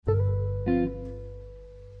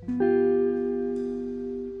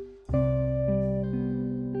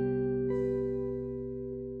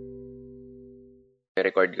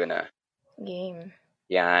record ko na. Game.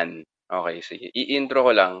 Yan. Okay, sige. I-intro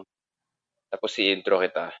ko lang. Tapos i-intro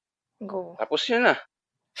kita. Go. Tapos yun na.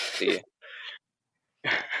 Sige.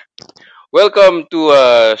 Welcome to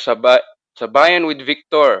Sabayan with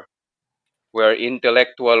Victor, where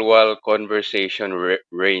intellectual while conversation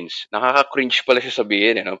reigns. Nakaka-cringe pala siya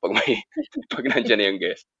sabihin, pag pag nandiyan na yung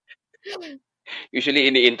guest. Usually,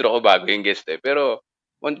 ini-intro ko bago yung guest Pero,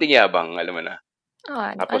 munting yabang, alam mo na.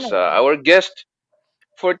 Tapos, our guest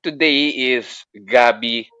for today is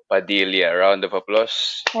Gabby Padilla. Round of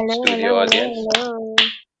applause, studio audience. Hello.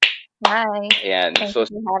 Hi. Ayan. Thank So,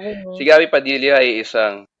 you for having me. si Gabby Padilla ay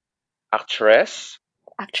isang actress.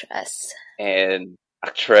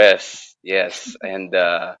 Actress, yes. And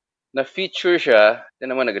na-feature siya, yan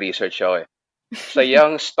naman nag-research ako sa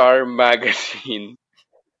Young Star Magazine.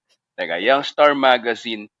 Young Star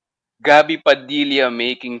Magazine, Gabby Padilla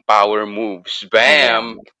making power moves.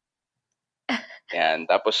 Bam! Yan.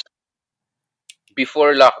 Tapos,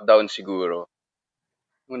 before lockdown siguro,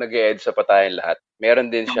 nung nag-EDSA pa tayong lahat, meron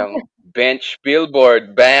din siyang bench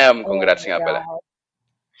billboard. Bam! Congrats nga pala.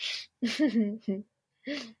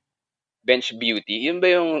 Bench Beauty. Yun ba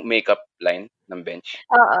yung makeup line ng bench?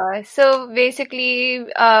 Oo. So, basically,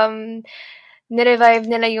 nirevive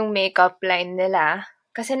nila yung makeup line nila.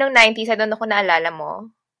 Kasi nung 90s, I don't know kung naalala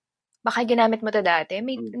mo, baka ginamit mo to dati.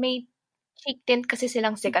 May cheek tint kasi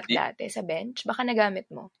silang sikat dati sa bench. Baka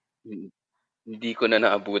nagamit mo. Hindi ko na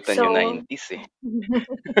naabutan yung 90s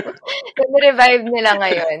So, nirevive nila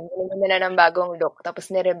ngayon. Nilagyan nila ng bagong look.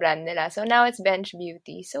 Tapos nirebrand nila. So, now it's Bench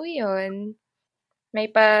Beauty. So, yun.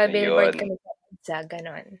 May pa-billboard kami sa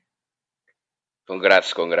ganon.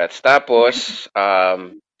 Congrats. Tapos,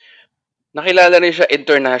 nakilala rin siya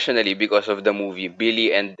internationally because of the movie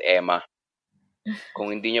Billy and Emma. Kung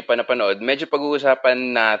hindi niyo pa napanood, medyo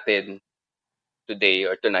pag-uusapan natin today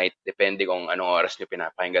or tonight, depende kung anong oras niyo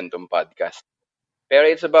pinapakinggan tong podcast. Pero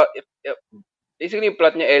it's about, basically yung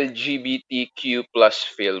plot niya LGBTQ plus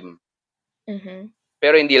film. Mm-hmm.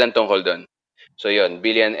 Pero hindi lang tungkol doon. So yun,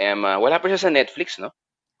 Billy and Emma. Wala pa siya sa Netflix, no?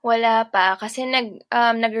 Wala pa. Kasi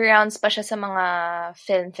nag-rounds pa siya sa mga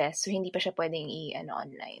film fest. So, hindi pa siya pwedeng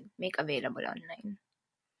online. Make available online.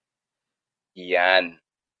 Yan.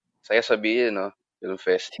 Saya sabihin, no? Film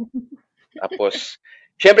fest. Tapos,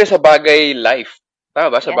 syempre sa Bagay Life. Tama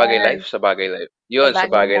ba? Sa Bagay Life? Sa Bagay Life. Yun, sa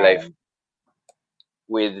Bagay Life.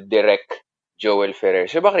 With Direk Joel Ferrer.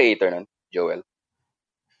 Siya ba creator nun? Joel?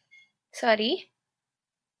 Sorry?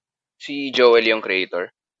 Si Joel yung creator?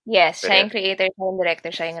 Yes, siya yung creator, siya yung director,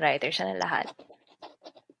 siya yung writer, siya ng lahat.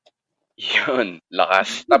 Yun,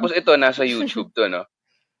 lakas. Tapos ito, nasa YouTube to, no?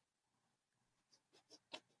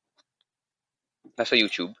 Nasa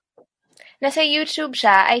YouTube? Nasa YouTube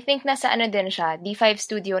siya. I think nasa din siya, D5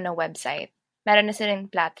 Studio na website. Meron na silang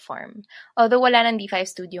platform. Although wala ng D5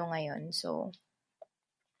 Studio ngayon, so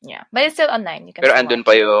yeah. But it's still online. You can Pero andun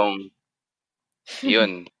pa yung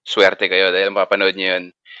yun, swerte kayo dahil mapapanood nyo yun.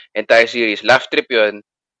 Entire series, laugh trip yun,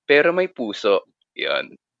 pero may puso.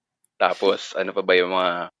 Yun. Tapos, ano pa ba yung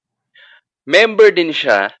mga member din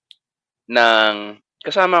siya ng,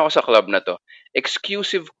 kasama ako sa club na to,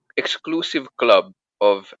 exclusive club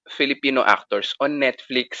of Filipino actors on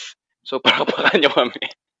Netflix. So, parapakan nyo kami.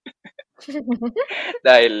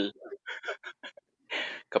 Dahil,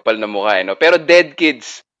 kapal na mukha, no? Pero Dead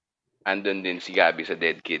Kids, andun din si Gabby sa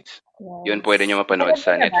Dead Kids. Yes. Yun, pwede nyo mapanood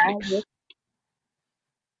sa Netflix.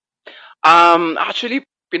 Actually,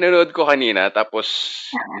 pinanood ko kanina, tapos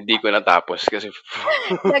hindi ko natapos kasi...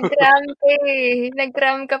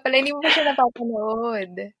 Nag-cram ka pala. Hindi mo pa siya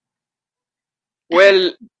napapanood.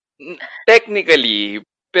 Well, technically,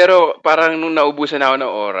 pero parang nung naubusan ako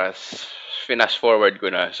ng oras, fast forward ko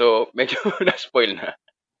na. So, medyo na-spoil na.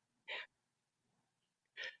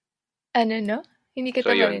 Ano, no? Hindi ka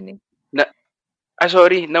marinig.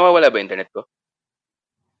 Sorry, nawawala ba internet ko?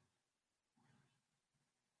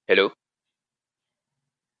 Hello?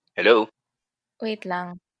 Wait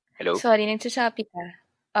lang. Hello? Sorry, nagsasabi ka.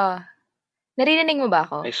 Naririnig mo ba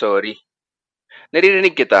ako? Ay, sorry.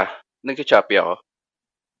 Naririnig kita. Nagsasabi ako.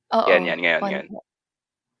 Oo. Yan, ngayon.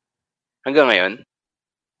 Hanggang ngayon?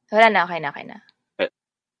 Wala na, okay na.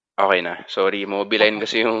 Okay na. Sorry, mobiline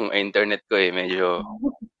kasi yung internet ko medyo...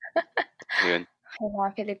 Yun.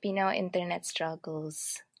 Mga Filipino internet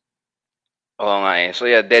struggles. Oo nga So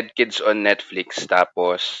yeah, Dead Kids on Netflix.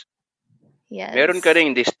 Tapos, yes. Meron ka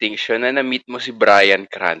ring distinction na na-meet mo si Bryan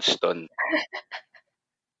Cranston.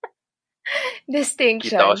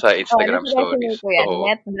 Distinction? Kita ko sa Instagram stories.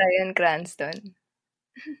 Met Bryan Cranston.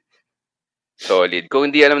 Solid.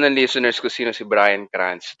 Kung hindi alam ng listeners ko sino si Bryan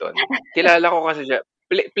Cranston, kilala ko kasi siya.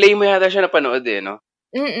 Play mo yata siya napanood no?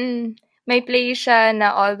 May play siya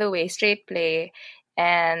na all the way, straight play.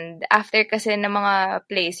 And after kasi ng mga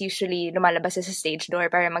plays, usually lumalabas siya sa stage door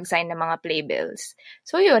para mag-sign ng mga playbills.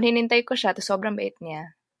 So yun, hinintay ko siya. To sobrang bait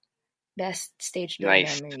niya. Best stage door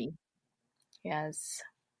Nice. memory. Yes.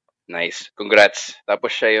 Nice. Congrats.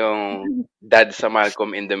 Tapos siya yung dad sa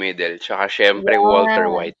Malcolm in the Middle. Tsaka syempre Walter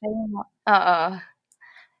Yeah. White. Oo.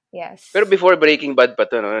 Yes. Pero before Breaking Bad pa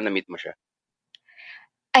to, no? Na-meet mo siya.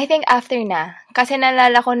 I think after na. Kasi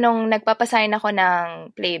naalala ko nung nagpapasign ako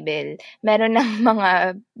ng playbill, meron ng mga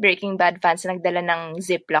Breaking Bad fans na nagdala ng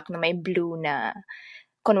Ziploc na may blue na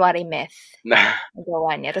kunwari meth. Na,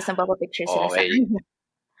 Nagawa niya. Tapos nagpapapicture sila sa okay. kanya.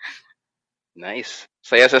 Nice.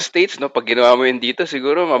 Saya sa States, no? Pag ginawa mo yun dito,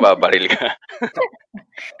 siguro mababaril ka.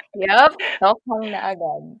 Yup. Tokhang na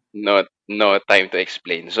agad. No time to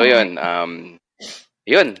explain. So yun,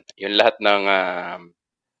 yun lahat ng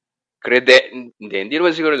hindi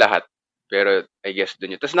naman siguro lahat. Pero I guess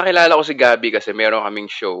dun yun. Tapos nakilala ko si Gabby kasi meron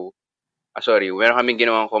kaming show. Meron kaming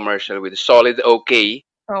ginawang commercial with Solid OK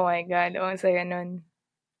Oh my God. Oh, saya nun.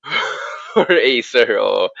 for Acer.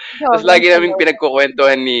 Oh. Tapos Sobrang lagi naming saya.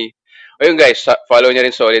 pinagkukwentuhan ayun guys, follow niyo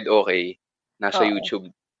rin Solid OK. Nasa Oo. YouTube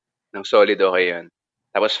ng Solid OK yun.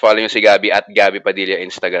 Tapos follow niyo si Gabby at Gabby Padilla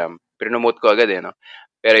Instagram. Pinomote ko agad no?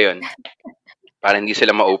 Pero yun, para hindi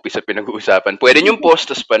sila ma-OP sa pinag-uusapan. Pwede niyong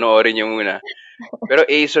post, tapos panoorin niyo muna. Pero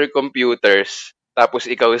Acer Computers, tapos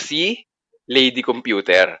ikaw si Lady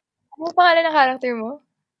Computer. Ano ang pangalan ng character mo?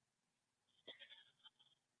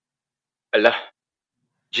 Ala,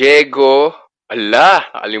 Diego,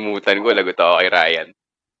 nakalimutan ko, lagot ako kay Ryan.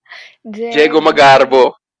 Diego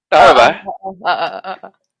Magarbo. Tama ba? Oo.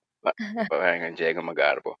 Parang Diego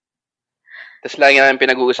Magarbo. Tapos lagi namin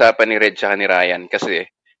pinag-uusapan ni Red tsaka ni Ryan kasi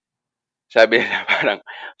sabi nila parang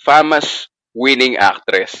famous winning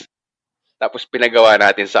actress. Tapos pinagawa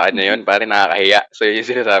natin sa kanya yun, parang nakakahiya. So yun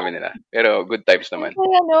yung sinasabi nila. Pero good times naman.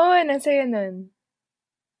 Ang saya nun.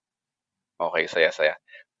 Okay, saya-saya.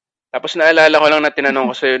 Tapos naalala ko lang na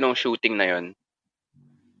tinanong ko sa'yo nung shooting na yun.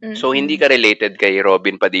 So hindi ka related kay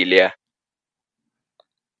Robin Padilla?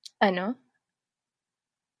 Ano?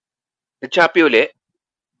 Nag-choppy uli?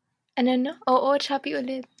 Ano no? Oo, choppy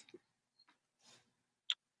ulit.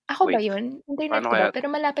 Ako ba Wait, yun? Internet paano ko ba? kaya? Pero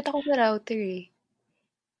malapit ako sa router eh.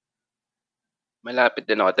 Malapit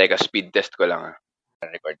din ako. Teka, speed test ko lang.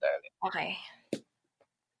 Record tayo ulit. Okay.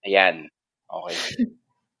 Ayan. Okay.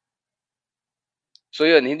 So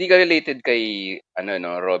yun, hindi ka related kay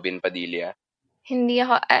Robin Padilla? Hindi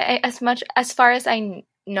ako, as far as I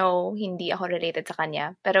know, hindi ako related sa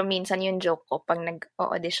kanya. Pero minsan yung joke ko, pag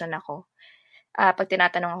nag-audition ako, pag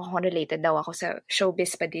tinatanong ako kung related daw ako sa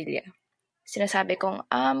Showbiz Padilla, sinasabi kong,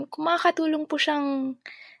 kung makakatulong po siyang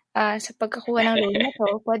sa pagkakuha ng role na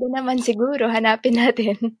to, pwede naman siguro, hanapin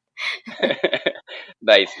natin.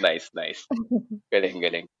 Nice.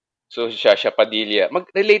 Galing. So, Shasha Padilla.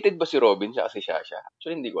 Mag-related ba si Robin siya kasi Shasha?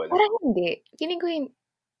 Actually, hindi ko alam. Parang hindi. Feeling ko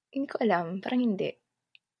hindi ko alam. Parang hindi.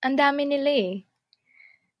 Ang dami nila eh.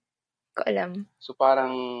 Hindi ko alam. So,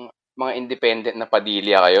 parang mga independent na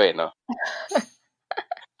Padilla kayo no?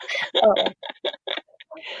 Oo.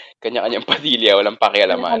 Kanya-kanyang Padilla, walang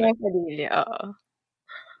pakialamanan. Kanya-kanyang Padilla, oo.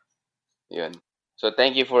 Yun. So,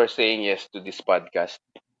 thank you for saying yes to this podcast.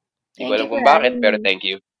 Hindi ko Thank alam you for kung bakit, having pero me. thank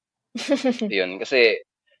you. Yun, kasi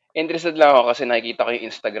interested lang ako kasi nakikita ko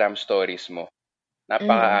yung Instagram stories mo.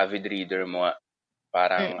 Napaka-avid reader mo nga.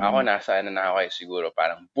 Parang ako nasa na ako siguro.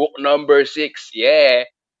 Parang book number 6. Yeah!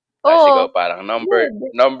 Tapos ikaw Oo. parang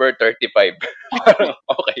Good. number 35. Parang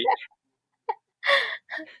okay.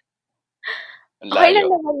 Ang Okay lang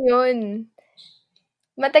layo. naman yun.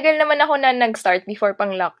 Matagal naman ako na nag-start before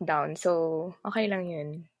pang lockdown. So, okay lang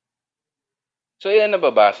yun. So, yan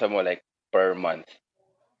nababasa mo like per month?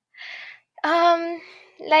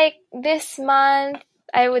 Like this month,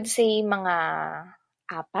 I would say mga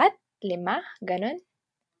 4, 5, ganun.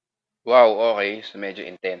 Wow, okay. So, medyo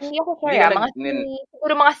intense. Hindi ako sure Hindi ka mga 3,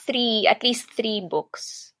 siguro mga 3, at least 3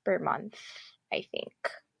 books per month, I think.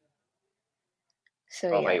 So,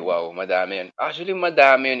 Okay, yun. wow. Madami yun. Actually,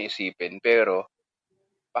 madami yun isipin. Pero,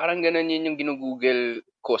 parang ganun yun yung ginugoogle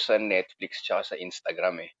ko sa Netflix tsaka sa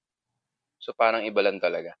Instagram eh. So, parang iba lang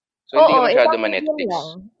talaga. So, hindi ka Oo, masyado ibang medium lang. ma-Netflix.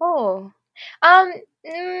 Oo.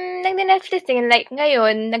 Nagne-Netflix din. Like,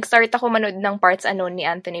 ngayon, nag-start ako manood ng Parts Unknown ni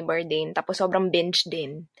Anthony Bourdain. Tapos, sobrang binge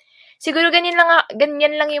din. Siguro ganyan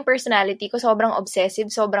lang yung personality ko. Sobrang obsessive.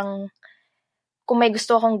 Sobrang, kung may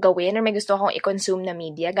gusto akong gawin or may gusto akong i-consume na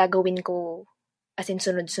media, gagawin ko as in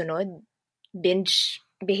sunod-sunod. Binge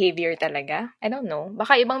behavior talaga. I don't know.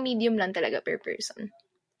 Baka ibang medium lang talaga per person.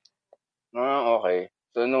 Okay.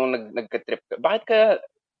 So, nung nagka-trip ka, bakit ka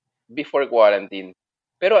before quarantine,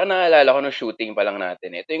 Pero ang naalala ko nung shooting pa lang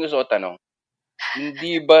natin, ito yung gusto ko tanong.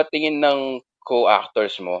 Hindi ba tingin ng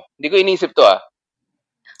co-actors mo, hindi ko inisip to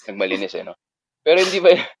nagmalinis no? Pero hindi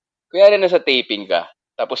ba, kunyari nasa taping ka,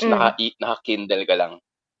 tapos Mm. naka-Kindle ka lang,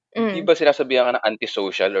 hindi Mm. ba sinasabihan ka ng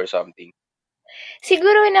antisocial or something?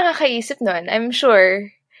 Siguro may nakakaisip nun, I'm sure.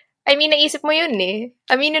 I mean, naisip mo yun eh.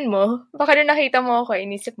 Aminin mo. Baka nung nakita mo ako,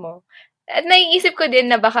 inisip mo. At naiisip ko din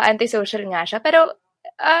na baka antisocial nga siya. Pero,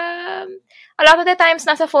 a lot of the times,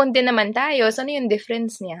 nasa phone din naman tayo. So, ano yung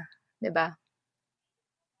difference niya? 'Di ba?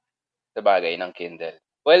 Sa bagay ng Kindle.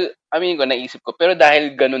 Well, amin ko, naisip ko. Pero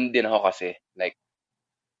dahil ganun din ako kasi, like,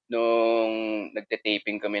 nung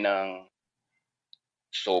nagte-taping kami ng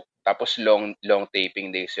soap, tapos long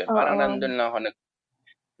taping days yun. Parang Oo. nandun lang ako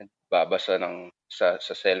nagbabasa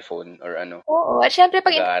sa cellphone or Oo. At syempre,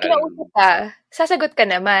 pag nag-aaral kinausap ng. ka, sasagot ka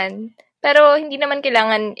naman. Pero, hindi naman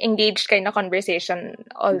kailangan engaged kayo na conversation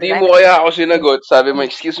all the Hindi time. mo kaya ako sinagot. Sabi mo,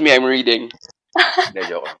 excuse me, I'm reading. Hindi,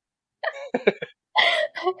 joke lang.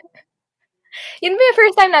 Yun ba yung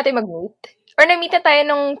first time natin mag-meet? Or na-meet na tayo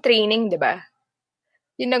nung training, di ba?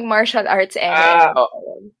 Yung nag-martial arts, ano.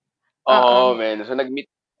 Oo, Oo. man. So, nag-meet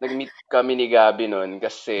kami ni Gabby noon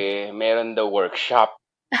kasi meron daw workshop.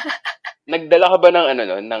 Nagdala ka ba ng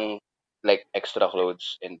nun, ng like extra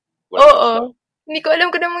clothes and workout Oo. stuff? Hindi ko alam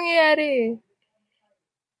kung ano mangyayari eh.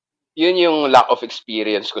 Yun yung lack of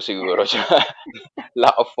experience ko siguro. Tsaka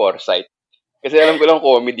lack of foresight. Kasi alam ko lang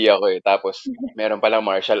comedy ako Tapos, meron palang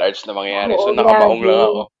martial arts na mangyayari. Oo, So, nakabaong grabe. lang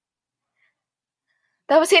ako.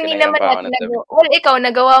 Tapos hindi naman Pinahirapan ako natin ng damit. well, ikaw,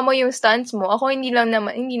 nagawa mo yung stunts mo. Ako hindi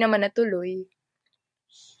naman natuloy.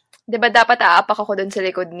 'Di ba dapat aapak ako doon sa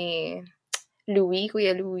likod ni Louie,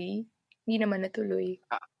 Kuya Louie? Hindi naman natuloy.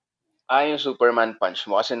 Yung Superman punch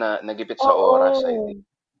mo kasi nagipit sa oras, I Oo. think.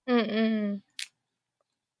 Mm.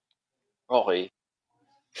 Okay.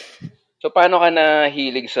 So, paano ka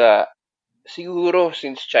nahilig siguro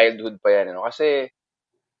since childhood pa yan, Kasi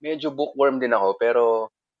medyo bookworm din ako, pero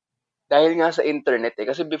dahil nga sa internet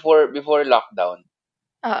kasi before lockdown,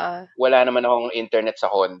 Oo. wala naman akong internet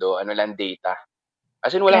sa condo, lang data.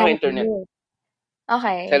 As in, wala akong internet. Grabe.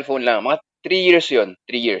 Okay. Cellphone lang. Mga 3 years yun.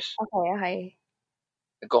 3 years. Okay, okay.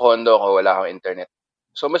 Nagko-condo ako, wala akong internet.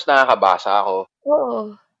 So, mas nakakabasa ako. Oo.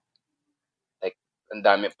 Like, ang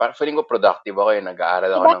dami. Parang feeling ko productive ako Nag-aaral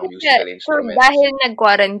So, ako ng musical instruments. dahil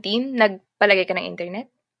nag-quarantine, nagpalagay ka ng internet?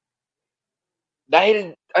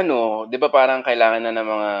 Dahil, di ba parang kailangan na ng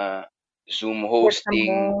mga Zoom Work from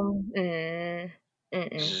hosting, home. Mm. Ito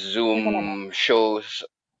naman. Zoom shows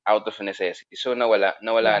out of necessity. So, nawala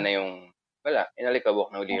Yeah. na inalikabok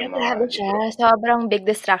na uli Pero yung grabe mga siya. libro. Sobrang big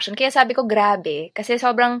distraction. Kaya sabi ko grabe. Kasi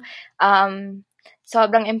um,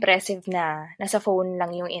 sobrang impressive na nasa phone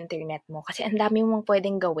lang yung internet mo. Kasi ang dami mong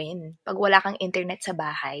pwedeng gawin pag wala kang internet sa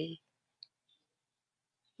bahay.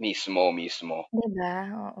 Mismo. Diba?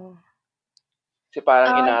 Oo. Kasi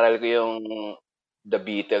parang Ah, inaral ko yung The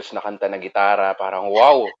Beatles na kanta na gitara. Parang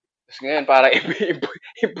wow! Tapos ngayon, parang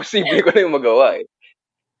imposible ko na yung magawa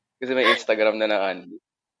Kasi may Instagram na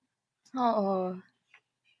oo.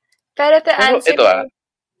 Pero to Pero answer ito your...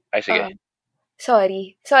 Ay, sige. Oh, sorry.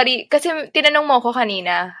 Sorry. Kasi tinanong mo ko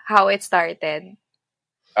kanina how it started.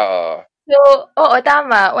 Oo. So, oo,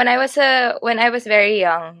 tama. When I was very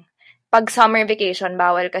young, pag summer vacation,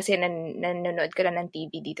 bawal kasi nanonood ka lang ng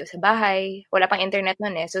TV dito sa bahay. Wala pang internet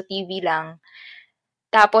nun so TV lang.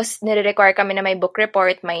 Tapos, nire-require kami na may book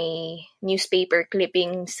report, may newspaper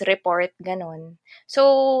clippings report, ganon.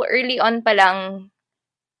 So, early on pa lang,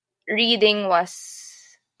 reading was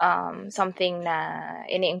something na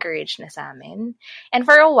ini-encourage na sa amin. And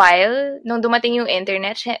for a while, nung dumating yung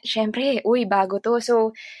internet, syempre, uy, bago to.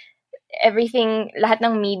 So, everything, lahat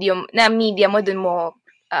ng media mo, dun mo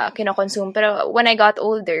kinokonsume. Pero when I got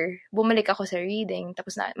older, bumalik ako sa reading.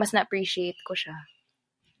 Tapos mas na-appreciate ko siya.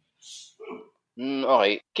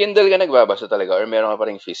 Okay. Kindle ka nagbabasa talaga or meron ka pa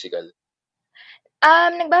ring physical?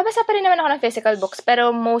 Nagbabasa pa rin naman ako ng physical books,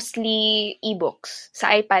 pero mostly e-books.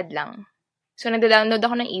 Sa iPad lang. So, nagda-download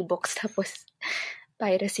ako ng e-books, tapos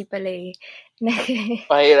piracy pala eh.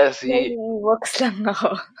 Piracy. Nag-e-books lang ako.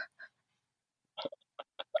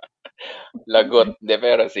 Lagot. Hindi,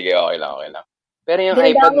 pero sige, okay lang. Pero yung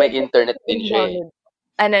iPad Dinadownload may ko internet kasi din siya download.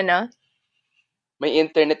 Ano, no? May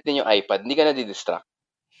internet din yung iPad. Hindi ka nadidistract.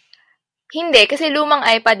 Hindi, kasi lumang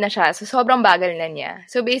iPad na siya. So, sobrang bagal na niya.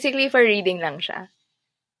 So, basically, for reading lang siya.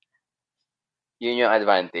 Yun yung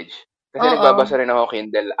advantage. Kasi Oo. nagbabasa rin ako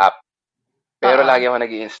Kindle app. Pero Oo. lagi ako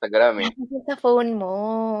nag-i-Instagram Kasi sa phone mo.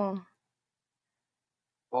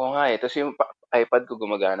 Oo nga Tapos yung iPad ko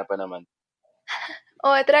gumagana pa naman.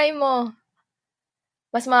 Oh, try mo.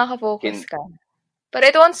 Mas makaka-focus Kin ka. But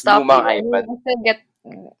it won't stop you. lumang I mean, iPad. you still get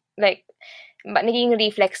like, naging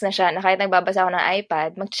reflex na siya na kahit nagbabasa ako ng iPad,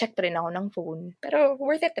 mag-check rin ako ng phone. Pero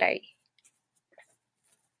worth it try.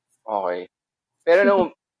 Okay.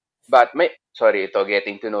 Pero sorry, ito,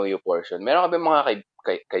 getting to know you portion. Meron ka ba mga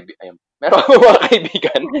ayun. Meron ka ba mga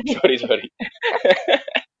kaibigan? Sorry.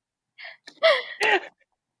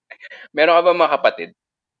 Meron ka ba mga kapatid?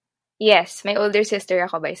 Yes, may older sister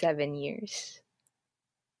ako by 7 years.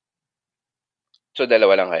 So,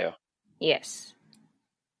 dalawa lang kayo? Yes.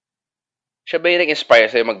 Siya ba yung nag-inspire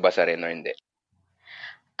sa'yo magbasa rin or hindi?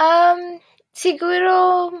 Siguro,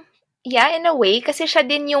 yeah, in a way, kasi siya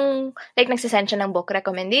din yung, like, nagsasend siya ng book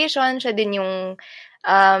recommendation, siya din yung,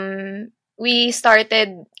 we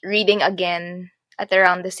started reading again at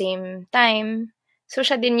around the same time. So,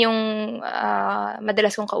 siya din yung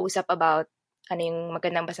madalas kong kausap about ano yung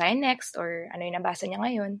magandang basahin next or ano yung nabasa niya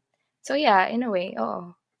ngayon. So, yeah, in a way,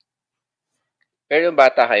 oo. Pero yung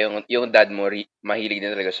bata ka, yung dad mo, mahilig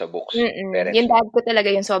din talaga sa books. Parents Yung mo. dad ko talaga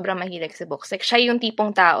yung sobrang mahilig sa books. Like, siya yung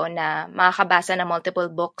tipong tao na makakabasa ng multiple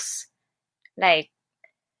books. Like,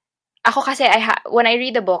 ako kasi, when I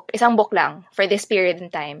read a book, isang book lang for this period in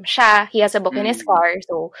time. Siya, he has a book in his car.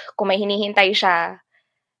 So, kung may hinihintay siya,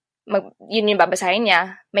 yun yung babasahin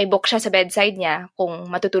niya. May book siya sa bedside niya.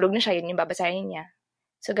 Kung matutulog na siya, yun yung babasahin niya.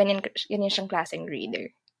 So, ganyan siyang klaseng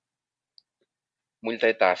reader.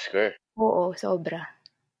 Multitasker. Oo, sobra.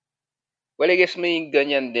 Well, I guess may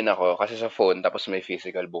ganyan din ako kasi sa phone tapos may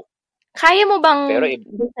physical book. Kaya mo bang Pero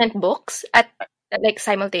different books at like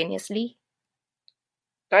simultaneously?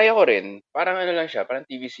 kaya ko rin. Parang ano lang siya, parang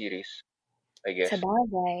TV series, I guess.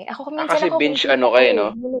 Sabagay. Ako minsan Kasi binge confuse ano ako kayo, eh. no?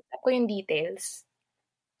 Nilook up ko yung details.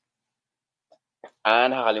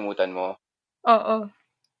 Nakakalimutan mo. Oo.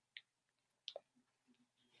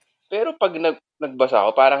 Pero pag nagbasa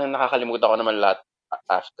ako, parang nakakalimutan ko naman lahat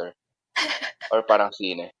after. Or parang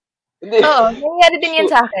sine. Hindi. Oo, nangyayari din yan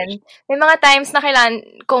sa akin. May mga times na kailangan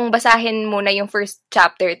kong basahin muna yung first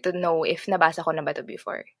chapter to know if nabasa ko na ba to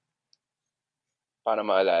before. Para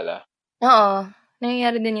maalala. Oo,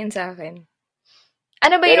 nangyayari din yan sa akin.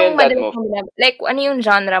 Ano ba Pero yung yung dad madalas mo, mong like, ano yung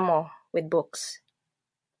genre mo with books?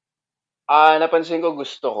 napansin ko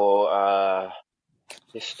gusto ko,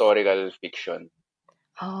 historical fiction.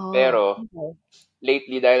 Oh, Pero, okay.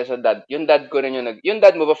 lately dahil sa yung dad ko rin yung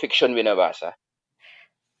dad mo ba fiction binabasa?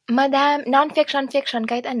 Non-fiction, fiction,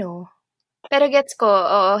 kahit ano. Pero gets ko,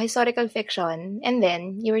 oo, historical fiction. And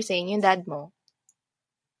then, you were saying, yung dad mo.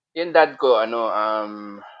 Yung dad ko,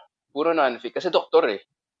 puro non-fic. Kasi doktor eh.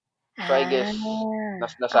 So, I guess,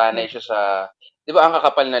 Ah, nasanay okay. siya sa, di ba ang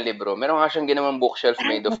kakapal na libro? Meron nga siyang ginawang bookshelf Ah,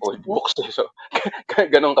 made of old textbook? books. So,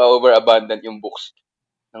 ganun ka-overabundant yung books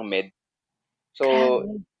ng med. So,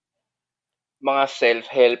 Grabe. mga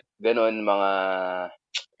self-help, ganun, mga,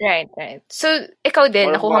 Right, right. So, ikaw din,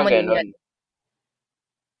 more of nakuha mga mo din ganun. yun.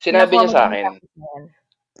 Sinabi Nakuha niya mo sa din yung akin, topic na yan.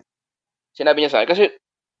 kasi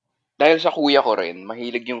dahil sa kuya ko rin,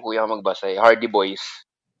 mahilig yung kuya ko magbasa eh. Hardy Boys,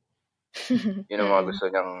 yun ang mga Mm. gusto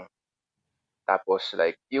niyang. Tapos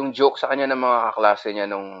like, yung joke sa kanya ng mga kaklase niya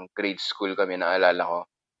nung grade school kami, naalala ko,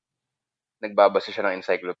 nagbabasa siya ng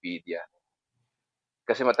encyclopedia.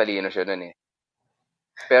 Kasi matalino siya nun eh.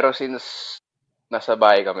 Pero since nasa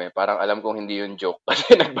bahay kami, parang alam kong hindi yun joke.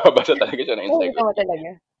 Kasi nagbabasa talaga siya ng Ay, ikaw encyclopedia. talaga.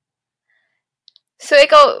 So,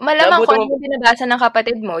 ikaw, malamang kung Naabutan mo ano yung binabasa ng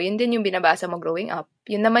kapatid mo, yun din yung binabasa mo growing up.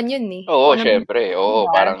 Yun naman yun eh. Oo, Kung ano ba, syempre. Oo,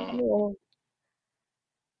 diba? parang. Oo.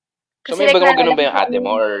 So Kasi may like, mga naalala ganun ko ba yung sa ate amin, mo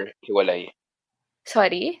or hiwalay?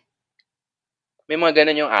 sorry? May mga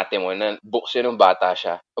ganun yung ate mo na books yun nung bata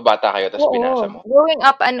siya. O bata kayo, tapos binasa Oo. mo. Growing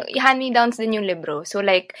up, hand-me-downs din yung libro. So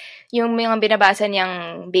like, yung mga binabasa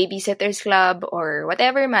niyang Babysitter's Club or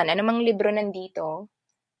whatever man, anumang libro nandito,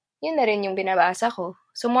 yun na rin yung binabasa ko.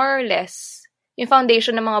 So more or less, yung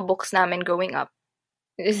foundation ng mga books namin growing up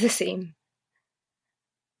is the same.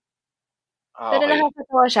 Pero Okay.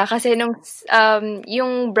 nakakatawa siya kasi nung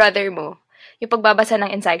yung brother mo, yung pagbabasa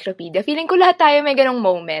ng encyclopedia, feeling ko lahat tayo may ganong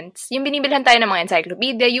moments. Yung binibilhan tayo ng mga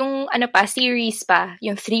encyclopedia, yung ano pa, series pa,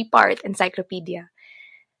 yung 3-part encyclopedia.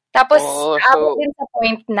 Tapos, Oo, abot so, din sa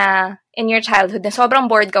point na in your childhood na sobrang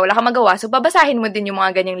bored ka, wala kang magawa, so babasahin mo din yung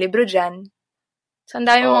mga ganyang libro dyan. So, ang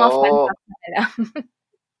dami mga fun oo. facts na alam.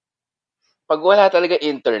 Pag wala talaga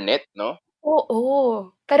internet, no? Oo.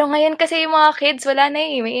 Pero ngayon kasi yung mga kids, wala na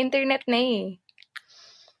eh. May internet na eh.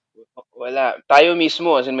 Wala. Tayo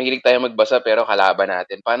mismo, as in, mahilig tayo magbasa pero kalaban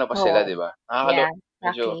natin. Paano pa sila, di Oo. ba? Yeah,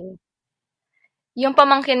 Medyo, exactly. Yung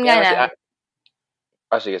pamangkin nga kaya na,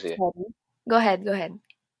 kasi, sige, sige. sorry. Go ahead, go ahead.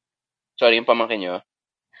 Sorry, yung pamangkin nyo.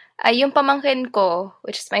 Yung pamangkin ko,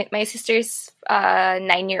 which is my sister's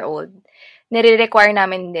 9-year-old, nire-require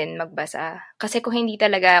namin din magbasa. Kasi kung hindi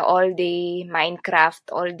talaga all day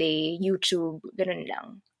Minecraft, all day YouTube, ganun lang.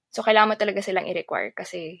 So, kailangan mo talaga silang i-require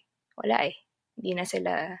kasi wala eh. Hindi na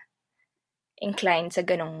sila inclined sa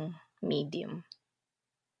ganong medium.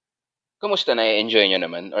 Kumusta, na-enjoy nyo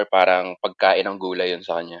naman? Or parang pagkain ng gulay yun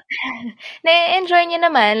sa kanya? Na-enjoy niya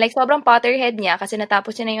naman. Like, sobrang Potterhead niya kasi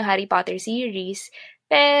natapos niya na yung Harry Potter series.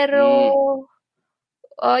 Pero,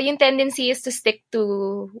 Mm. yung tendency is to stick to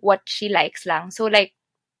what she likes lang. So, like,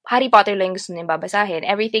 Harry Potter lang yung gusto niya babasahin.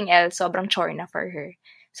 Everything else, sobrang chore na for her.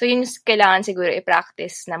 So, yun yung kailangan siguro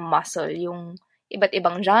i-practice na muscle, yung iba't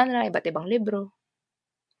ibang genre, iba't ibang libro.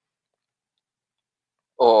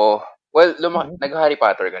 Oo. Well, Mm. nag-Harry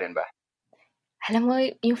Potter ka rin ba? Alam mo,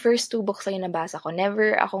 yung first 2 books lang yung nabasa ko,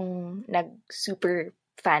 never akong nag-super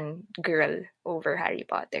fan girl over Harry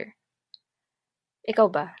Potter. Ikaw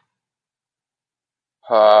ba?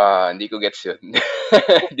 Hindi ko gets yun.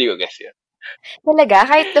 Hindi ko gets yun. Talaga?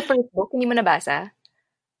 Kahit the first book, hindi mo nabasa?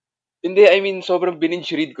 Hindi, I mean, sobrang binge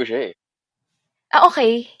read ko siya eh. Ah,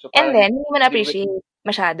 okay. So And parang, then, hindi mo na-appreciate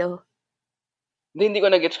masyado. hindi ko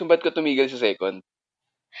na-gets kung ba't ko tumigil sa second.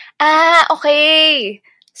 Ah, okay.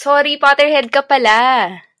 Sorry, Potterhead ka pala.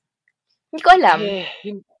 Hindi ko alam. Eh,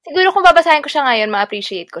 Siguro kung babasahin ko siya ngayon,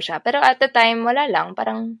 ma-appreciate ko siya. Pero at the time, wala lang.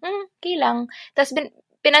 Parang, okay lang. Tapos,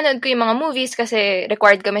 pinanood ko yung mga movies kasi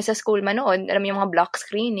required kami sa school manood. Alam mo yung mga block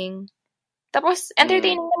screening. Tapos, mm,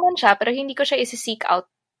 entertaining naman siya, pero hindi ko siya isi-seek out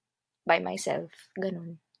by myself.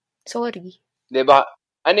 Ganun. Sorry. di ba,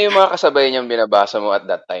 ano yung mga kasabay niyang binabasa mo at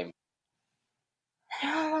that time?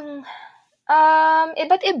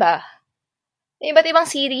 Iba't iba. Iba't ibang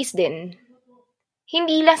series din.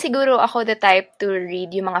 Hindi lang siguro ako the type to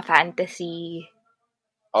read yung mga fantasy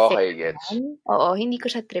Okay, gets. fiction. Oo, hindi ko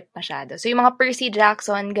siya trip masyado. So, yung mga Percy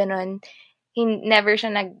Jackson, ganun, never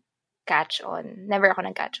siya nag-catch on. Never ako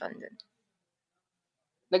nag-catch on dun.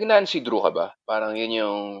 Nag-Nancy Drew ka ba? Parang yun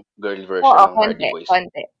yung girl version Oo, ng Hardy konti, Boys.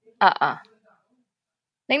 konti.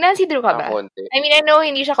 Nag-Nancy Drew ka ba? Konti. I mean, I know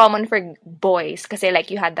hindi siya common for boys kasi like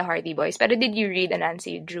you had the Hardy Boys. Pero did you read a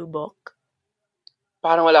Nancy Drew book?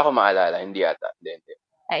 Parang wala akong maalala. Hindi yata. Hindi.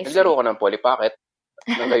 I Naglaro see. ko ng Polly Pocket.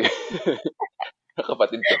 Ng kayo. ng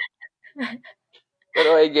kapatid ko. Pero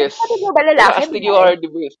I guess, Kapatid mo ba lalaki, nag-aastig yung babae? Hardy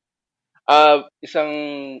Boys. Isang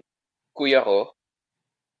kuya ko,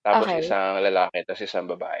 tapos Okay. isang lalaki, tapos isang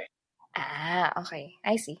babae. Ah, okay.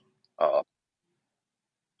 I see. Oo.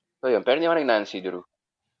 So yun, pero hindi ako nag-Nancy Drew.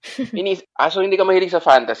 So hindi ka mahilig sa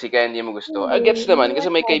fantasy, kaya hindi mo gusto. Hindi, Gets hindi naman, kasi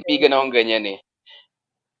may masyado. kaibigan akong ganyan eh.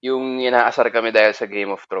 Yung inaasar kami dahil sa Game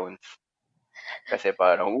of Thrones. Kasi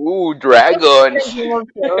parang, Fan ka din dragons! ng Game of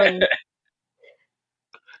Thrones.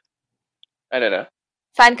 Ano na?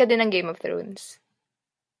 Fan ka din ng Game of Thrones.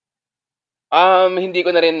 Hindi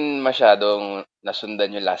ko na rin masyadong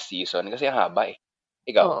nasundan yung last season kasi ang haba eh.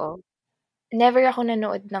 Ikaw? Oo. Never ako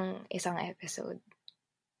nanood ng isang episode.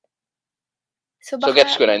 So, So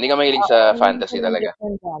gets baka, ko na, hindi ka mahilig oo, sa hindi ko fantasy rin talaga. get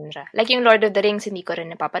yung genre. Like yung Lord of the Rings, hindi ko rin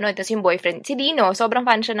napapanood. Tapos yung boyfriend, si Dino, sobrang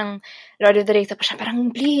fan siya ng Lord of the Rings. Tapos siya parang,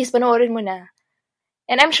 please, panoorin mo na.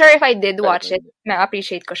 And I'm sure if I did Pero watch it,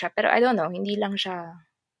 ma-appreciate ko siya. Pero I don't know, hindi lang siya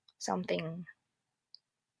something.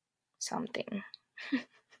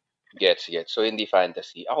 gets. So hindi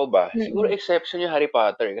fantasy. Ako ba? Siguro Mm-mm. exception yung Harry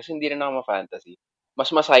Potter kasi hindi rin ako ma-fantasy. Mas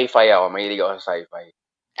ma-sci-fi ako. Mahilig ako sa sci-fi.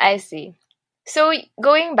 I see. So,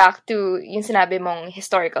 going back to yung sinabi mong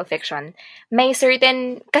historical fiction, may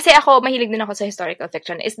certain, kasi ako, mahilig din ako sa historical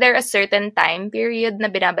fiction. Is there a certain time period na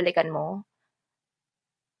binabalikan mo?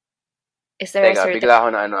 Is there a Teka, certain bigla ako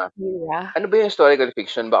na ano. era? Ano ba yung historical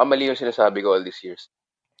fiction? Baka mali yung sinasabi ko all these years.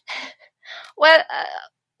 Well,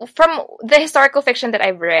 from the historical fiction that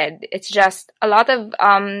I've read, it's just a lot of,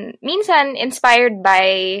 minsan inspired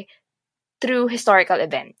by, through historical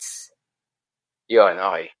events. Yun,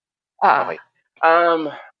 okay. Ah, Okay.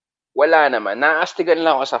 Wala naman. Naastigan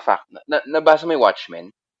lang ako sa fact nabasa mo yung Watchmen?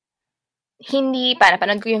 hindi pa,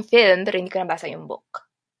 napanood ko yung film, pero hindi ko nabasa yung book.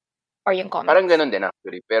 Or yung Parang comics. ganun din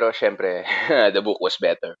actually. Pero syempre, the book was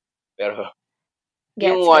better. Pero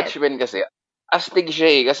yung Gets. Watchmen kasi, astig siya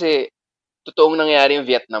eh. Kasi totoong nangyari yung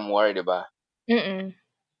Vietnam War, di ba? Mm-mm.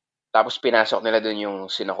 Tapos pinasok nila dun yung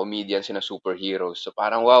sina comedian, sina superheroes. So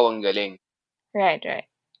parang wow, ang galing. Right.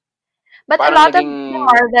 But a Parang lot of naging, the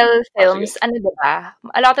Marvel sige. films, ano diba?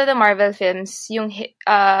 A lot of the Marvel films, yung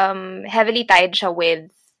heavily tied siya with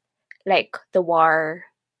like the war.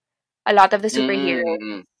 A lot of the superhero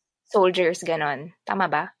Mm. soldiers ganon. Tama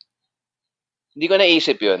ba? Hindi ko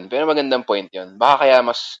naisip yun. Pero magandang point yun. Baka kaya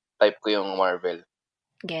mas type ko yung Marvel.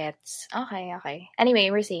 Gets. Okay. Anyway,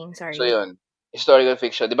 we're saying So sorry. yun. Historical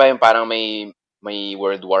fiction. Di ba yung parang may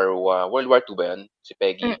World War II ba yun? Si Mm,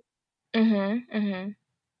 Peggy.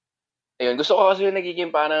 Ayun, gusto ko kasi yung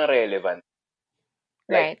nagiging parang relevant.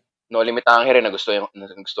 Like, Right. No Limit Angel rin nagustuhan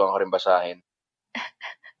ko rin basahin.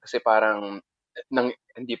 Kasi parang,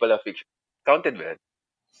 hindi pala fiction. Counted ba yun?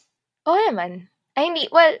 Oo naman. Ay,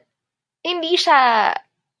 hindi siya,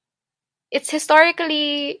 it's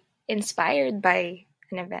historically inspired by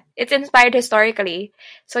an event. It's inspired historically.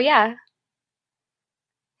 So yeah,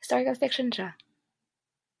 historical fiction siya.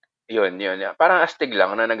 Yun. Parang astig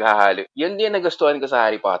lang na naghahalo. Yun din nagustuhan ko sa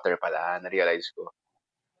Harry Potter pala, na-realize ko.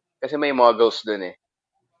 Kasi may muggles dun eh.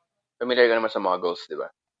 Familiar ka naman sa muggles, di ba?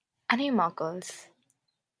 Ano yung muggles?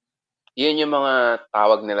 Yun yung mga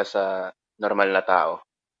tawag nila sa normal na tao.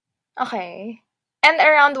 Okay. And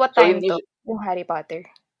around what So, time hindi, to yung Harry Potter?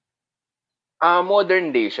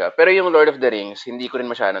 modern day siya. Pero yung Lord of the Rings, hindi ko rin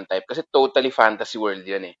masyadong type. Kasi totally fantasy world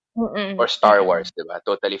yun eh. Or Star Wars, di ba?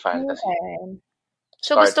 Totally fantasy. Okay.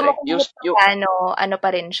 So Star gusto mo Trek. kahit paano, ano pa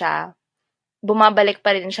rin siya, bumabalik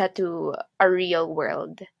pa rin siya to a real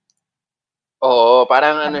world. Oo,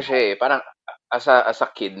 parang ano siya eh. Parang as a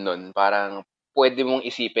kid nun, parang pwede mong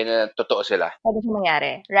isipin na totoo sila. Pwede siya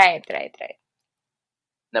mangyari. Right.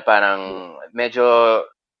 Na parang medyo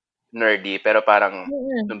nerdy, pero parang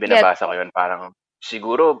nung Get. binabasa ko yun, parang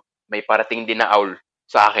siguro may parating din na owl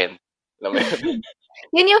sa akin. Alam mo yun?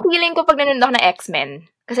 Yun yung feeling ko pag nanonood ako ng X-Men.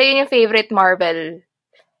 Kasi yun yung favorite Marvel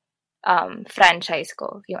franchise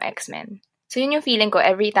ko, yung X-Men. So yun yung feeling ko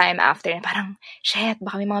every time after. Parang, shit,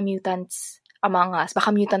 baka may mga mutants among us. Baka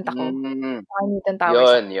mutant ako. Baka mutant powers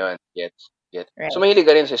ako. Yun. Gets. So, Right. mahilig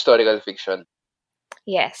ka rin sa historical fiction.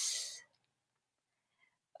 Yes.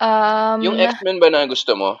 Yung X-Men ba na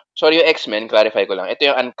gusto mo? Sorry, yung X-Men, clarify ko lang. Ito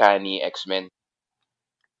yung Uncanny X-Men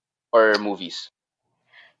or movies.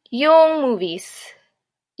 Yung movies,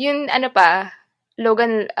 yun ano pa,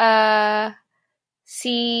 Logan,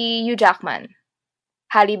 si Hugh Jackman,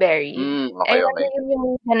 Halle Berry. Okay. Yun yung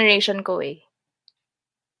generation ko eh.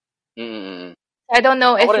 Mm. I don't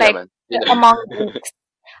know Ako if rin like naman. Yun.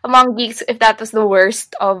 among geeks if that was the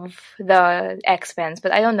worst of the X-Men,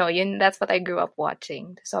 but I don't know. That's what I grew up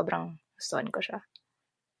watching. Sobrang gustuhan ko siya.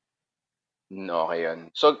 Okay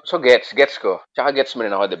yun. So gets ko. Tsaka gets mo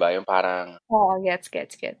rin ako, di ba? Yung parang,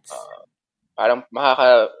 Gets. parang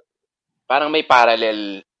parang may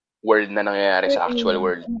parallel world na nangyayari sa actual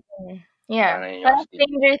world. Yeah. Parang yun yung Parang astig.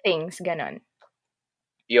 Stranger Things, ganon.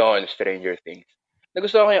 Yun, Stranger Things.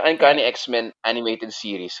 Nagustuhan ko yung Right. Uncanny X-Men animated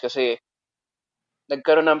series kasi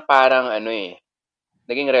nagkaroon ng parang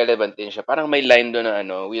naging relevant din siya. Parang may line doon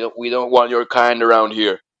na we don't want your kind around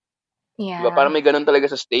here. Diba? Parang Yeah. may ganun talaga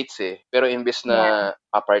sa States eh. Pero imbes Yeah. na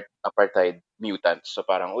apartheid mutants. So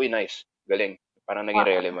parang, uy, nice. Galing. Parang naging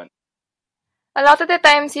relevant. A lot of the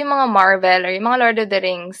times, yung mga Marvel or yung mga Lord of the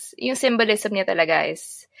Rings, yung symbolism niya talaga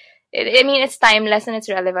is, I mean, it's timeless and it's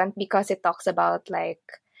relevant because it talks about like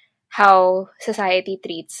how society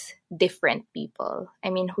treats different people. I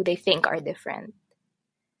mean, who they think are different.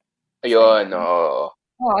 So, Ayun, yun. oo.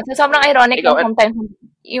 So sobrang ironic Ikaw, lang sometimes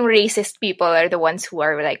yung racist people are the ones who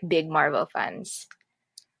are like big Marvel fans.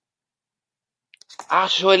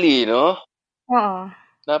 actually, no? Oo.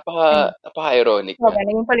 Napaka-ironic nga.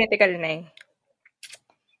 Naging political na eh.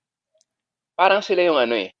 Parang sila yung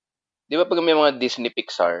di ba pag may mga Disney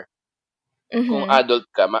Pixar, kung Mm-hmm. adult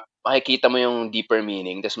ka, makikita mo yung deeper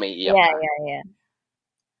meaning, tapos may iyak ka. Yeah.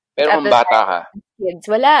 But Pero at kung the bata time, ka, kids,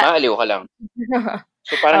 wala. maaliw ka lang.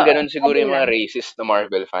 So parang Oo, ganun siguro sabi yung mga lang. racist na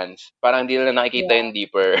Marvel fans. Parang hindi nila nakikita Yeah, yung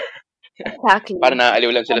deeper. Parang exactly.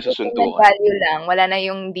 naaaliw lang sila sa Entertainment suntukan. value lang. Wala na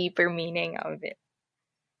yung deeper meaning of it.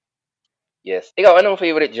 Yes. Ikaw, anong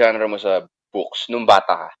favorite genre mo sa books nung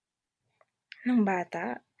bata ka? Nung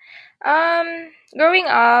bata? Growing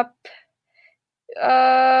up,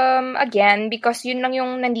 again, because yun lang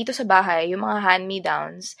yung nandito sa bahay, yung mga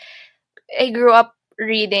hand-me-downs. I grew up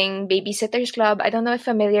reading Babysitter's Club. I don't know if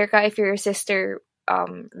familiar ka, if your sister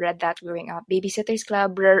read that growing up. Babysitter's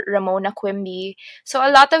Club, Ramona Quimby. So a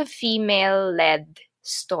lot of female-led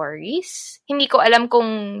stories. Hindi ko alam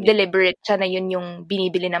kung deliberate siya na yun yung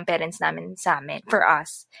binibili ng parents namin sa amin, for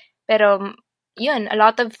us. Pero yun, a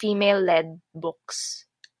lot of female-led books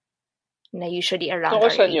na usually around Tungkol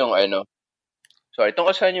our saan age. yung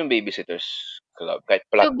tungkol saan yung Babysitters Club? Kahit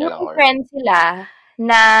So, plot niya group lang of or... friends sila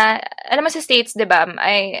na, alam mo sa States, di ba,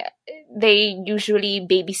 they usually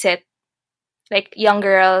babysit, like, young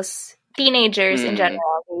girls, teenagers in Mm.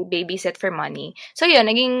 general, they babysit for money. So, yun,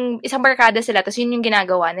 naging isang barkada sila, tapos yun yung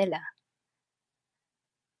ginagawa nila.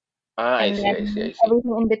 I And see. then,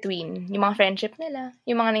 everything in between, yung mga friendship nila,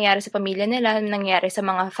 yung mga nangyari sa pamilya nila, nangyari sa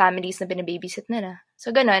mga families na binababysit nila. So,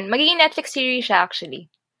 ganun. Magiging Netflix series siya, actually.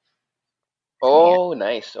 So, yeah. Oh,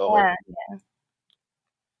 nice. Okay. Yeah.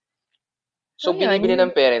 So, yun. binibili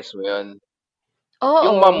ng parents mo yun.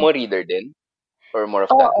 Yung mom Oo. mo, reader din? Or more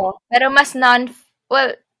of dad mo? Oo. Pero mas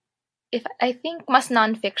well, if I think mas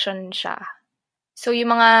non-fiction siya. So,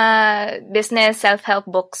 yung mga business, self-help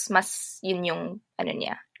books, mas yun yung,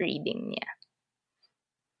 niya, reading niya.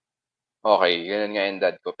 Okay, ganun nga yung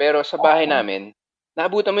dad ko. Pero sa bahay namin,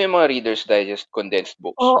 naabutan mo yung mga Reader's Digest condensed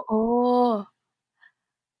books. Oo.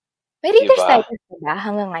 May Di Reader's ba? Digest ba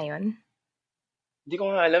hanggang ngayon? Hindi ko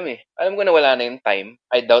nga alam eh. Alam ko na wala na yung time.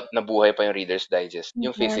 I doubt na buhay pa yung Reader's Digest.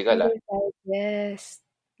 Yung Yeah, physical ah. Reader's Digest.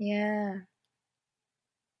 Yeah.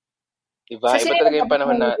 Diba? So, Iba sino yung talaga yung nagbabasa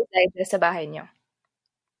panahon ng na, Reader's Digest sa bahay niyo?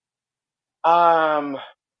 um,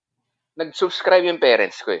 nag-subscribe yung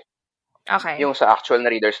parents ko eh. Okay. Yung sa actual na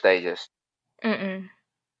Reader's Digest. Mm.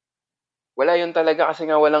 Wala yun talaga kasi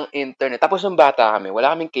nga walang internet. Tapos nung bata kami,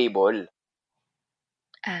 wala kaming cable.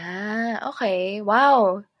 Ah, okay.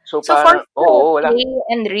 Wow. So So, parang, forced to oo, wala. play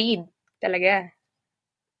and read talaga.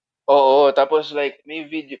 Oo, tapos like, may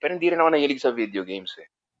video. Pero hindi rin ako nahilig sa video games eh.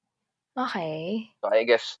 Okay. So I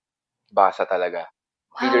guess, basa talaga.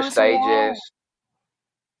 Wow, Reader's ang saya. Digest.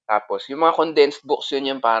 Tapos, yung mga condensed books,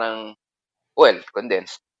 yun yung parang, well,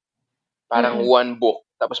 condensed. Parang Mm. one book.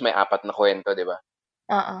 Tapos may apat na kwento, di ba?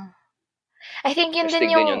 Oo. I think yun din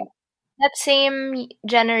Astig din yung, yun. that same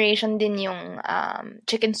generation din yung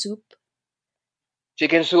chicken soup.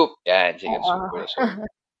 Chicken soup. Yan, chicken Oo. soup with a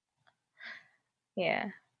sword.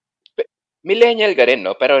 Yeah. Millennial ka rin,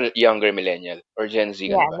 no? Pero younger millennial. Or Gen Z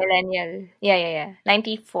ka na Yeah, ba? millennial. Yeah.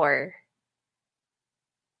 94.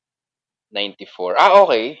 94. Ah,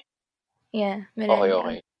 okay. Yeah, Okay, millennial.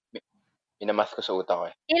 okay. Minamath ko sa utak ko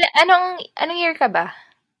eh. Anong year ka ba?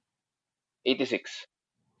 86.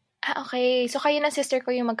 Ah, okay. So, kayo ng sister ko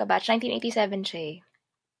yung magka-batch. 1987 siya eh.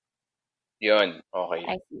 Yun, okay.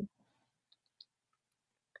 I see.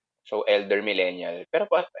 So, elder millennial. Pero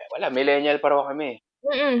wala, millennial pa raw kami.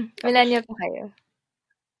 Tapos, Millennial pa kayo.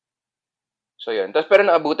 so yun. Tapos, pero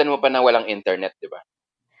naabutan mo pa na walang internet, di ba?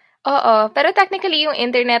 Oo. Pero technically, yung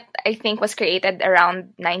internet, I think, was created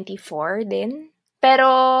around 94 din.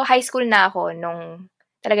 Pero high school na ako nung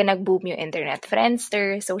talaga nag-boom yung internet.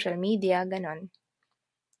 Friendster, social media, ganon.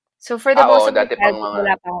 So, for the Ah, most oo, of my dati pang childhood, mga,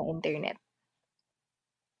 wala pa akong internet.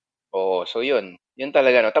 oo, so yun. Yun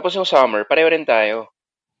talaga, no? Tapos yung summer, pareho rin tayo.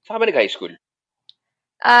 Saan ka ba nag-high school?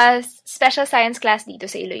 Special science class dito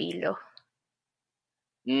sa Iloilo.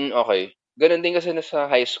 Okay. Ganon din kasi sa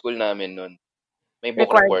high school namin nun. May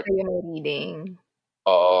book Required report. kayo ng reading.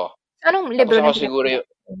 Oo. Anong Tapos libro ako na siguro pinapanood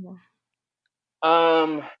yung, mo? um,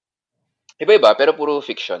 iba-iba, pero puro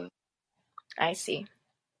fiction. I see.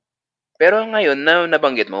 Pero ngayon, na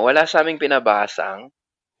nabanggit mo, wala sa aming pinabasang,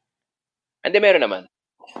 hindi meron naman,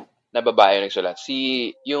 na babae yung nagsulat.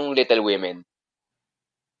 Yung Little Women.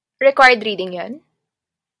 Required reading yun?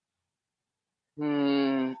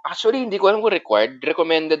 Actually, hindi ko alam kung required.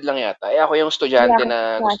 Recommended lang yata. Ako yung Wala estudyante kasi na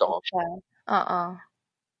gusto ko. classic siya. Oo.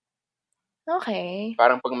 Okay.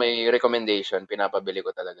 Parang pag may recommendation, pinapabili ko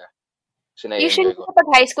talaga. Kasi Usually na-enjoy ko. kapag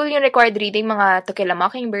high school, yung required reading, mga To Kill a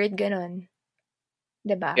Mockingbird, ganun.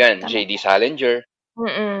 'Di ba? Yan, Tama J.D. ba? Salinger.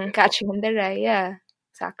 Catch You in the Rye, yeah.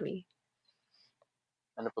 Exactly.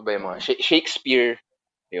 Ano pa ba yung mga? Shakespeare.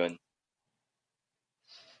 Yun.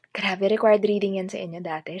 Grabe, required reading yan sa inyo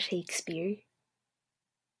dati, Shakespeare.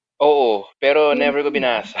 Oo, pero Yun never ko ba?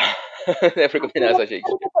 binasa. Never ko Mahirap, binasa pero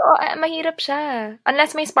Shakespeare. totoo, mahirap siya.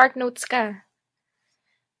 Unless may spark notes ka.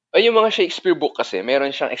 Ay, yung mga Shakespeare book kasi,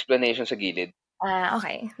 meron siyang explanation sa gilid. Ah,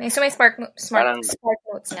 okay. So may Parang, spark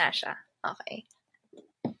notes nga siya. Okay.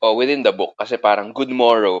 within the book. Kasi parang, good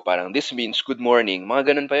morrow. Parang, this means good morning.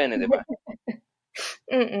 Mga ganun pa yan, di ba?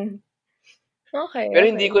 Mm. Okay, Pero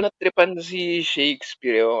hindi okay. ko natripan si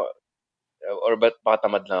Shakespeare. Or baka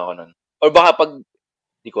tamad lang ako nun. Or baka pag,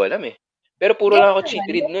 di ko alam eh. Pero puro Get lang ako cheat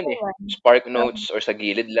naman, read get nun eh. naman. Spark notes or sa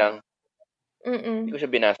gilid lang. Hindi ko Mm. siya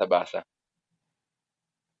binasa-basa. I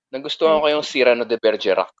Nagustuhan ko yung see. Cyrano de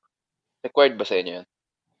Bergerac. Required ba sa inyo yan?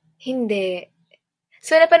 Hindi.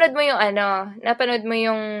 So, napanood mo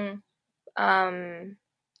yung um,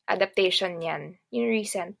 adaptation niyan, yung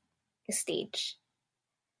recent stage.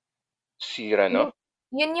 Cyrano?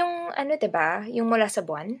 Yung, yun yung, diba? Yung Mula sa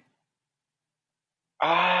Buwan.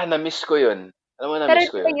 Na-miss ko yun. Alam mo, Pero na-miss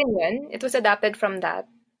di ko ba yun. yun? It was adapted from that.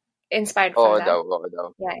 Inspired from Oo that. daw, oo daw.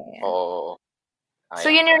 Yeah. Oo. So,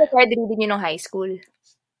 yun yung Sayang. required reading yun ng high school.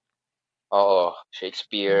 Oo.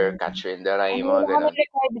 Shakespeare, Catcher in the Rye, mga Wala kami ganun.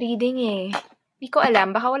 required reading eh. Hindi ko alam.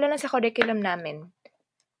 Baka wala lang sa curriculum namin.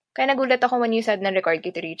 Kaya nagulat ako when you said na required you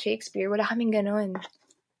to read Shakespeare. Wala kaming ganun.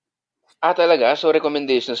 Talaga? So,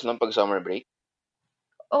 recommendations lang pag summer break?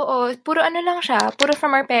 Oo, puro lang siya. Puro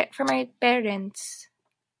from our parents.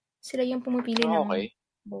 Sila yung pumipili ng Okay.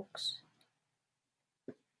 books.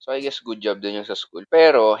 So, I guess good job din yung sa school.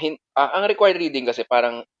 Pero, ang required reading kasi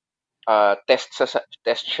parang test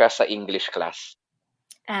siya sa English class.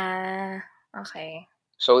 Ah, okay.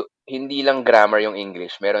 So, hindi lang grammar yung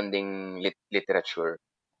English. Meron ding literature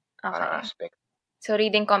parang Okay. aspect. So,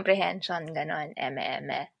 reading comprehension, ganon,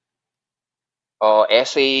 eme. O,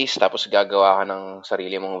 essays, tapos gagawa ka ng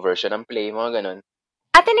sarili mong version ng play, mga ganun.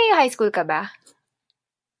 Ateneo High School ka ba?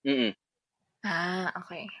 Mm. Ah,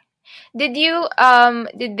 okay. Did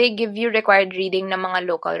they give you required reading ng mga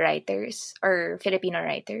local writers or Filipino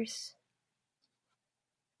writers?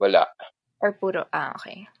 Wala. Or puro,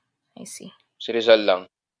 okay. I see. Si Rizal lang.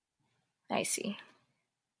 I see.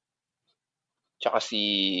 Tsaka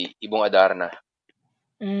si Ibong Adarna.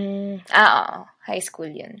 Oo. High school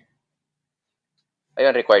yun.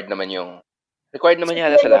 Ayun, required naman So,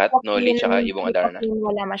 yata sa lahat, Noli tsaka Ibong Philippine Adarna.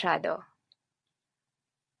 wala masyado.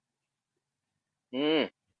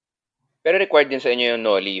 Pero required din sa inyo yung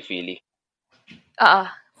Noli, Philly. Oo.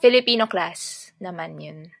 Filipino class naman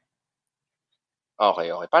yun.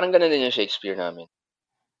 Okay. Parang ganun din yung Shakespeare namin.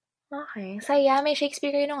 Okay. Saya. May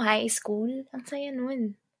Shakespeare kayo nung high school. Ang saya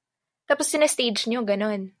nun. Tapos sinestage nyo,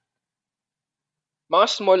 ganun. Mga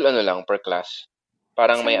small lang per class.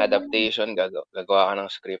 Parang may Saya. adaptation, gagawa ka ng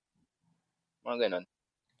script. Mga ganun.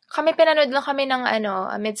 Kami pinanood lang kami ng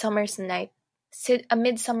A Midsummer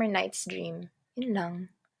Night's Dream. Yun lang.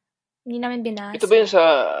 Hindi namin binasa. Ito ba yun sa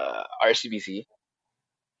RCBC?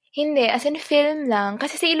 Hindi, as in film lang.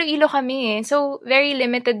 Kasi sa Iloilo kami eh. So, very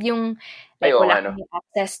limited yung, Ay, like, oo wala nga, no? kami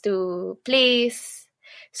access to place.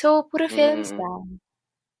 So, puro films Mm. lang.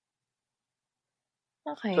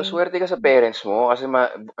 Okay. So, swerte ka sa parents mo kasi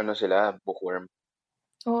sila, bookworm.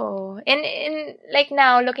 Oo. And like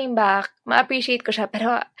now, looking back, ma-appreciate ko siya.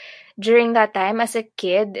 Pero during that time, as a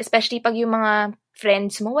kid, especially pag yung mga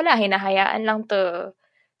friends mo, wala, hinahayaan lang to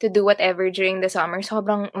do whatever during the summer.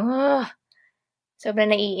 Sobrang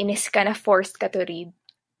naiinis ka na forced ka to read.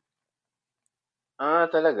 Ah,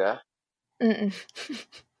 talaga? Mm-mm.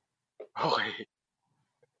 Okay.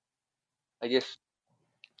 I guess.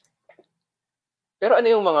 Pero ano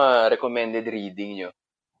yung mga recommended reading nyo?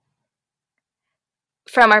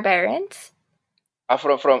 From our parents?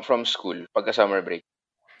 From school, pagka summer break.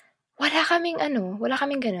 Wala kaming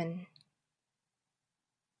ganun.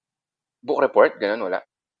 Book report, ganun, wala?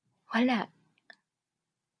 Wala.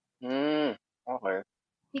 Okay.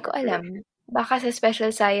 Hindi ko alam. Baka sa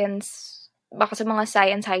special science, baka sa mga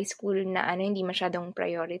science high school na hindi masyadong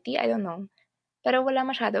priority. I don't know. Pero wala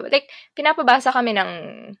masyado. Like, pinapabasa kami ng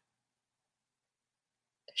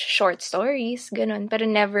short stories, ganun. Pero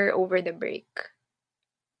never over the break.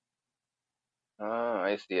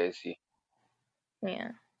 I see.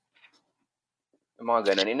 Yeah. Yung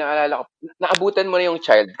mga ganun. Inaalala ko, naabutan mo na yung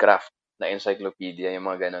childcraft na encyclopedia, yung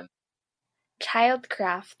mga ganun.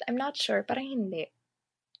 Childcraft? I'm not sure. Parang hindi.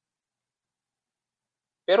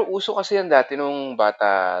 Pero uso kasi yan dati nung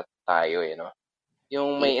bata tayo, no?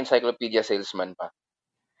 Yung may encyclopedia salesman pa.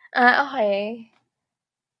 Okay.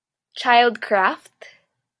 Childcraft?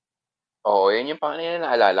 Oo, yun yung pangalan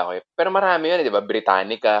na naalala ko. Pero marami yun, di ba?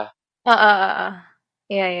 Britannica,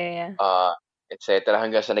 Yeah. etc.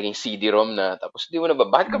 Hanggang sa naging CD-ROM na. Tapos di mo na ba,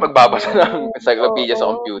 bakit ka magbabasa ng encyclopedia sa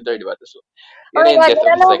Oo. computer, di ba? Tapos, Oh yun na my yung God, death of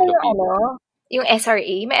naalala ko encyclopedia. yung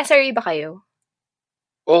SRA. May SRA ba kayo?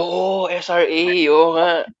 Oo, SRA, oo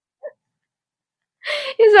nga.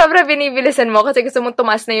 Yung sobrang binibilisan mo kasi gusto mong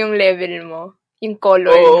tumaas na yung level mo. Yung color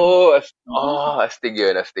Oo, astig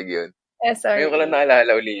yun. Ngayon ko SRA. lang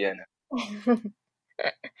naalala uli yan.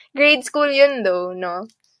 Grade school yun though, no?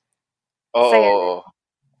 Saya. Oo.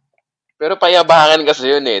 Pero payabangan kasi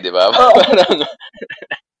yun di ba? Oo.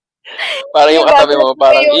 Parang yung katabi mo,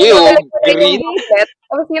 parang, ew, green. Yung set.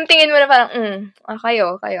 Tapos yung tingin mo na parang,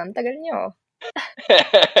 kayo, ang tagal nyo.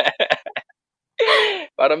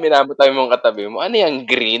 Parang minamutay mo yung katabi mo. Ano yung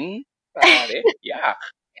green? Pare, yak.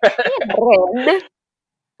 Red?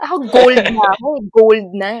 Ako gold na ako. Gold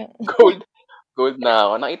na. Gold na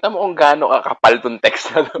ako. Nakita mo kung gaano kakapal tong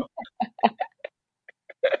text na to.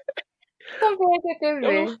 Competitive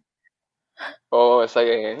eh. Oo,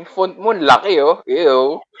 saya yan. Font mo, laki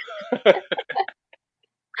Ew.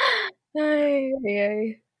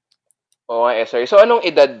 Ay. Oo, sorry. So, anong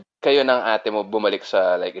edad kayo ng ate mo bumalik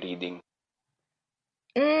sa like reading?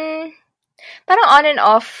 Parang on and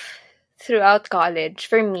off throughout college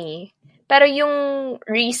for me. Pero yung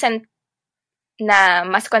recent na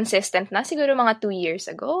mas consistent na, siguro mga 2 years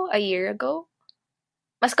ago, a year ago.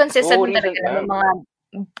 Mas consistent na talaga ng mga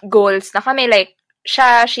goals na kami. Like,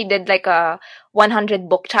 she did like a 100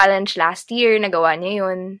 book challenge last year. Nagawa niya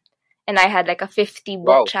yun. And I had like a 50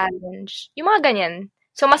 book Wow. challenge. Yung mga ganyan.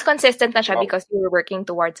 So, mas consistent na siya Wow. because you were working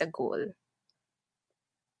towards a goal.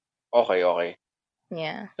 Okay, okay.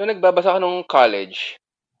 Yeah. So, nagbabasa ka nung college,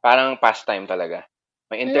 parang pastime talaga.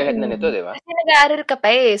 May internet na nito, di ba? Kasi nag-aaral ka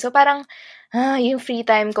pa eh. So, parang, yung free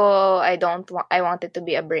time ko, I want it to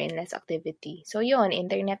be a brainless activity. So, yun,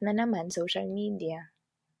 internet na naman, social media.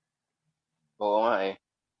 Oo nga eh.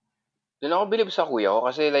 Doon ako bilib sa kuya ko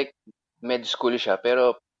kasi like, med school siya,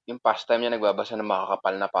 pero yung pastime niya nagbabasa ng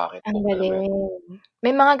makakapal na pocket Ang book. Alam mo yun? galing.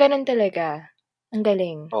 May mga ganun talaga. Ang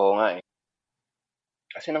galing. Oo nga eh.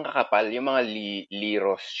 Kasi nang kakapal, yung mga Lee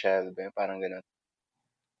Rothschild, ba yun? Parang ganun.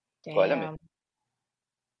 Hindi ko alam eh. Damn.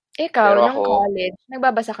 Ikaw, Pero nung ako, college,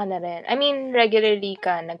 nagbabasa ka na rin? I mean, regularly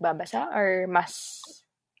ka nagbabasa or mas?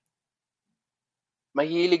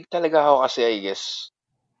 mahilig talaga ako kasi I guess,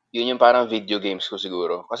 yun yung parang video games ko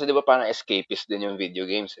siguro. Kasi di ba parang escapist din yung video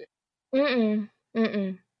games eh. Mm-mm.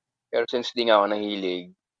 Mm-mm. Pero since di nga ako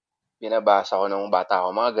nahilig, binabasa ko nung bata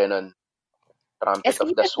ako, mga ganun. Trumpet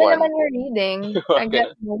of the Escapist na Swan. naman yung reading. Mga I get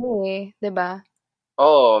ganun. mo eh. 'Di ba?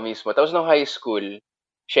 Oo, mismo. Tapos nung high school,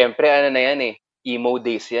 syempre ano na yan eh, emo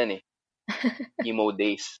days yan eh. Emo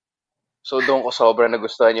days. So doon ko sobrang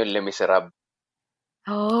nagustuhan yung Les Miserables.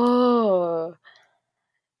 Oh.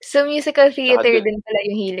 So, musical Tsaka theater din pala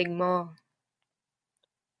yung hilig mo.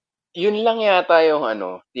 yun lang yata yung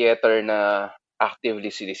theater na actively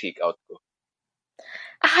sinisik out ko.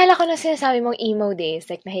 Akala ko na sinasabi mong emo days,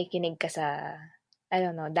 like nakikinig ka sa, I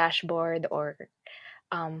don't know, Dashboard or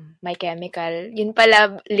My Chemical. Yun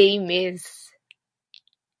pala, Les Mis.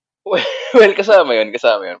 Well, kasama yun.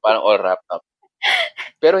 Parang all wrapped up.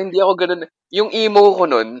 Pero hindi ako ganun. Yung emo ko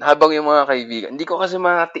nun, habang yung mga kaibigan, hindi ko kasi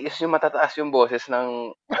matiis yung matataas yung boses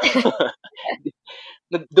ng...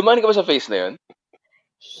 Dumaan ka ba sa face na yun?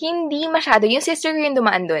 Hindi masyado. Yung sister ko yung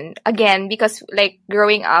dumaan dun. Again, because like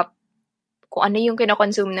growing up, kung ano yung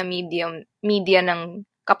kinokonsume na media ng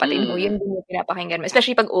kapatid mo, yun Mm, din yung pinapakinggan mo.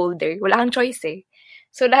 Especially pag older. Wala kang choice eh.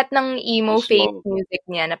 So, lahat ng emo face mismo. music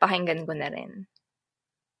niya, napakinggan ko na rin.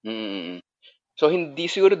 Mm. So,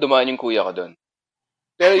 hindi siguro dumaan yung kuya ko doon.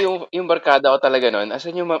 Pero yung barkada ko talaga nun, as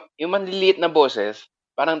in yung manliliit na boses,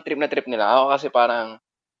 parang trip na trip nila. Ako kasi parang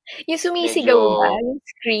Yung medyo, sumisigaw ba? Yung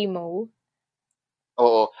screamo?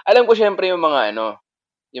 oo. Alam ko syempre yung mga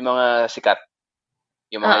yung mga sikat.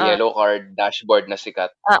 Yung mga Oo. yellow card, dashboard na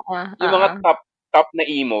sikat. Oo. Yung mga Oo. top na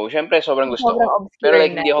emo, syempre sobrang Yung gusto ko. sobrang Pero obscure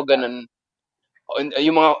like na. hindi ako ganun,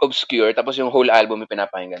 yung mga obscure, tapos yung whole album yung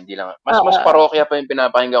pinapakinggan. Di lang. Mas Oo. parokya pa yung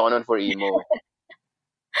pinapakinggan ko nun for emo eh.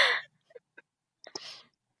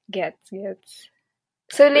 Gets.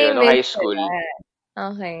 So, Pero Les yun, nung Mis high school,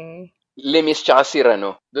 pala. Okay. Lemis tsaka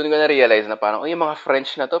Cyrano, doon ko na-realize na parang, yung mga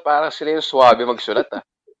French na to, parang sila yung swabe magsulat ah.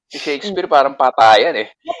 Si Shakespeare Mm. parang patayan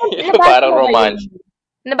eh. Ito Nabasa parang mo ba yun? romance.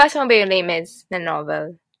 Nabasa mo ba yung Les Mis na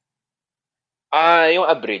novel? Yung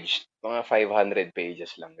abridged, mga 500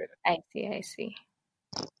 pages lang. Ganun. I see.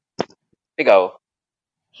 Ikaw,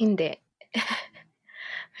 Hindi.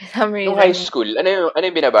 For some nung high reason. school, ano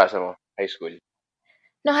yung binabasa mo? High school?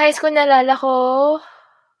 Nung high school, naalala ko,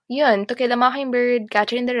 yun, To Kill a Mockingbird,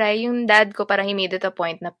 Catcher in the Rye, yung dad ko parang he made it a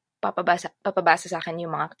point na papabasa sa akin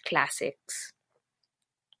yung mga classics.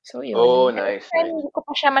 So, Oh, yun. At the nice, time, nice. hindi ko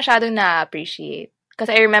pa siya masyadong na-appreciate.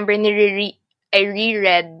 Kasi I remember, I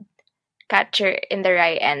reread Catcher in the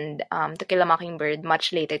Rye and To Kill a Mockingbird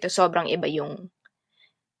much later. To sobrang iba yung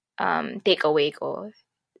takeaway ko.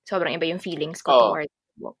 Sobrang iba yung feelings ko Oo, towards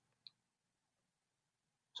the book.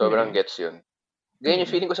 sobrang Mm. gets yun. Ganyan yung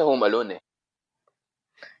Mm. feeling ko sa Home Alone eh.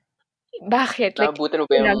 Bakit? Like, Naabutan mo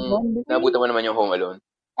ba in a yung, good naabutan way? mo naman yung Home Alone?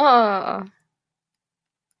 Oo.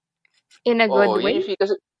 In a Oo, good yun way? yung feeling,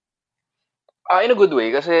 kasi, in a good way,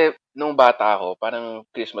 kasi nung bata ako, parang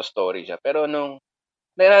Christmas story siya. Pero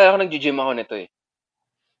naalala ko nag-gym ako nito eh.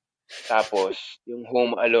 Tapos, yung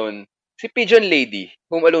Home Alone, si Pigeon Lady,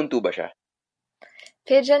 Home Alone 2 ba siya?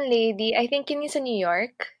 Pigeon Lady, I think yun yung sa New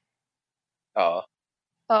York. Oo.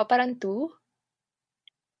 Oo, parang two.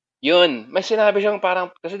 Yun, may sinabi siyang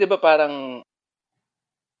parang, kasi di ba parang,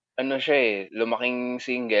 ano siya eh, lumaking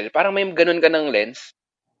single. Parang may ganun ka ng lens.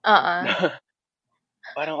 Oo.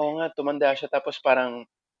 Parang, oo nga, tumanda siya. Tapos parang,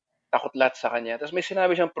 takot lahat sa kanya. Tapos may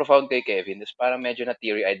sinabi siyang profound kay Kevin. Tapos parang medyo na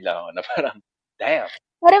teary-eyed lang ako na parang, damn.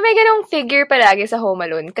 Parang may ganong figure palagi sa Home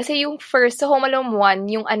Alone. Kasi yung first, sa Home Alone 1,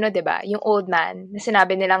 yung ano, 'di ba? Yung old man, na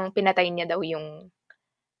sinabi nilang pinatay niya daw Oo, yung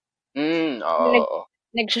oo.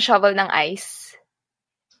 nag-shovel ng ice.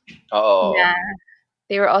 Oo, oo. Na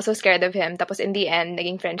they were also scared of him. Tapos in the end,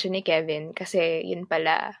 naging friend siya ni Kevin. Kasi yun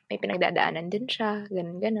pala, may pinagdadaanan din siya.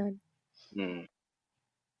 Ganon. Hmm.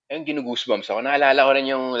 Ayun, ginugoosebumps ako. Naalala ko rin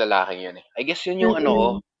yung lalaking yun eh. I guess yun yung ano ko,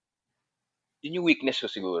 Mm-mm. yun yung weakness ko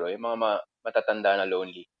siguro, yung mga matatanda na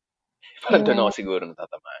lonely. Parang doon ako Yeah. siguro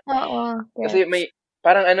natatamaan. Oo, Kasi gets. may,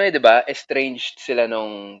 parang ano 'di ba, estranged sila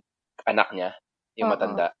nung anak niya, yung Oo.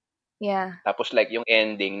 matanda. Yeah. Tapos like yung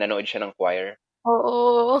ending, nanood siya ng choir.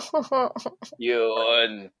 Oo.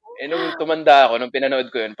 Yun. Nung tumanda ako, nung pinanood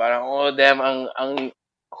ko yun, parang, oh damn, ang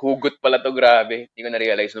hugot pala 'to, grabe. Hindi ko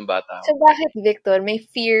na-realize nung bata So, ako. bakit, Victor? May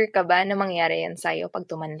fear ka ba na mangyari yan sa'yo pag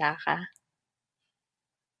tumanda ka?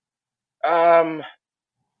 Um,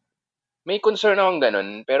 may concern akong ganun,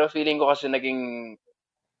 pero feeling ko kasi naging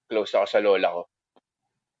close ako sa lola ko.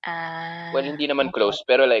 Well, Ah, hindi naman okay. close,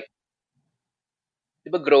 pero like, di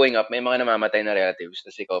ba growing up, may mga namamatay na relatives,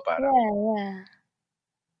 tapos ikaw parang, Yeah, yeah.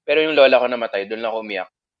 pero yung lola ko namatay, doon lang ako umiyak.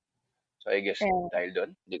 So I guess, Right. dahil doon,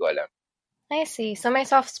 hindi ko alam. I see. So, may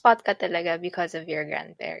soft spot ka talaga because of your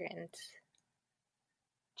grandparents.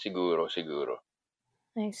 Siguro, siguro.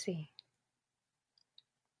 I see.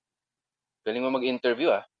 Galing mo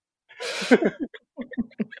mag-interview ah.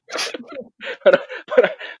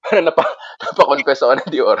 para napa-confess ako na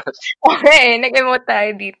di oras. Okay, nag-emote tayo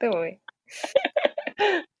dito eh.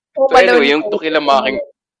 So anyway, Umalone yung tayo. To Kill a Mocking,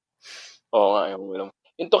 oo nga,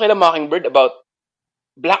 yung To Kill a Mockingbird about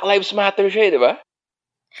Black Lives Matter siya di ba?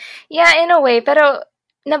 Yeah, in a way. Pero,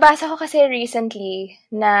 nabasa ko kasi recently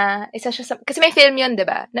na isa siya sa... Kasi may film yun, di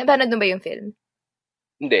ba? Napanood mo ba yung film?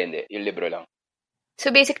 Hindi, hindi. Yung libro lang. So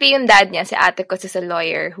basically, yung dad niya, si ate ko, is a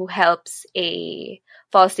lawyer who helps a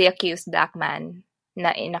falsely accused black man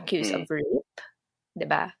na inaccused Mm. of rape.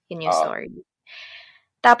 Diba? Yun yung Oo. story.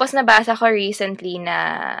 Tapos nabasa ko recently na...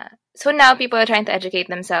 So now people are trying to educate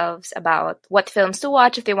themselves about what films to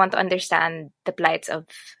watch if they want to understand the plights of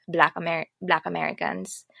Black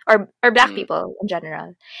Americans or Black Mm. people in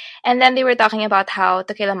general. And then they were talking about how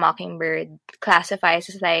To Kill a Mockingbird classifies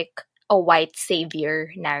as like a white savior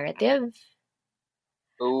narrative.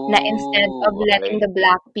 Na instead of Ooh, letting okay. the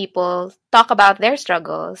black people talk about their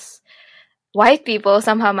struggles, white people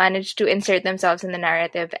somehow manage to insert themselves in the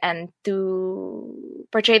narrative and to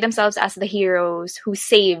portray themselves as the heroes who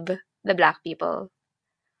save the black people.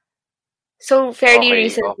 So, fairly Okay,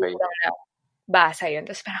 recently ko okay. lang nabasa yun.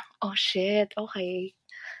 Tapos parang, oh shit, okay.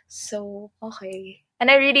 So, okay.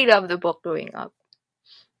 And I really love the book growing up.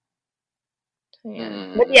 So,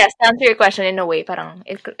 yeah. But Mm-mm. yes, to answer your question in a way, parang,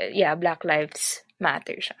 yeah, Black Lives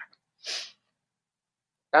Matter siya.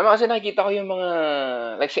 Tama kasi nakikita ko yung mga,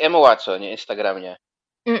 like si Emma Watson, yung Instagram niya,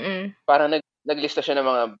 Mm-mm. parang naglista siya ng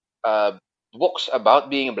mga uh, books about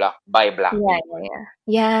being black by black Yeah, people. yeah, yeah.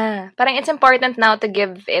 Yeah. Parang it's important now to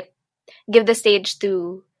give the stage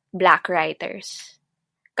to black writers.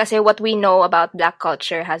 Kasi what we know about black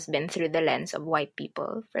culture has been through the lens of white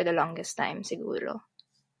people for the longest time, siguro.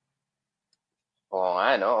 Oo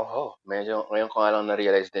nga, no? Oh, medyo, ngayon ko nga lang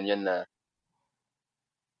na-realize din yun na,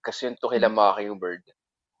 kasi yung To Kill a Mockingbird,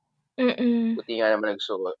 Mm-mm. buti nga naman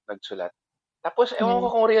nagsulat. Tapos, ewan ko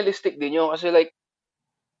Yeah. kung realistic din yun, kasi like,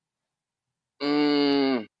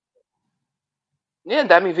 mm, yan,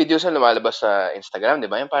 daming videos na lumalabas sa Instagram, di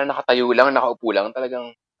ba? Yung parang nakatayo lang, nakaupo lang,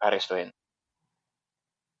 talagang arestuhin.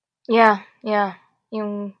 Yeah, yeah.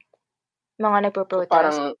 Yung mga So nagpo-protest.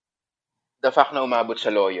 parang, the fact na umabot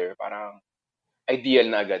sa lawyer, parang ideal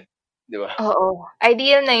na agad, di ba? Oo.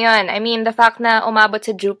 Ideal na yun. I mean, the fact na umabot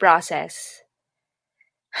sa due process.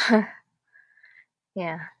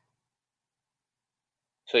 Yeah.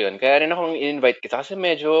 So yun, kaya rin akong in-invite kita kasi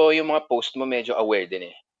medyo yung mga post mo medyo aware din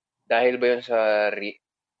eh. Dahil ba yun sa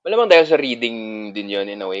malamang dahil sa reading din yun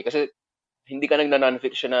in a way kasi hindi ka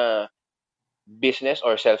nagna-nonfiction na business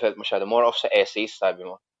or self-help masyado. More of sa essays, sabi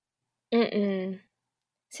mo. Mm-mm.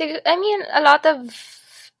 I mean, a lot of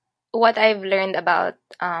what I've learned about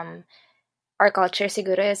our culture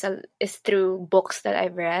siguro is through books that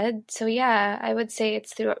I've read. So yeah, I would say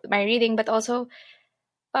it's through my reading, but also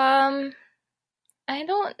um I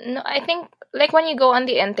don't know. I think like when you go on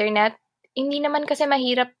the internet, hindi naman kasi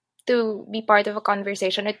mahirap to be part of a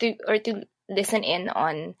conversation or to listen in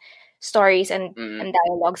on stories Mm. and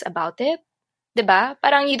dialogues about it. 'Di ba?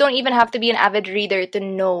 Parang you don't even have to be an avid reader to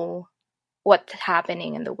know what's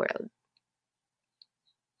happening in the world.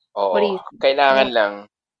 What Oo. do you think? Kailangan Yeah. lang,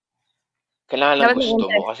 kailangan lang Dapat may gusto mo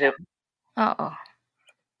interest kasi ka. Oo.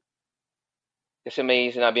 may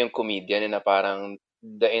sinabi yung comedian na parang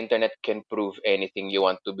the internet can prove anything you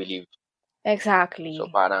want to believe. So Exactly.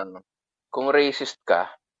 parang kung racist ka,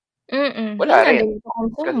 Yun wala rin. nandun sa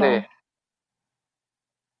consume mo. Kasi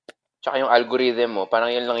tsaka yung algorithm mo, parang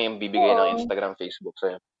yun lang yung bibigay ng Oo. Instagram, Facebook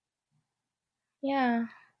sa'yo. Yeah,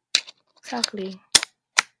 exactly.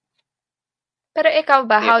 Pero ikaw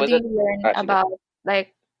ba, Yeah, how but do you learn sige. about,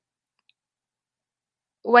 like,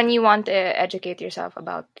 when you want to educate yourself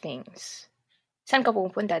about things? Saan ka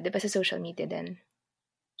pupunta? Di ba sa social media din?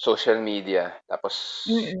 Social media. Tapos,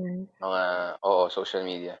 Mm-mm. social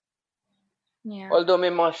media. Yeah. Although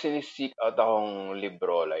may mga sinisik out akong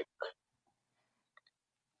libro, like,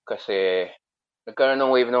 kasi, nagkaroon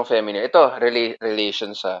ng wave ng feminine. Ito,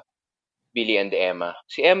 relation sa Billy and Emma.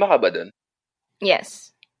 Si Emma ka ba dun?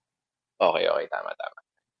 Yes. Okay, okay, tama, tama.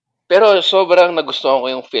 Pero sobrang nagustuhan ko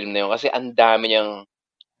yung film na yun kasi ang dami niyang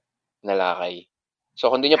nalakay. So,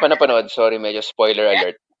 kung di niyo pa napanood, sorry, medyo spoiler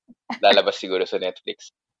alert. Lalabas siguro sa Netflix.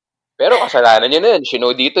 Pero kasalanan niyo na yun.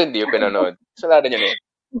 Shinow dito, hindi yung pinanood. Kasalanan niyo na yun.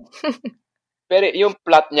 Pero yung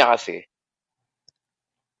plot niya kasi,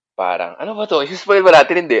 parang, ano ba to? I-spoil ba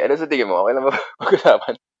natin? Hindi. Ano sa tingin mo? Okay lang ba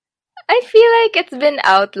pag-usapan? I feel like it's been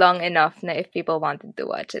out long enough na if people wanted to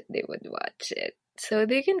watch it, they would watch it. So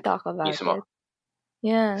they can talk about Mismo. it.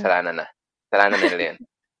 Yeah. Kasalanan na. Kasalanan na nila yan.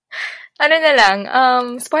 Ano na lang,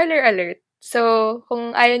 spoiler alert. So,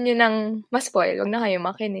 kung ayaw nyo nang ma-spoil, huwag na kayo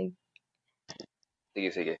makinig. Sige,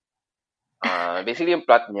 sige. Basically, yung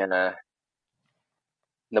plot niya na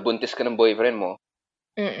nabuntis ka ng boyfriend mo,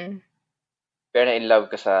 Mm-mm. pero na in love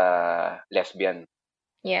ka sa lesbian.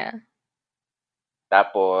 Yeah.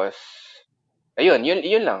 Tapos, ayun, yun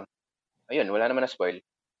lang. Ayun, wala naman na spoil.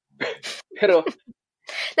 Pero,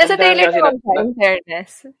 ang Nasa dami trailer niya kasi naman siya, in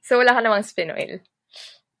fairness. So, wala ka namang spin-oil.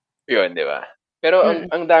 yun, di ba? Pero Mm-mm.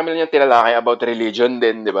 ang dami niya tinalakay about religion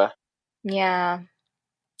din, di ba? Yeah.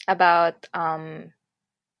 About,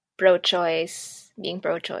 pro-choice, being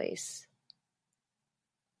pro-choice.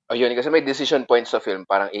 Ayun, kasi may decision points sa film.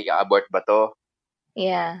 Parang i-abort ba to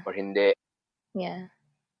Yeah. or hindi. Yeah.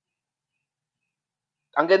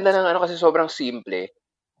 Ang ganda ng ano kasi sobrang simple,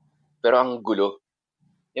 pero ang gulo.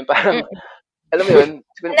 Yung parang, Mm. alam mo yun,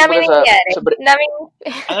 Ang daming kumbaga nangyayari. Ang daming,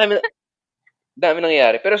 ang dami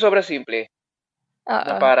nangyayari, pero sobrang simple. Na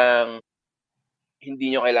oo. parang,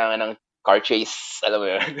 hindi nyo kailangan ng car chase, alam mo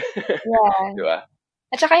yun. Yeah. Di ba?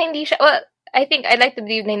 At saka hindi siya, well, I think I like to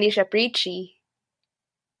believe na hindi siya preachy.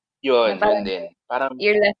 Na Yun parang din. Parang,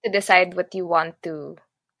 you're left to decide what you want to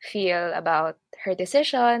feel about her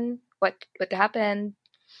decision, what happened.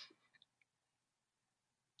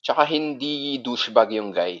 tsaka hindi douchebag yung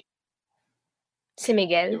guy. Si Di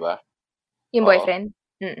Miguel, ba? yung Oo. boyfriend.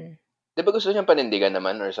 Mm-mm. Di ba gusto niyang panindigan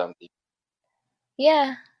naman or something?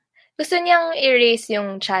 Yeah. Gusto niyang erase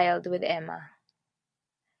yung child with Emma.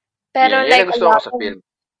 Pero Yun like ang a gusto ko lot sa of, film.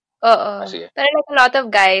 oo. Sige. Pero like a lot of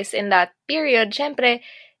guys in that period, syempre,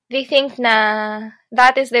 they think na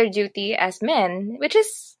that is their duty as men, which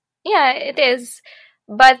is, yeah, it is.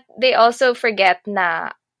 But they also forget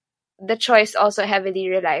na the choice also heavily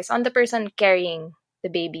relies on the person carrying the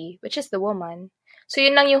baby, which is the woman. So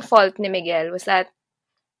yun lang yung fault ni Miguel was that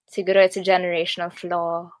siguro it's a generational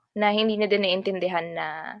flaw na hindi na din naiintindihan na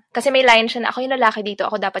kasi may line siya na ako yung lalaki dito,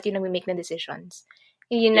 ako dapat yung nag-make ng decisions.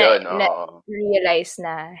 Hindi Yun, na oo. realize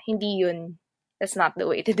na hindi yun, that's not the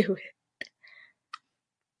way to do it.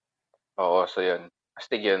 Oo, so yun.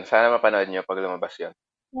 Astig yun. Sana mapanood nyo pag lumabas yun.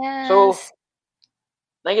 So, Yes.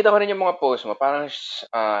 nakikita ko rin yung mga post mo. Parang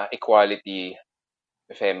equality,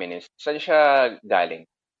 feminist. Saan siya galing?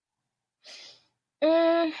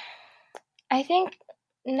 I think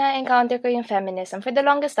na-encounter ko yung feminism. For the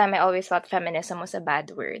longest time, I always thought feminism was a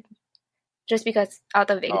bad word. Just because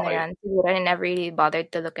out of Okay. ignorance, siguro I never really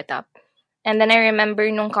bothered to look it up. And then I remember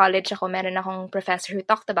nung college ako, meron akong professor who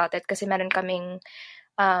talked about it kasi meron kaming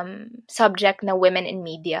subject na women in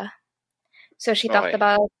media. So she talked Okay.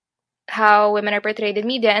 about how women are portrayed in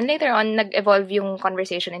media, and later on, nag-evolve yung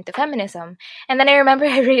conversation into feminism. And then I remember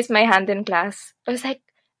I raised my hand in class. I was like,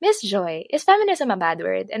 Miss Joy, is feminism a bad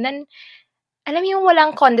word? And then, alam mo yung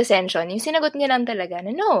walang condescension, yung sinagot niya lang talaga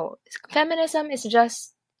na, no, feminism is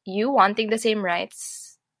just you wanting the same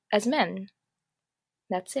rights as men.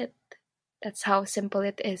 That's it. That's how simple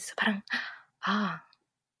it is. Parang,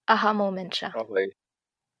 aha moment siya. Okay.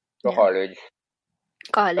 So, Yeah. college.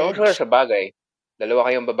 Pero sure, College. sa bagay. Dalawa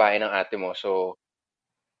kayong babae ng ate mo. So,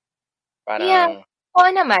 Yeah. parang, Oo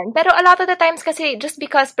naman. Pero a lot of the times kasi, just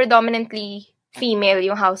because predominantly female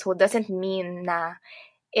yung household doesn't mean na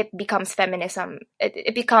it becomes feminism.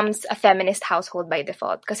 It becomes a feminist household by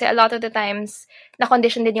default. Kasi a lot of the times,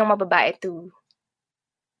 na-condition din yung mga babae to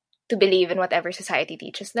believe in whatever society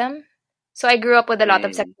teaches them. So I grew up with a lot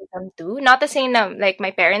of sexism too. Not to say na, like,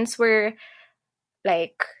 my parents were,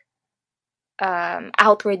 like,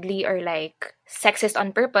 outwardly or, like, sexist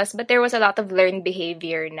on purpose, but there was a lot of learned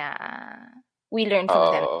behavior na we learned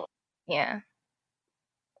from them. Yeah.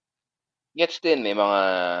 Gets din, may mga,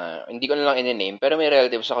 hindi ko na lang in-name, pero may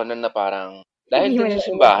relatives ako nun na parang, dahil Hindi mo din na sa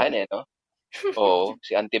simbahan no? Oo,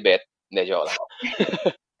 si Auntie Beth. Hindi, joke lang.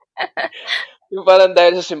 Yung parang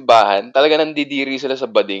dahil sa simbahan, talaga nandidiri sila sa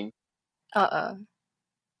bading. Oo.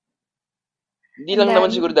 Hindi Ang lang naman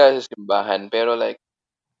dami. siguro dahil sa simbahan, pero like,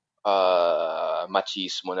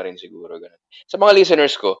 machismo na rin siguro. Ganun. Sa mga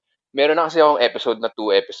listeners ko, meron na kasi akong episode na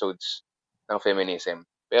 2 episodes ng feminism.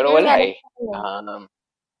 Pero Nga, wala eh. nakita ko yun.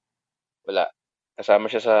 Wala. Kasama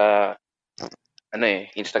siya sa,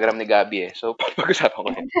 Instagram ni Gabby eh. So, pag-usapan ko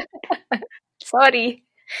yun. Sorry.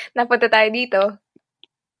 Napunta tayo dito.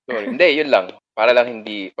 Sorry. Hindi, yun lang. Para lang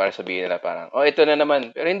hindi, para sabihin nila parang, oh, ito na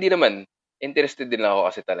naman. Pero hindi naman. Interested din lang ako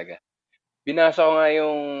kasi talaga. Binasa ko nga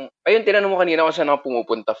yung, ayun, tinanong mo kanina kung saan ako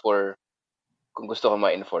pumupunta for, kung gusto ko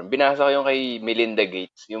ma-inform. Binasa ko yung kay Melinda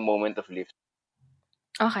Gates, yung Moment of Lift.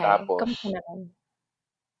 Okay. Kamusta Tapos, naman?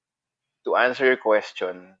 to answer your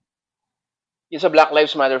question, yung sa Black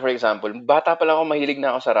Lives Matter, for example, bata pa lang ako, mahilig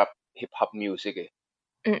na ako sa rap, hip-hop music eh.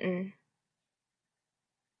 Mm-mm.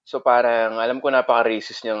 So parang, alam ko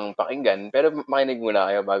napaka-racist niyang pakinggan, pero makinig muna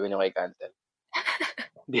kayo bago niyo kay cancel.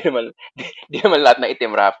 Di naman, di naman lahat na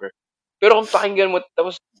itim rapper. Pero kung pakinggan mo,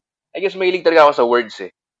 tapos, I guess mahilig talaga ako sa words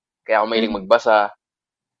eh. Kaya ako mahilig Mhm. magbasa,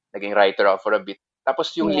 naging writer ako for a bit.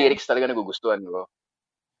 Tapos yung Yeah. lyrics talaga nagugustuhan ko.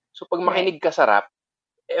 So pag Right. makinig ka sa rap,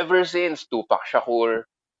 ever since Tupac Shakur,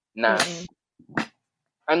 Mm-mm. Nas,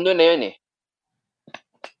 ando na yun eh.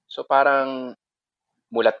 So parang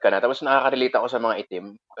mulat ka na. Tapos nakaka-relate ako sa mga itim.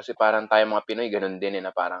 Kasi parang tayo mga Pinoy, ganun din eh,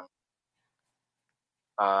 na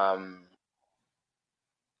um,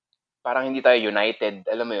 parang hindi tayo united.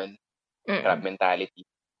 Alam mo yun? Crab Mm-mm. mentality.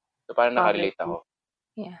 So parang nakarelate Poverty. ako.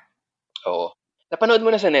 Yeah. Oo. Napanood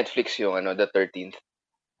mo na sa Netflix yung The 13th.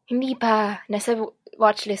 Hindi pa. Nasa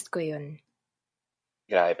watchlist ko yun.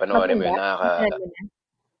 Grabe, panoorin mo Maganda? yun. Napanood mo na?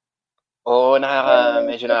 Oo, Yung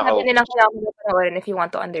medyo sabi nilang nakaka-focus. kailangan mo panoorin if you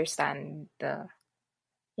want to understand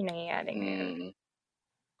yung nangyayari ngayon. Mm,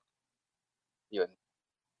 yun.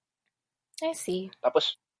 I see.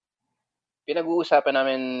 Tapos, pinag-uusapan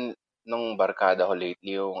namin nung barkada ko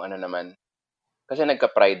lately yung naman. Kasi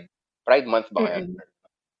nagka-Pride. Pride month ba ngayon? Mm-mm.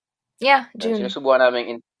 Yeah, Yun, June. sinusubukan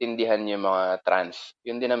namin intindihan yung mga trans.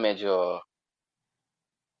 Yun din na medyo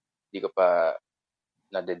di ko pa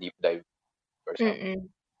na-deep dive or something. Mm-mm.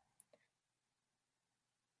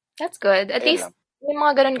 That's good. At Ayun least lang. may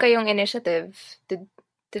mga ganun kayong initiative to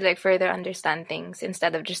like further understand things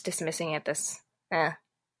instead of just dismissing it as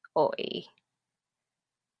OA.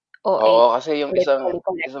 OA, Oo, kasi yung isang politically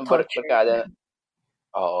correct isang culture. barkada,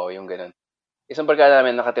 oo, yung ganun. Isang barkada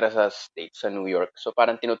namin nakatira sa States, sa New York. So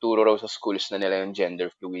parang tinuturo raw sa schools na nila yung gender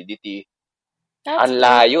fluidity. That's Ang good.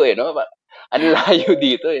 layo eh, no? Ang layo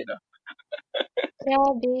dito eh, no?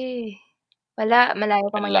 Grabe. Wala, malayo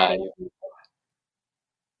pa Ang mangyari layo. yun dito.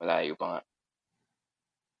 Malayo pa nga.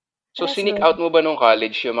 So, That's sneak good. out mo ba nung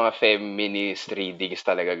college yung mga feminist readings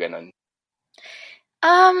talaga ganun?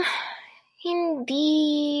 Um,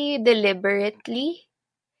 Hindi deliberately.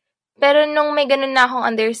 Pero nung may ganun na akong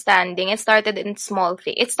understanding, it started in small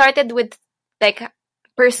things. It started with like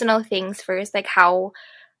personal things first, like how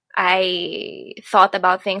I thought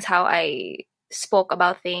about things, how I spoke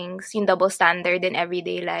about things, yung double standard in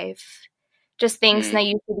everyday life. Just things na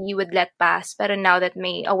Mm. usually you would let pass, pero now that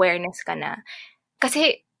may awareness ka na.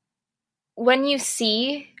 Kasi when you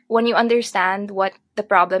understand what the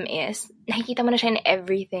problem is, nakikita mo na siya in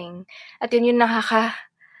everything. At yan yung nakaka,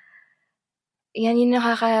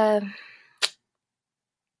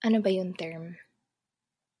 ano ba yung term?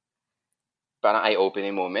 Parang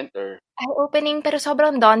eye-opening moment or Eye-opening pero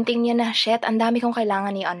sobrang daunting niya na, shit, ang dami kong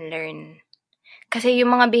kailangan i-unlearn. Kasi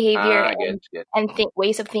yung mga behavior gets. and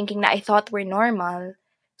ways of thinking na I thought were normal,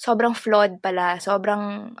 sobrang flawed pala,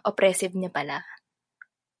 sobrang oppressive niya pala.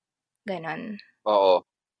 Ganon. Oo.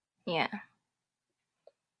 Yeah.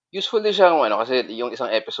 Useful din siya kung kasi yung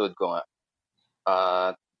isang episode ko nga,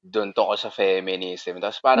 doon tungkol sa feminism.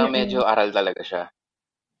 Tapos parang Mm-mm. medyo aral talaga siya.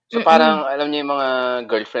 So Mm-mm. parang alam niyo yung mga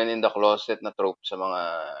girlfriend in the closet na trope sa mga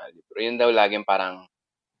libro. Yun daw laging parang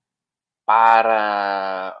para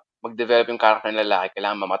mag-develop yung character ng lalaki,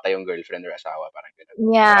 kailangan mamatay yung girlfriend or asawa. Parang gano'n.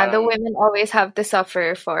 So Yeah, the parang, women always have to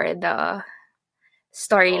suffer for the oh,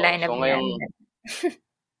 storyline of so men.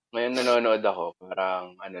 ngayon nanonood ako,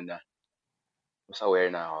 parang mas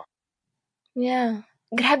aware na ako. Yeah.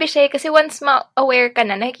 Grabe siya kasi once ma-aware ka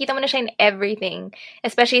na, nakikita mo na siya in everything,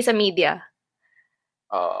 especially sa media.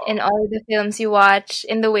 Oo. In all the films you watch,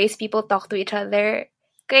 in the ways people talk to each other.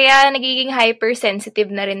 Kaya nagiging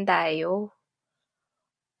hypersensitive na rin tayo.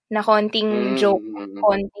 Na konting joke, Mm.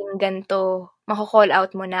 konting ganto, mako-call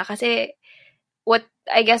out mo na. Kasi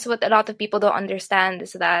I guess what a lot of people don't understand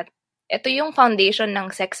is that ito yung foundation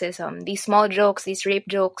ng sexism. These small jokes, these rape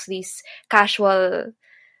jokes, these casual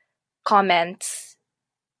comments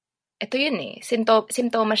ito yun eh.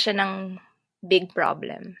 Simptomas siya ng big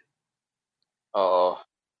problem. Oo.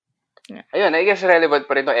 Yeah. Ayun, I guess relevant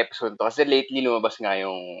pa rin tong episode to kasi lately lumabas nga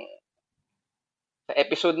yung sa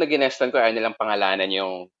episode na ginestan ko ay nilang pangalanan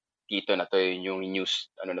yung tito na to, yung news,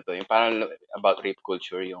 ano na to, yung parang about rape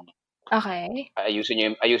culture, yung Okay.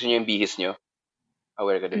 ayusin niyo yung bihis niyo.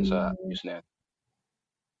 Aware ka dun sa Mm. news na yun.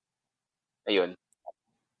 Ayun.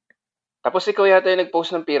 Tapos ikaw yata yung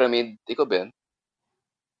nag-post ng pyramid. Ikaw ba yun?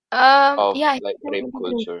 Of Yeah, I like think rape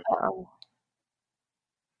culture. oo.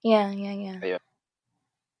 Yeah. Ayun.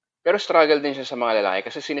 Pero struggle din siya sa mga lalaki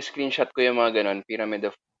kasi sinescreenshot ko yung mga ganun, pyramid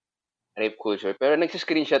of rape culture. Pero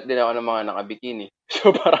nagsiscreenshot din ako ng mga nakabikini. So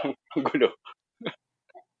parang ang gulo.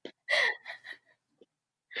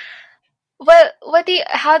 Well,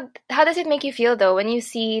 how does it make you feel though when you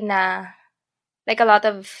see na like a lot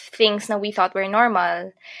of things na we thought were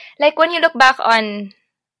normal? Like when you look back on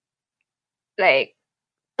like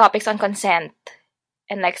topics on consent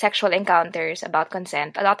and like sexual encounters about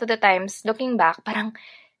consent, a lot of the times looking back, parang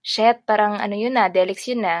shit, parang ano yun na, delix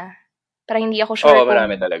yun na. Parang hindi ako sure Oo,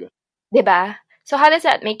 marami kung, talaga. 'di ba? So how does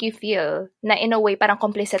that make you feel na in a way parang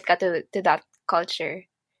complicit ka to that culture?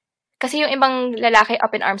 Kasi yung ibang lalaki up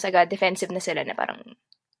in arms agad, defensive na sila na parang,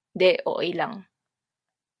 di, okay lang.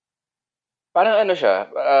 Parang ano siya,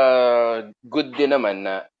 good din naman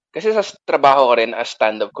na, kasi sa trabaho ko rin as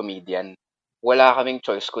stand-up comedian, wala kaming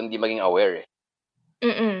choice kundi maging aware eh.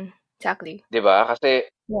 Exactly. 'Di ba? Kasi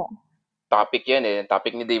Yeah. topic yan eh.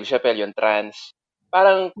 Topic ni Dave Chappelle, yung trans.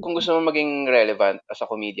 Parang kung gusto mo maging relevant as a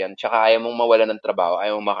comedian, tsaka ayaw mong mawala ng trabaho,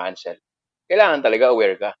 ayaw mong makancel, kailangan talaga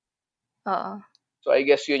aware ka. Oo. So I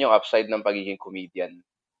guess yun yung upside ng pagiging comedian.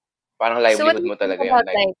 Parang So what livelihood do you mo think talaga yan. about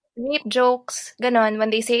like rape jokes, ganon,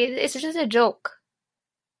 when they say it's just a joke?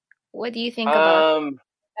 What do you think about Um,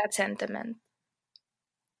 that sentiment?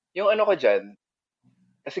 yung ano ko dyan,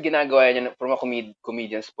 kasi ginagawa niya from a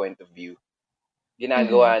comedian's point of view. Mm-hmm.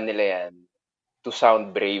 Ginagawa nila yan to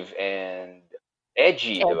sound brave and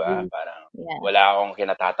edgy, di ba? Edgy. Parang Yeah. wala akong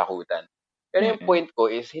kinatatakutan. Pero yung Mm-mm. point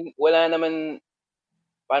ko is, wala naman,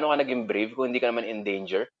 paano ka naging brave kung hindi ka naman in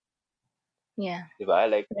danger? Yeah. Di ba?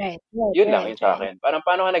 Like, Right. yun lang, yun sa akin. Parang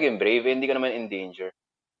paano ka naging brave, hindi ka naman in danger.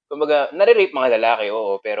 Kumbaga, nare-rape mga lalaki,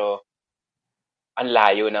 oo, pero ang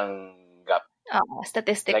layo ng gap.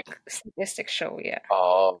 Statistic Like, show, yeah.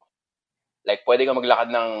 like pwede ka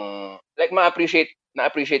maglakad ng, like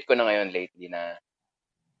na-appreciate ko na ngayon lately na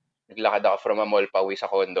naglakad ako from a mall pa uwi sa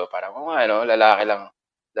condo. Parang, ano,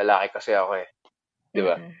 lalaki kasi ako eh. Di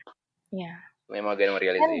ba? Mm-mm. Yeah. May mga ganong And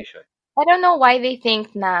realization. I don't know why they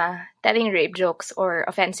think na telling rape jokes or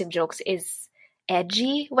offensive jokes is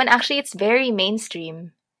edgy when actually it's very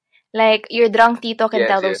mainstream. Like your drunk tito can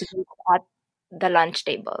tell Yes, those yes. jokes at the lunch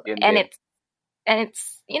table, Yun and din.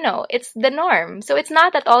 it's it's the norm. So it's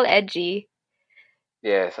not at all edgy.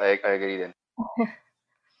 Yes, I agree din.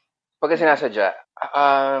 Pagka sinasadya,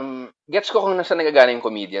 gets ko kung nasa nagagana yung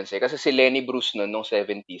comedians eh. Kasi si Lenny Bruce nung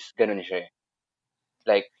 70s, ganun siya eh.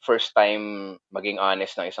 Like, first time maging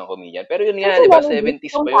honest ng isang comedian. Pero yun So nga, si di ba? Lenny Bruce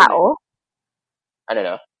 70s totoong pa yun eh. tao? Ano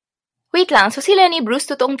na? Wait lang, so si Lenny Bruce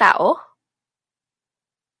totoong tao?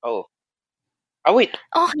 Oh. Wait.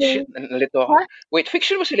 Okay. Shit, nalito ako. Huh? Wait,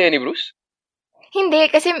 fiction mo si Lenny Bruce? Hindi,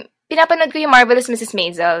 kasi pinapanood ko yung Marvelous Mrs.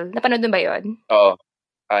 Maisel. Napanood mo ba yun? Oo.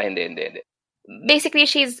 Hindi. Basically,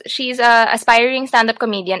 she's a aspiring stand-up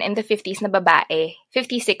comedian in the 50s na babae.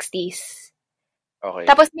 50s, 60s. Okay.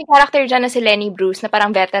 Tapos may character dyan na si Lenny Bruce na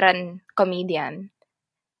parang veteran comedian.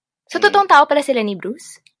 So, totoong tao pala si Lenny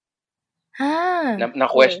Bruce? Cool.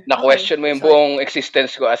 Na-question mo yung Sorry. buong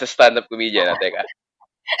existence ko as a stand-up comedian. Teka.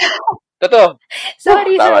 Totoo.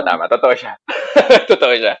 Sorry. Tama. Totoo siya.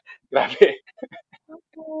 Totoo siya. Grabe.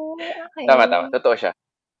 Okay. Tama. Totoo siya.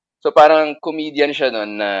 So, parang comedian siya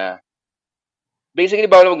nun na basically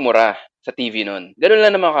bawal magmura sa TV nun. Ganun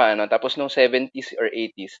lang naman ka, ano. Tapos nung 70s or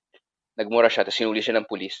 80s, nagmura siya, tapos sinuli siya ng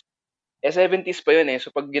pulis. 70s pa yun eh.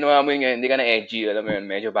 So, pag ginawa mo yun ngayon, hindi ka na edgy. Alam mo yun,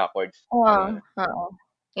 medyo backwards. Oo.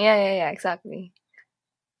 Yeah, exactly.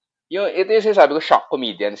 Ito yung sinasabi ko, shock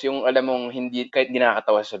comedians. Yung alam mong kahit hindi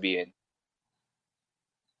nakakatawa sabihin.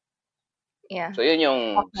 Yeah. So, yun yung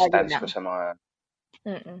stance lang. ko sa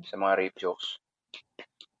mga rape jokes.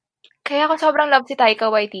 Kaya ako sobrang love si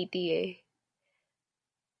Taika Waititi eh.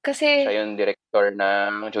 Kasi, Siya yung director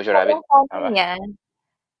ng Jojo Rabbit. Tama? Niya.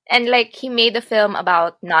 And like, he made a film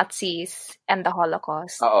about Nazis and the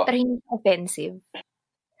Holocaust. Oo. Pero hindi offensive.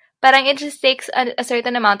 Parang it just takes a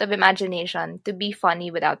certain amount of imagination to be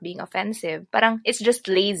funny without being offensive. Parang it's just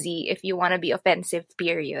lazy if you want to be offensive,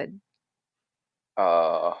 period.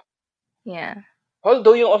 Yeah.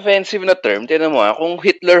 Although yung offensive na term, tinan mo kung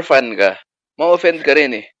Hitler fan ka, ma-offend ka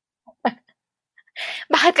rin eh.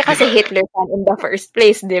 Bakit ka kasi Hitler fan in the first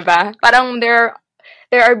place, di ba? Parang there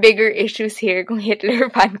are bigger issues here kung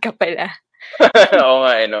Hitler fan ka pala. Oo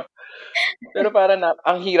nga, no? Pero parang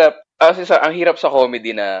ang hirap, kasi ang hirap sa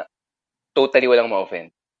comedy na totally walang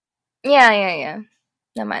ma-offend. Yeah.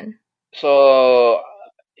 Naman. So,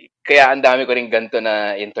 kaya ang dami ko rin ganito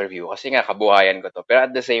na interview kasi nga kabuhayan ko to. Pero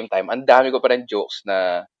at the same time, ang dami ko pa rin jokes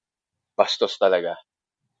na bastos talaga.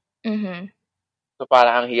 Mm-hmm. So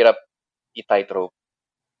parang ang hirap i-tightrope.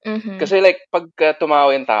 Mm-hmm. Kasi like, pag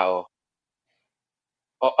tumawa yung tao,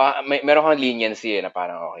 meron kang leniency na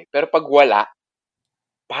parang okay. Pero pag wala,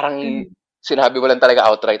 parang Mm-hmm. sinabi mo lang talaga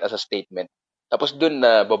outright as a statement. Tapos dun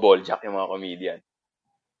na baboljak yung mga comedian.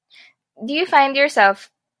 Do you find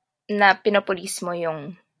yourself na pinopulis mo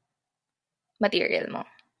yung material mo?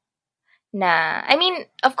 Na, I mean,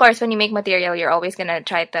 of course, when you make material, you're always gonna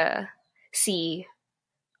try to see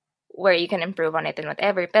where you can improve on it and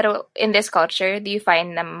whatever. Pero in this culture, do you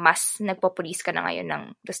find na mas nagpo-police ka na ngayon ng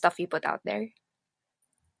the stuff you put out there?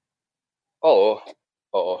 Oo.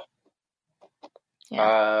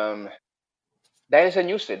 Yeah. Dahil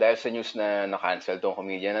sa news na na-cancel tong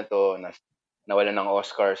comedian na to, nawalan ng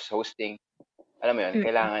Oscars hosting. Alam mo yun,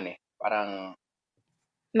 kailangan Parang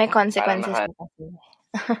May parang consequences na kasi.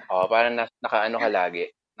 parang naka-ano ka lagi,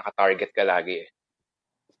 naka-target ka lagi.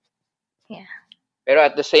 Yeah. Pero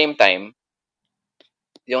at the same time,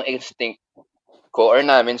 yung instinct ko or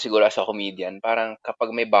namin siguro as a comedian, parang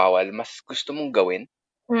kapag may bawal, mas gusto mong gawin.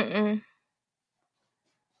 Mm-mm.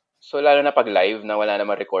 So lalo na pag live na wala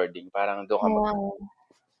namang recording, parang doon ka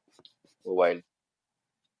wild.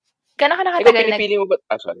 Gano'n ka Ikaw nakatagal pinipili mo ba?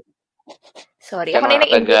 Sorry. Sorry, ako Gano'n na yung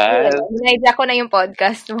nag-English mo katagal? Hinayjack ko na yung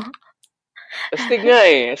podcast mo. Astig nga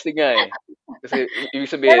eh. Kasi ibig Gano'n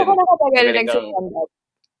ka sabihin, nakatagal magaling kang nagsi-stand up?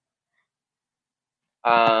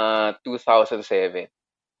 2007.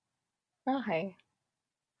 Okay.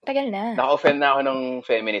 Tagal na. Naka-offend na ako ng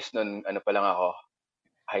feminist nun, ano pa lang ako,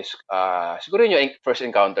 high school, siguro yun yung first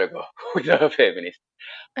encounter ko with a feminist.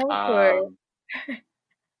 I'm sure.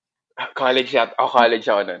 Um, college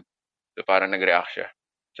ako nun. So parang nag-react siya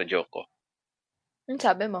sa joke ko. Anong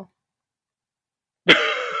sabi mo?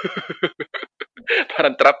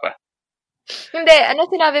 Parang trap Hindi, ano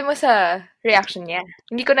sinabi mo sa reaction niya?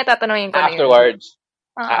 Hindi ko natatanungin ko na yun.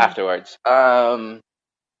 Afterwards.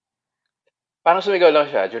 Parang sumigaw lang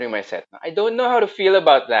siya during my set. I don't know how to feel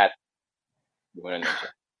about that. Gumano lang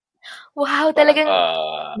siya. Wow, Parang, talagang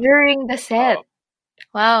during the set.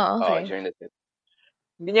 Wow, okay. During the set.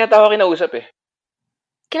 Hindi niya ako kinausap eh.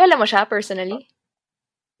 Kilala mo siya personally?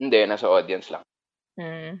 Hindi, nasa audience lang.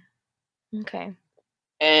 Okay.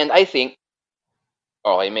 And I think,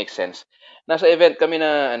 okay, makes sense. Nasa event kami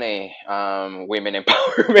na, women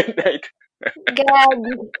empowerment night.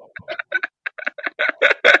 Gabby.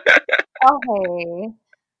 Okay.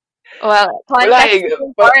 Well, context is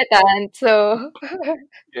important, so...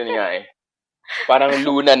 Yun nga eh. Parang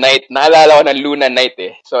Luna night. Naalala ko ng Luna night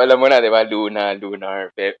eh. So, alam mo na, di ba? Lunar,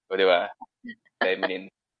 di ba? Feminine.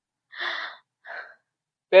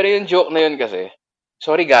 Pero yung joke na yun kasi,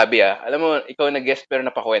 sorry Gabby alam mo, ikaw nag-guest pero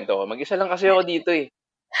napakwento ko. Mag-isa lang kasi ako dito eh.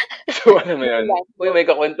 So, alam mo yun. Uy, may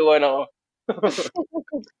kakwentuhan ako.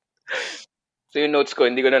 So, yung notes ko,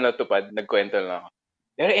 hindi ko na natupad. Nagkwento lang ako.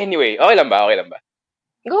 Pero anyway, okay lang ba?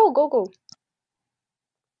 Go.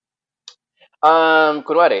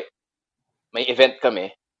 Kunwari, may event kami.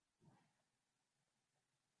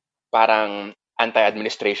 Parang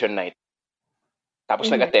anti-administration night. Tapos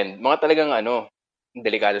nag-attend. Mga talagang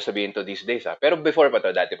delikado sabihin to these days Pero before pa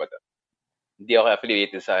to, dati pa to. Hindi ako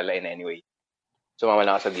affiliated sa line anyway. Sumama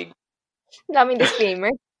lang ako sa gig. Daming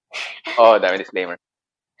disclaimer. Daming disclaimer.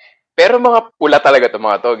 Pero mga pula talaga to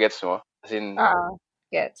mga to, gets mo? As in,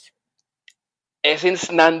 gets. Since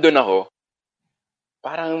nandun ako,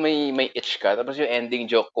 parang may itch ka. Tapos yung ending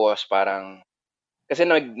joke ko was parang, kasi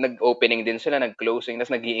nag-opening din sila, nag-closing,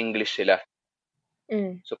 tapos nag-i-English sila.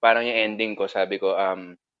 So parang yung ending ko, sabi ko,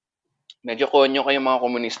 medyo konyo kayong mga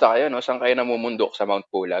komunista kayo, no? Saan kayo namumundok sa Mount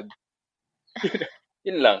Pulag?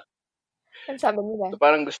 Yun lang. Ano sabi nila? So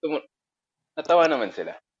parang gusto mo, natawa naman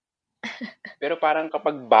sila. Pero parang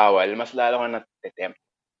kapag bawal, mas lalo ka natitempt.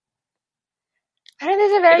 Parang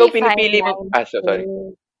there's a very Ikaw pinipili mo, sorry.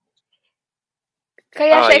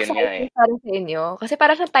 Kaya siya exciting para sa inyo. Kasi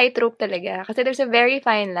parang siyang tightrope talaga. Kasi there's a very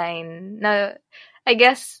fine line na, I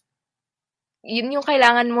guess, yun yung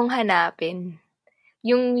kailangan mong hanapin.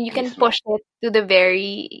 Yung you can push it to the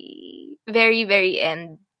very, very, very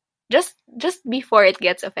end. Just before it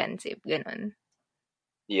gets offensive. Ganun.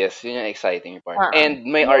 Yes, yun yung exciting part. And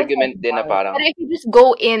may argument din na parang... But if you just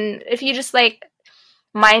go in, if you just like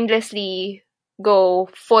mindlessly go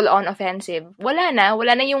full-on offensive. Wala na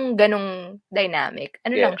yung ganong dynamic.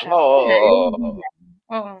 Ano Yeah. lang siya? Oo.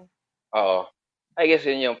 Oo. Oo. I guess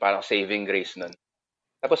yun yung parang saving grace nun.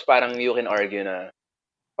 Tapos parang you can argue na,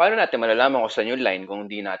 paano natin malalaman kung saan yung line kung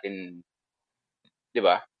hindi natin, di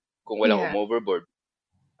ba? Kung walang Yeah. umoverboard.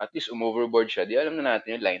 At least umoverboard siya, di alam na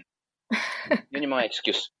natin yung line. Yun yung mga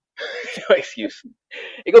excuse. Yung mga excuse.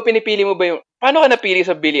 Ikaw pinipili mo ba yung, paano ka napili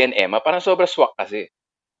sa Billy and Emma? Parang sobrang swak kasi.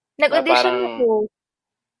 Na Nag-audition parang, ako.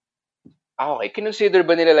 okay, kinonsider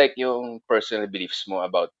ba nila like yung personal beliefs mo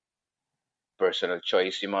about personal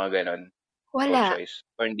choice, yung mga ganon, Wala. pro-choice?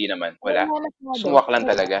 Or hindi naman? Wala. Wala masyado. Sumwak lang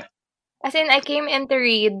Wala. talaga. As in, I came in to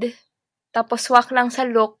read, tapos swak lang sa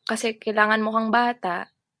look kasi kailangan mo kang bata.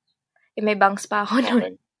 May bangs pa ako nun.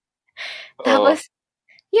 Okay. Oo. Tapos,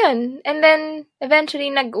 yun. And then, eventually,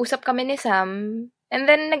 nag-usap kami ni Sam. And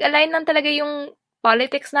then, nag-align lang talaga yung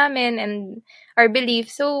politics namin and our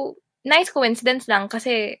beliefs. So, nice coincidence lang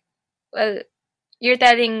kasi, well, you're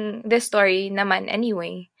telling this story naman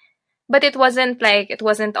anyway. But it wasn't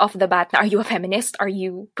off the bat na, are you a feminist? Are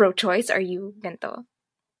you pro-choice? Are you ganito?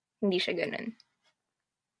 Hindi siya ganun.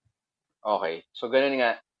 Okay. So, ganun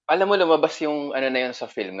nga. Alam mo, lumabas yung ano na yun sa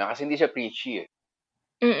film na kasi hindi siya preachy eh.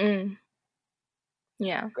 Mm-mm.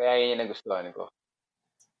 Yeah. Kaya yun yung nagustuhan ko.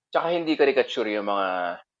 Tsaka hindi caricature yung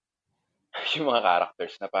mga yung mga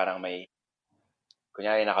characters na parang may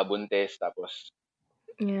kunyari nakabuntis tapos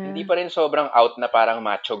hindi Yeah. pa rin sobrang out na parang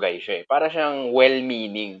macho guy siya eh. Para siyang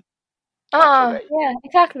well-meaning macho Oo, guy. yeah,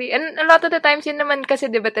 exactly. And a lot of the times, yun naman kasi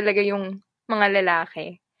 'di ba talaga yung mga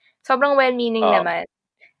lalaki. Sobrang well-meaning Um, naman.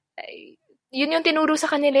 Ay, yun yung tinuro sa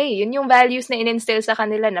kanila eh. Yun yung values na in-instill sa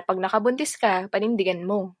kanila na pag nakabuntis ka, panindigan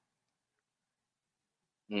mo.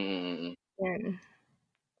 mm, mm, mm. Yan.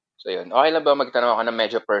 So yun. Okay lang ba magtanong ako ng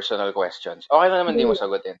medyo personal questions? Okay lang naman di mo Go,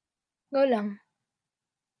 sagutin. go lang.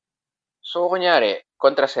 So kunyari,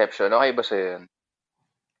 contraception, okay ba sa'yo yun?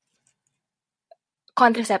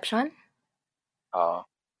 Contraception? Oo.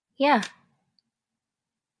 Yeah.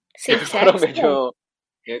 Safe Parang sex? Yeah. medyo,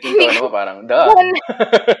 yung Hindi tono ko, mo parang, duh.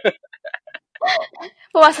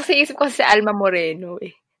 pumasok sa isip ko si Alma Moreno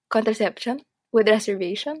eh. Contraception? With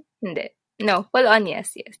reservation? Hindi. No. Well, on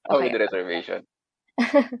yes. With Okay. reservation.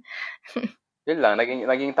 Yun lang,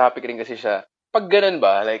 naging topic rin kasi siya. Pag ganun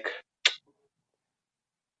ba, like,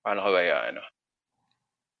 paano ka ba yan, ano?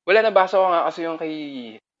 Wala, nabasa ko nga kasi yung kay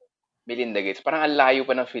Melinda Gates. Parang ang layo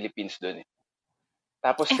pa ng Philippines doon eh.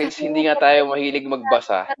 Tapos Eh, since kasi hindi nga tayo mahilig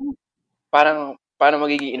magbasa, parang paano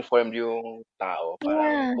magiging informed yung tao? Parang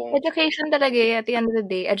yeah, kung education talaga eh, at the end of the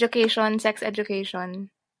day. Education, sex education.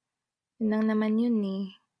 Yun lang naman yun eh.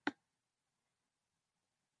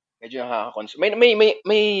 medyo nakaka-concern.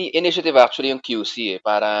 May initiative actually yung QC eh.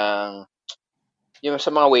 Parang yung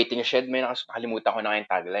sa mga waiting shed, may nakalimutan ko na yung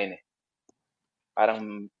tagline eh.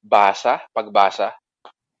 Parang pagbasa.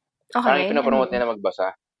 Parang Okay, ano pinopromote yun? nila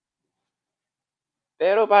magbasa.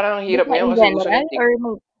 Pero parang ang hirap Basta ngayon in kasi uso na general yung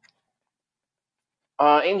or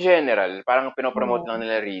may... in general, parang pinopromote lang Oh,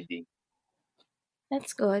 nila reading.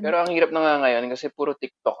 that's good. Pero ang hirap na nga ngayon kasi puro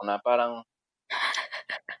TikTok na parang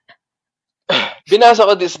binasa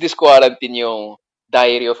ko this quarantine yung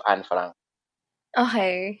Diary of Anne Frank.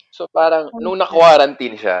 Okay. So parang How is nung that?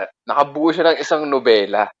 na-quarantine siya, nakabuo siya ng isang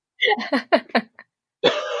nobela.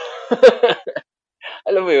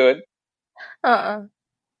 Alam mo yun? Oo.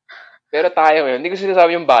 Pero tayo ngayon, hindi ko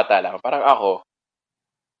sinasabi yung bata lang. Parang ako,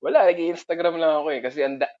 wala, nag-i-Instagram lang ako eh. Kasi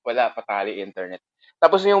wala, patali internet.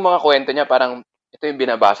 Tapos yung mga kwento niya, parang ito yung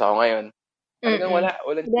binabasa ko ngayon. Talagang Mm. walang Then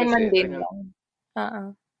twist eh. mundane Talagang, lang. Oo.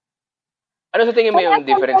 ano sa tingin mo Pero yung at some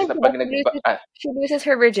difference point, na diba, pag she loses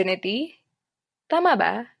her virginity? Tama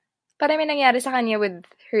ba? Parang may nangyari sa kanya with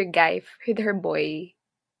her guy, with her boy.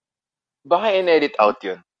 baka in-edit out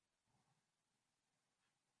yun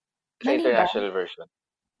sa Mali ba? international version.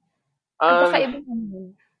 Baka Um, iba naman.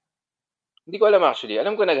 hindi ko alam actually.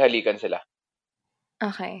 Alam ko naghalikan sila.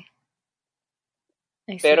 Okay.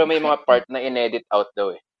 I Pero see. may Baka mga iba. part na in-edit out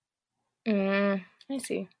daw eh. I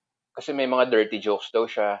see. Kasi may mga dirty jokes daw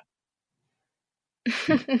siya.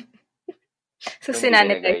 So, So, hindi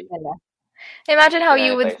sinanitize binigay. nila. Imagine how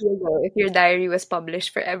you would Sinanitize. feel though if your diary was published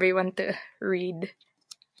for everyone to read.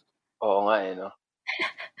 Oo nga eh, no?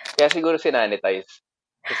 Kaya siguro sinanitize.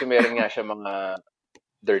 Kasi meron nga siya mga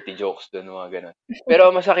dirty jokes doon, mga ganun. Pero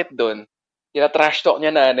ang masakit doon, tina-trash talk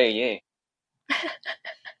niya nanay niya eh.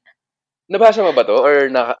 Nabasa mo ba to? Or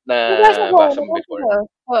Nabasa ko, nabasa mo nabasa before? ko.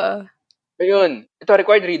 Oo. Ayun. Ito,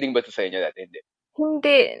 required reading ba to sa inyo dati? Hindi.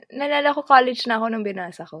 Hindi. Nalala ko college na ako nung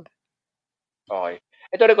binasa ko. Okay.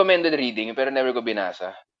 Ito recommended reading, pero never ko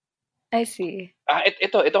binasa. I see.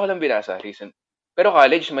 Ito ko lang binasa, recent. Pero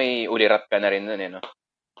college, may ulirat ka na rin nun, no?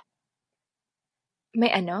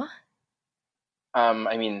 May ano?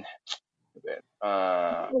 I mean,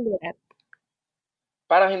 Ulirat.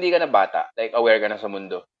 parang hindi ka na bata. Like, aware ka na sa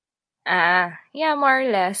mundo. Yeah, more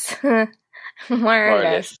or less. More or More or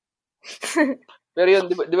less. less. Pero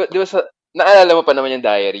yun, di ba naalala mo pa naman yung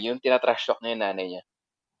diary, yung tinatrash talk niya yung nanay niya.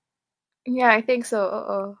 Yeah, I think so.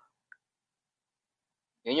 Oo.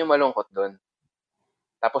 Yun yung malungkot doon.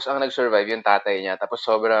 Tapos ang nag-survive yung tatay niya. Tapos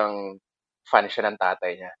sobrang fan siya ng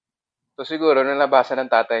tatay niya. So siguro, nung nabasa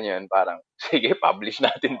ng tatay niya yun, parang, sige, publish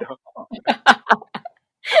natin to.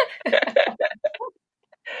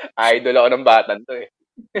 Idol ako ng batan to eh.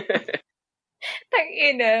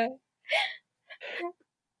 Tangina.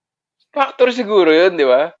 Factor siguro yun, di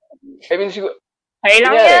ba? I mean, siguro, Ay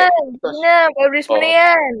lang kunyari, yan. Hindi na. Publish mo na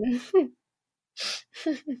yan.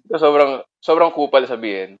 So, sobrang kupal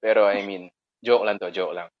sabihin. Pero I mean, joke lang to,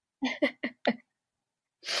 joke lang.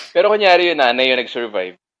 Pero kunyari yung nanay yung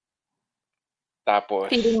nag-survive.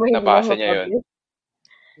 Tapos, Feeling mo hindi na nabasa niya yun. mapublish?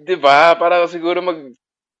 Di ba? Parang siguro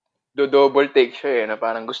do-double take siya eh. Na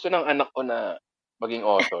parang gusto ng anak ko na maging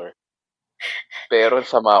author. Pero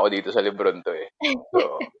sama ako dito sa libron to eh.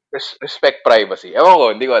 So, respect privacy. Ewan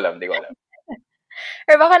ko, hindi ko alam.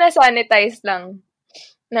 Or baka na-sanitize lang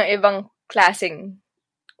ng ibang klaseng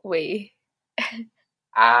way.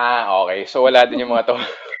 Okay. So, wala din yung mga to.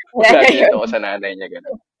 Wala din yung to sa nanay niya.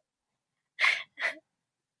 Ganun.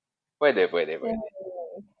 Pwede.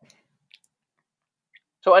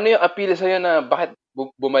 So, ano yung appeal sa'yo na bakit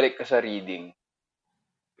bumalik ka sa reading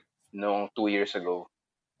nung 2 years ago?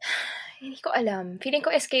 Hindi ko alam. Feeling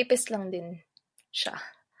ko escapist lang din siya.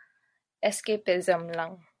 Escapism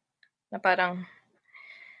lang. Na parang,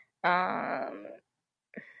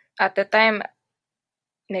 at the time,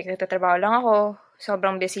 nagtatrabaho lang ako.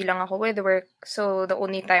 Sobrang busy lang ako with work. So, the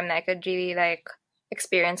only time na I could really like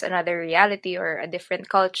experience another reality or a different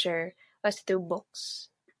culture was through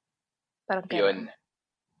books. Parang Yun. ganun.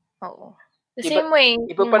 Oo. The same way,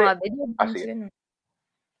 iba yung pa rin. mga video games, ganun.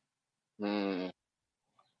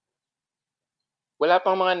 Wala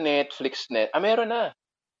pang mga Netflix meron na.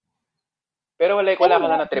 Pero like, wala ka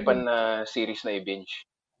lang natripan na series na i-binge.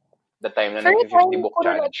 The time na nag-50 book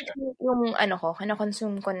challenge ka. Yung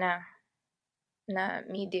kina-consume ko na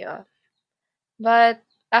media. But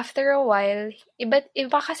after a while, iba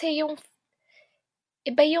kasi yung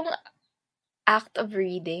act of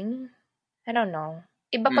reading. I don't know.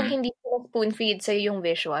 Iba pag hindi ko spoon-feed sa'yo yung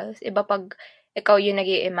visuals. Iba pag ikaw yung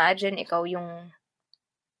nag-i-imagine, ikaw yung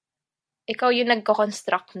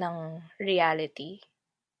nagko-construct ng reality.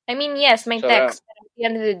 I mean, yes, may text. But at the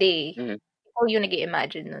end of the day, ikaw yung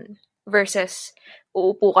nag-i-imagine nun. Versus,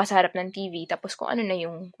 uupo ka sa harap ng TV, tapos kung ano na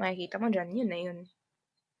yung makikita mo dyan, yun na yun.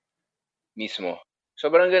 Mismo.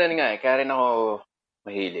 Sobrang ganun nga eh. Kaya rin ako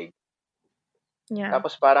mahilig. Yeah.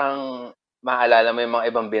 Tapos parang maalala mo yung mga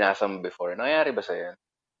ibang binasa mo before. Nangyayari ba sa'yo?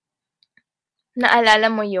 Naalala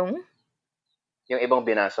mo yung? Yung ibang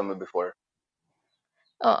binasa mo before.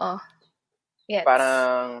 Oo. Yes.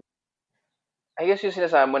 Parang, I guess yung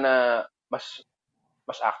sinasabi mo na mas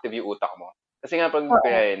active yung utak mo. Kasi nga pag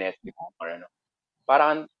kaya Netflix or ano,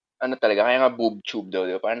 parang ano talaga, kaya nga boob tube daw,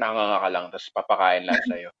 di ba? Parang nakanganga ka lang, tapos papakain lang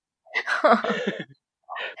sa'yo.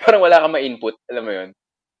 Parang wala kang ma-input, alam mo yun?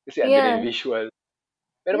 Kasi andun na yung visual.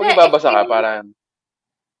 Pero pag nagbabasa ka, parang...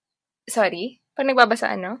 Sorry? Pag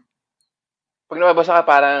nagbabasa ano? Pag nagbabasa ka,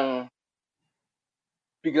 parang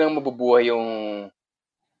biglang mabubuhay yung...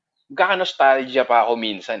 Magkaka-nostalgia pa ako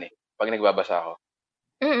minsan eh, pag nagbabasa ako.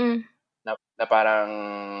 Na parang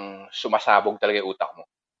sumasabog talaga yung utak mo.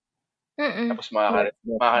 Tapos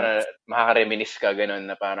makaka-reminisce ka, ganun,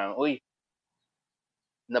 na parang, uy,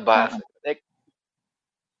 nabasa. Like,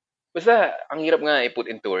 basta, ang hirap nga i-put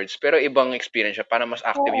into words, pero ibang experience siya, parang mas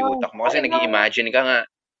active yung utak mo. Kasi nag-i-imagine ka nga,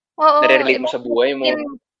 nare-relate mo sa buhay mo.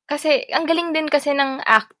 Kasi, ang galing din kasi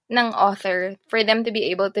ng author for them to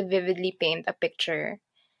be able to vividly paint a picture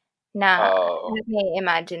na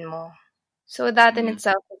na-imagine mo. So, that in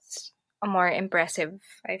itself is a more impressive,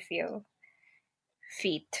 I feel,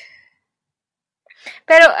 feat.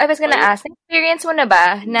 Pero, I was gonna ask, experience mo na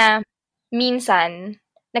ba na minsan,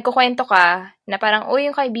 nagkukwento ka na parang,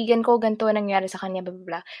 yung kaibigan ko, ganito nangyari sa kanya, blah,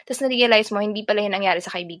 blah, blah. Tapos na-realize mo, hindi pala yung nangyari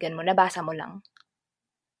sa kaibigan mo, nabasa mo lang.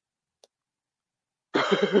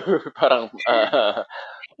 parang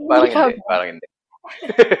hindi.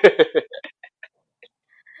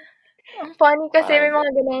 Ang funny kasi may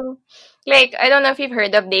mga ganun. Like, I don't know if you've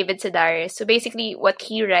heard of David Sedaris. So basically, what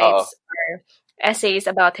he writes are essays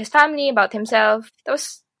about his family, about himself.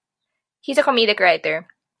 Tapos, he's a comedic writer.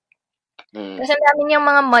 Tapos ang dami niyang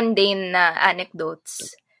mga mundane na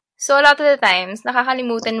anecdotes. So, a lot of the times,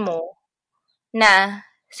 nakakalimutan mo na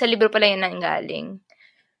sa libro pala yun nanggaling.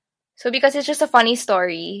 So, because it's just a funny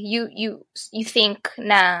story, you think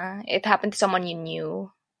na it happened to someone you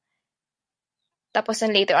knew. Tapos,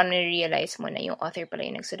 then later on, realize mo na yung author pala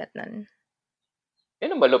yung nagsulat nun.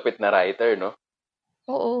 Yan ang malupit na writer, no?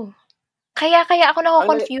 Oo. Kaya ako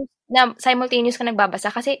nako-confuse na simultaneous ka nagbabasa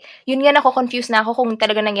kasi yun nga nako-confuse na ako kung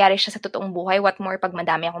talaga nangyari siya sa totoong buhay. What more pag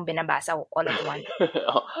madami akong binabasa all at once.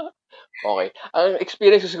 Okay. Ang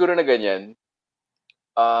experience ko siguro na ganyan,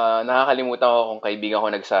 nakakalimutan ko kung kaibigan ko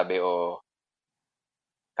nagsabi o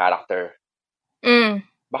character.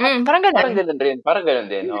 Parang ganun. Parang ganun rin. Parang ganun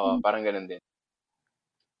din. Oo, parang ganun din.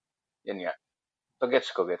 Yan nga. So, gets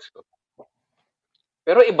ko.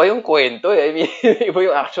 Pero iba yung kwento eh. I mean, iba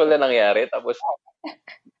yung actual na nangyari. Tapos,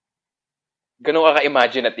 ganun ka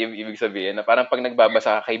ka-imaginative, ibig sabihin, na parang pag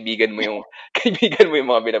nagbabasa ka, kaibigan mo yung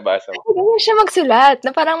mga binabasa mo. Ganun siya magsulat,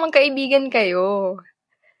 na parang magkaibigan kayo.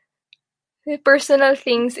 Personal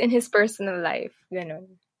things in his personal life.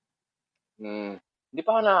 Ganun. Hindi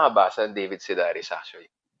pa ako nakakabasa ng David Sedaris actually.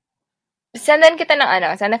 Sendan kita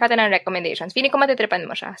ng recommendations. Feeling ko matitripan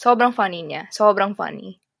mo siya. Sobrang funny niya. Sobrang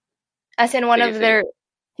funny. As in, one of their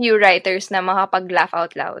few writers na makapag-laugh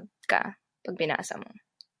out loud ka pag binasa mo.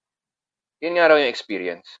 Yun nga raw yung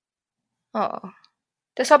experience. Oo.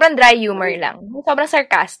 So, sobrang dry humor lang. Sobrang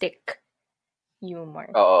sarcastic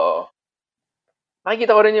humor. Oo.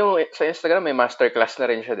 Nakikita ko rin yung sa Instagram, may masterclass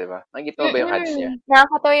na rin siya, di ba? Nakikita mo ba yung ads niya?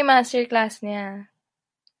 Nakakatawa yung masterclass niya.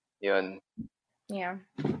 Yun. Yeah.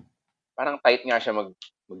 Parang tight nga siya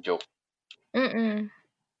mag-joke.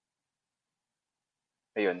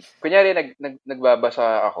 Ayun. Kunyari,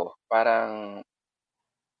 nagbabasa ako, parang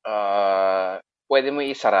pwede mo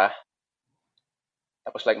isara,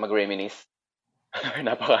 tapos like mag-reminisce.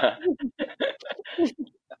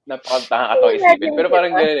 Napakatanga isipin. Pero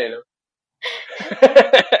parang ganun eh, no?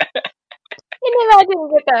 In-imagine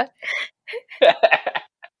kita.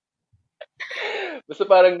 Basta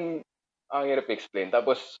parang, ang hirap i-explain.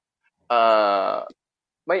 Tapos,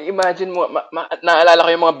 may imagine mo, naalala ko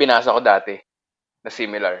yung mga binasa ko dati na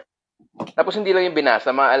similar. Tapos hindi lang yung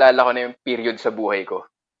binasa, maaalala ko na yung period sa buhay ko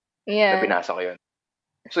na binasa ko yun.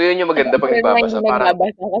 So, yun yung maganda pag nagbabasa. Parang,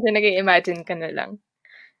 nagbabasa kasi nag-i-imagine ka na lang.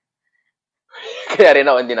 Kaya rin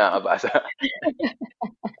ako hindi nakakabasa.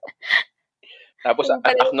 Tapos,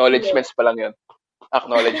 acknowledgements pa lang yun.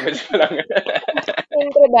 Acknowledgements pa lang.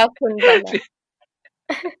 Introduction pa lang.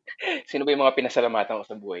 Sino ba yung mga pinasalamatan ko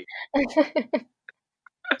sa buhay?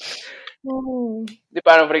 Di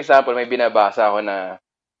parang for example, may binabasa ako na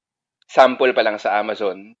sample pa lang sa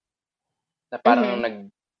Amazon na parang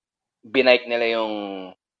binike nila yung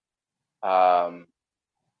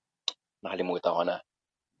nakalimutan ko na.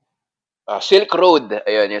 Silk Road.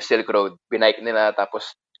 Ayun, yung Silk Road. Binike nila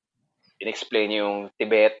tapos in-explain yung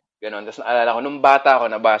Tibet. Ganon. Tapos naalala ko, nung bata ako,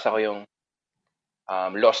 nabasa ko yung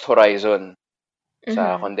Lost Horizon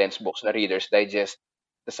sa condensed books na Reader's Digest.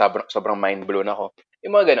 Sobrang mind-blown ako.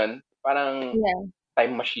 Yung mga ganon, parang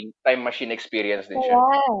time machine experience din siya.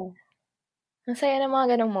 Wow. Ang saya ng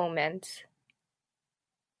mga ganong moments.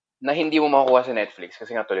 Na hindi mo makukuha sa Netflix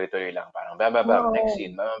kasi nga tuloy-tuloy lang. Parang next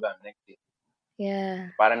scene, next scene.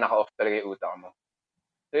 Yeah. Parang naka-off talaga yung utak mo.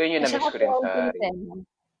 So yun yung na-miss ko rin sa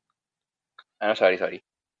sorry.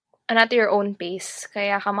 And at your own pace.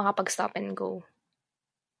 Kaya ka makapag-stop and go.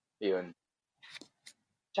 Yun.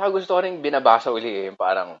 Tsaka gusto ko rin binabasa uli eh.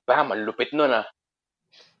 Parang, malupit nun ah.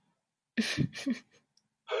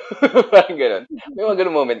 Parang ganun. May mga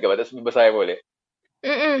ganun moment ka ba? Tapos babasahin mo uli?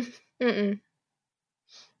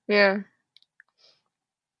 Yeah.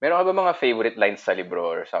 Meron ka ba mga favorite lines sa libro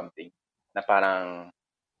or something? Na parang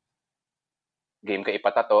game ka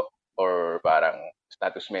ipatato or parang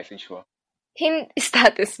status message mo?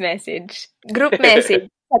 Status message. Group message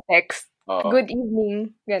sa text. Oo. Good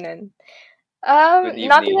evening. Ganun. Good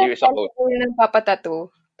evening. Not Here's a quote. ng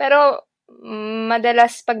papatato. Pero,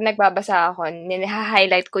 madalas pag nagbabasa ako,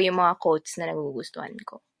 highlight ko yung mga quotes na nagugustuhan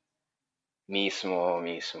ko. Mismo.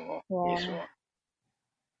 Yeah.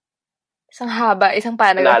 Isang haba, isang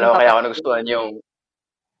paragraph. Lalo kaya ako nagustuhan yung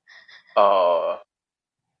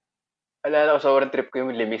alala ko, sobrang trip ko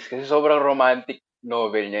yung Limis kasi sobrang romantic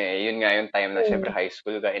novel niya eh. Yun nga yung time na syempre high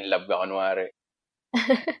school ka, in love ka kunwari.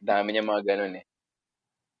 Dami niya mga ganun eh.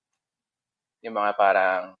 Yung mga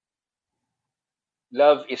parang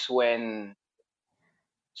love is when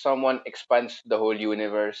someone expands the whole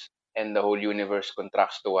universe and the whole universe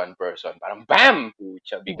contracts to one person. Parang BAM!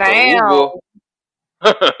 Pucha, Victor Hugo.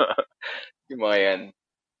 Yung mga yan.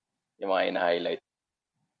 Yung mga ina-highlight.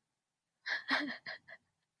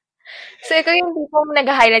 So, ikaw yung tipong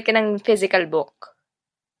nag-highlight ka ng physical book?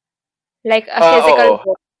 Like a physical Oo.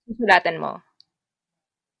 book, susulatan mo.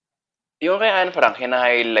 Yung kay Anne Frank,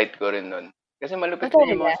 hina-highlight ko rin nun. Kasi Ah, malupit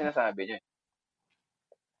din yung talaga? mga sinasabi niya.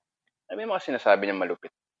 May mga sinasabi niya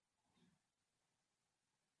malupit.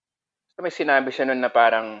 So, may sinabi siya nun na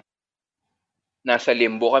parang nasa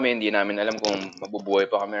limbo kami, hindi namin alam kung mabubuhay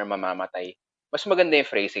pa kami or mamamatay. Mas maganda yung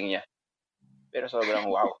phrasing niya. Pero sobrang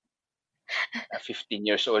wow. 15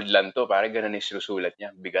 years old lang to, parang ganun yung sinusulat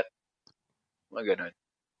niya. Bigat. Mga ganun.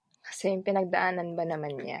 Kasi yung pinagdaanan ba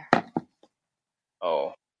naman niya?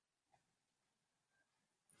 Oo.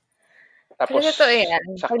 Pero Tapos, totoo yan.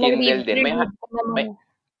 sa Pag Kindle din, nag-read ka may, naman,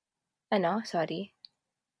 ano, sorry.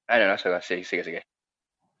 ano na, sige, sige, sige.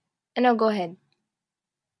 Ano, go ahead.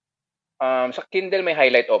 Sa Kindle may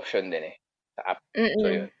highlight option din eh. Sa app. So, Mm-mm.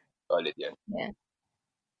 yun. Solid yun. Yeah.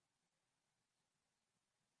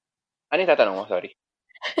 Ano yung tatanong mo? Sorry.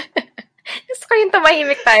 Gusto ko yung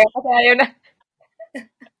tumahimik tayo kasi ayaw na.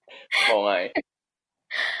 Oo nga eh.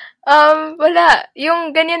 Wala.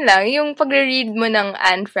 Yung ganyan lang, yung pagre-read mo ng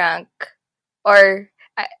Anne Frank or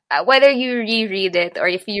whether you reread it or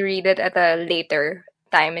if you read it at a later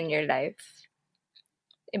time in your life,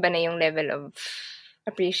 iba na yung level of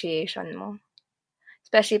appreciation mo.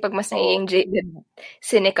 Especially pag mas Oo. nagiging jaded,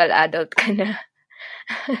 cynical adult ka na.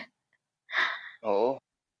 Oo.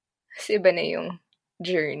 Kasi iba na yung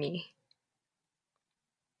journey.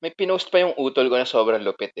 May pinost pa yung utol ko na sobrang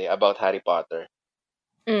lupit eh, about Harry Potter.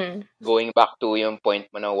 Mm. Going back to yung point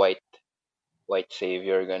mo na white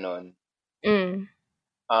savior, ganon. Mm.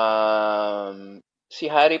 Si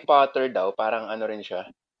Harry Potter daw, parang ano rin siya.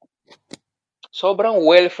 Sobrang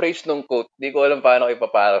well-phrased nung quote. Di ko alam paano ko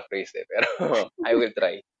ipaparaphrase eh, pero I will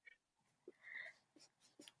try.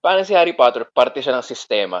 Parang si Harry Potter, parte siya ng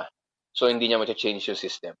sistema. So, hindi niya ma-change yung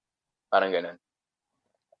system. Parang ganon.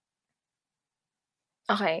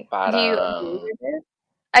 Okay. Do you agree Parang, with it?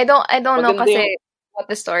 I don't know maganda yung, kasi what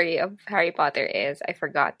the story of Harry Potter is. I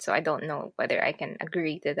forgot. So I don't know whether I can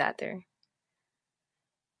agree to that or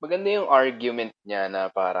maganda yung argument niya na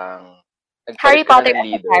parang, Harry nagpalit kasi Potter ng as a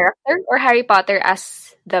leader. character or Harry Potter as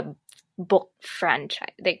the book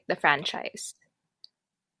franchise, like the franchise.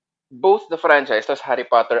 Both the franchise, plus Harry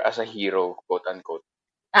Potter as a hero, quote-unquote.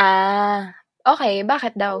 Ah, okay.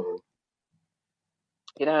 Bakit daw? So,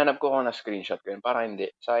 hinahanap ko kung na-screenshot ko yun. Parang hindi.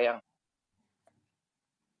 Sayang.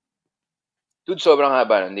 Dude, sobrang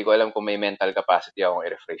haba nun. Hindi ko alam kung may mental capacity akong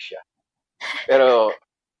i-refresh siya. Pero,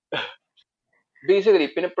 basically,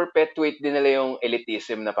 pinaperpetuate din nila yung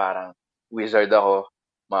elitism na parang, wizard ako,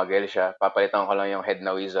 muggle siya, papalitan ko lang yung head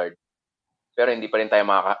na wizard. Pero hindi pa rin tayo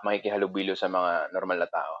makikihalubilo sa mga normal na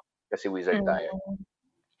tao. Kasi wizard tayo. Mm,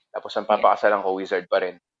 Tapos ang yeah. papakasalan ko, wizard pa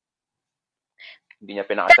rin. Hindi niya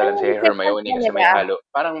Pero pinakasalan yung si resistance Hermione ba kasi nila, may halo.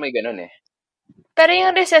 Parang may ganun eh. pero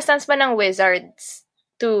yung resistance ba ng wizards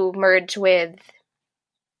to merge with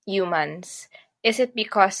humans, is it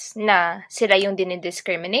because na sila yung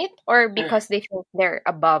dinidiscriminate or because they think they're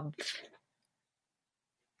above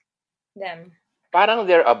them? Parang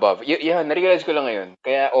they're above. Yeah, na-realize ko lang ngayon.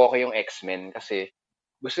 Kaya okay yung X-Men kasi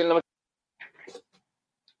gusto nila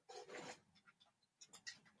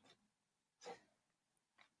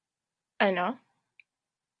Ano?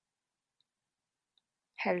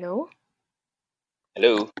 Hello?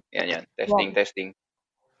 Hello? Yan. Testing, Wow. testing.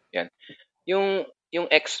 Yan. Yung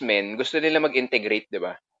X-Men, gusto nila mag-integrate, di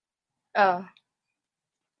ba? Oh.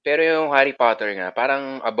 Pero yung Harry Potter nga,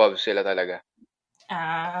 parang above sila talaga.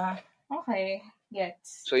 Ah, okay.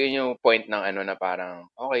 Gets. So, yun yung point ng ano na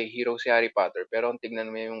parang, okay, hero si Harry Potter, pero kung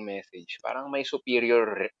tignan mo yung message, parang may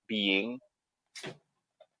superior being,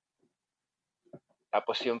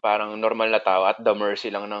 tapos yung parang normal na tao at the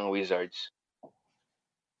mercy lang ng wizards.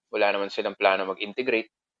 Wala naman silang plano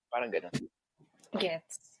mag-integrate. Parang ganun.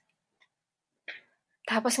 Gets.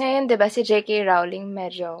 Tapos ngayon, di ba, si J.K. Rowling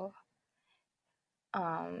medyo,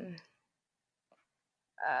 um,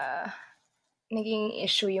 ah, naging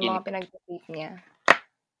issue yung In, mga pinag-tweet niya.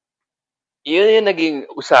 yun yung naging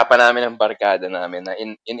usapan namin ng barkada namin na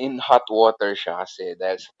in hot water siya kasi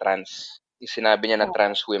dahil sa trans, yung sinabi niya na Oh,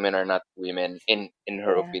 trans women are not women in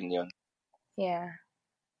her yeah. opinion. Yeah.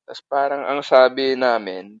 Tapos parang ang sabi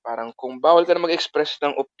namin, parang kung bawal ka na mag-express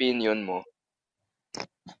ng opinion mo,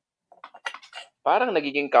 parang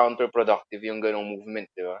nagiging counterproductive yung ganong movement,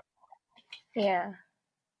 di ba? Yeah.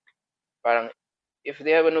 Parang if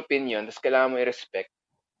they have an opinion, tapos kailangan mo i-respect,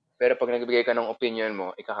 pero pag nagbigay ka ng opinion mo,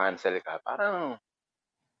 ika-cancel ka, parang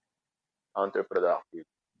counterproductive.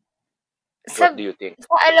 Sa, What do you think?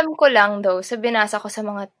 sa alam ko lang though, sa binasa ko sa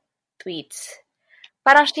mga tweets,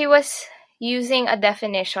 parang she was using a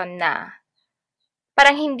definition na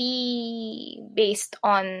parang hindi based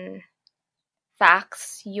on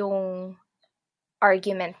facts yung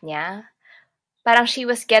argument niya. Parang she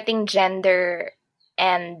was getting gender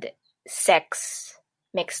and sex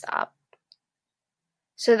mixed up.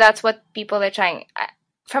 So that's what people are trying.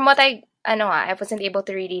 From what I wasn't able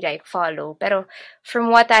to really like follow. Pero from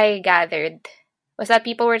what I gathered, was that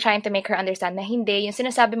people were trying to make her understand na hindi, yung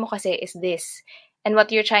sinasabi mo kasi is this. And what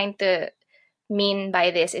you're trying to mean by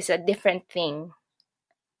this is a different thing.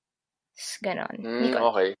 Ganon.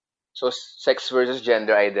 Okay. So, sex versus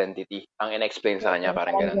gender identity ang in-explain sa kanya,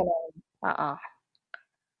 parang ganun. Oo.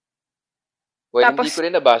 Well, Tapos, hindi ko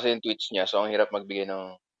rin nabasa yung tweets niya, so ang hirap magbigay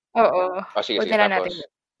ng... oo. Sige, Huwag na tapos.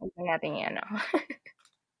 natin yan,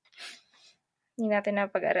 Hindi natin na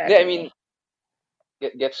pag-aralan. Yeah, I mean,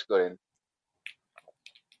 gets ko rin.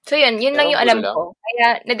 So, yun lang yung alam ko.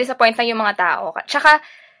 Kaya, na-disappoint lang yung mga tao. Tsaka,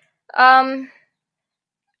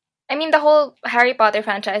 I mean, the whole Harry Potter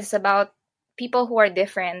franchise is about people who are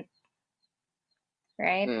different.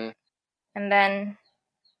 Right? Mm. And then,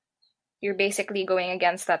 you're basically going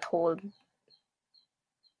against that whole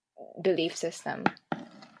belief system.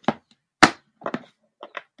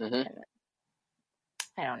 Mm-hmm.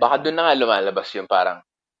 I don't know. Baka doon na nga lumalabas yung parang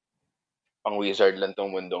pang wizard lang tong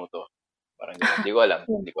mundong to. Parang gano'n. Hindi ko alam.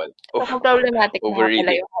 So, problematic na pala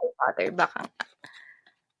Overreading. yung Harry Potter. Baka.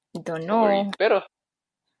 I don't know. Pero,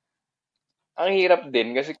 ang hirap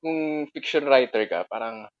din kasi kung fiction writer ka,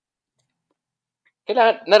 parang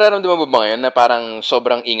kailangan, nararamdaman mo ba ngayon na parang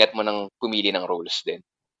sobrang ingat mo ng pumili ng roles din?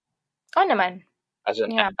 Oo naman. As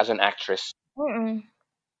an actress.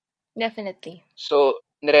 Definitely. So,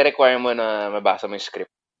 nire-require mo na mabasa mo yung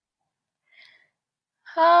script?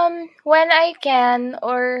 When I can,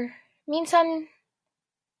 or minsan,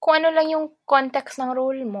 kung ano lang yung context ng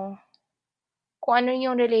role mo. Kung ano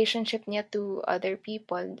yung relationship niya to other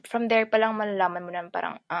people. From there pa lang malalaman mo na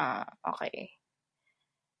parang, okay.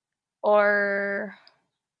 Or,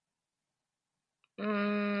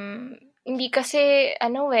 hindi kasi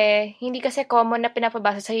common na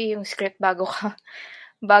pinapabasa sa'yo yung script bago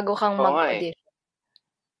kang mag-audition.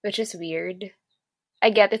 Which is weird. I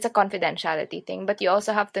get it's a confidentiality thing, but you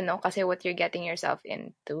also have to know kasi what you're getting yourself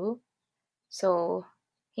into. So,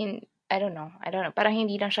 I don't know. Parang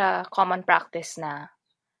hindi lang siya common practice na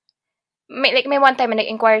may one time na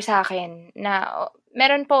nag-inquire sa akin na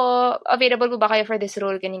meron po, available po ba kayo for this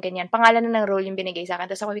role, ganyan. Pangalan na ng role yung binigay sa akin.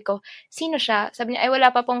 Tapos sabi ko, sino siya? Sabi niya, ay wala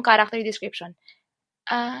pa pong character description.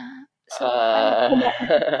 So,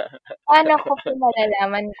 paano ko po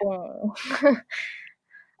malalaman kung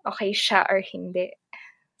okay siya or hindi?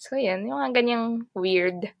 So, yan. Yung mga ganyang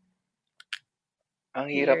weird. Ang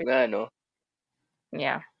hirap nga, no?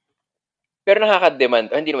 Yeah. Pero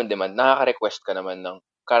nakaka-demand, hindi naman demand, nakaka-request ka naman ng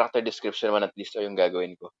character description naman at least o yung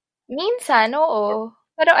gagawin ko. Minsan, oo.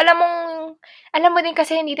 Pero alam mo din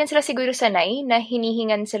kasi hindi din sila siguro sanay na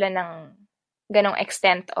hinihingan sila ng ganong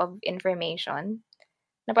extent of information.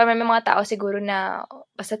 Na parang may mga tao siguro na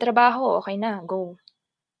basta trabaho, okay na, go.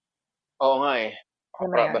 Oo nga eh.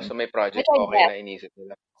 Basta may project, okay na inisip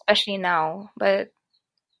nila. Especially now. But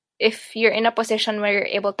if you're in a position where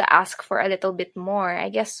you're able to ask for a little bit more, I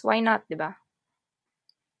guess, why not, di ba?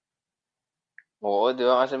 Oo, di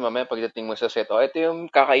ba? Kasi mamaya pagdating mo sa set, ito yung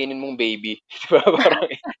kakainin mong baby. Di ba? Parang,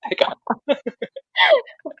 teka.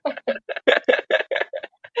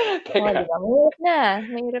 Oh, di ba?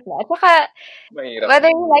 Mahirap na. At saka, whether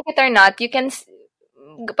you like it or not, you can,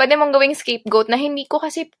 pwede mong gawing scapegoat na hindi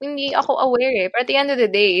ako aware eh. But at the end of the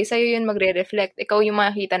day, sa'yo yun magre-reflect. Ikaw yung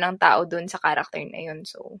makikita ng tao dun sa character na yun.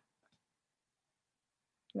 So,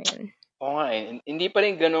 man. Oo nga eh. Hindi pa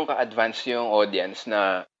rin ganun ka-advance yung audience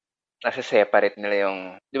na nasa-separate nila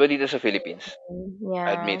yung, di ba dito sa Philippines?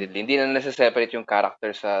 Yeah. Admittedly, hindi na nasa-separate yung character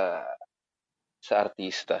sa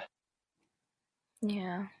artista.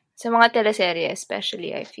 Yeah. Sa mga teleserye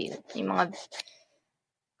especially, I feel. Yung mga,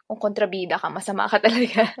 kung kontrabida ka, masama ka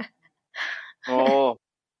talaga. Oo.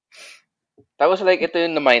 Tapos like, ito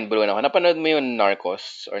yung na-mindblown ako. Napanood mo yung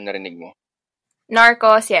Narcos or narinig mo?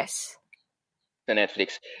 Narcos, yes. Sa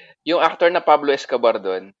Netflix. Yung actor na Pablo Escobar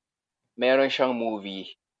doon, meron siyang movie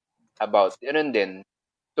about, yun din,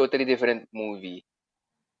 totally different movie.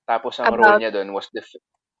 Tapos ang role niya doon was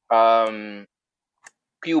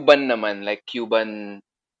Cuban naman, like Cuban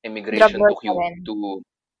immigration to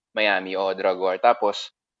Miami o drug war. Tapos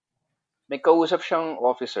may kausap siyang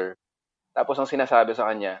officer. Tapos ang sinasabi sa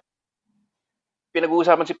kanya,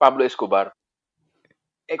 pinag-uusapan si Pablo Escobar.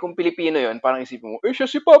 Kung Pilipino yun, parang isipin mo, siya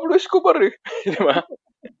si Pablo Escobar eh. Di ba?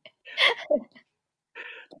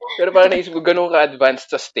 Pero parang naisip ko, ganun ka-advanced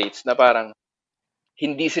sa States na parang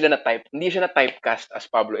hindi siya na typecast as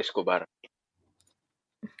Pablo Escobar.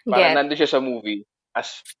 Parang nandun siya sa movie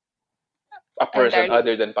as A person entirely.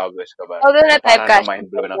 other than Pablo Escobar. Although Na parang na-typecast siya na-mind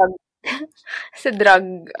blow na. sa drug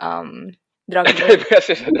lord.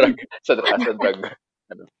 Kasi sa drug.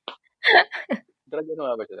 Ano, drug ano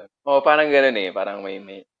nga ba siya? Oh, parang gano'n eh. Parang may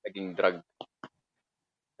naging drug.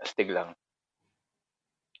 Astig lang.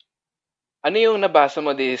 Ano yung nabasa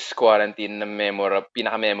mo this quarantine na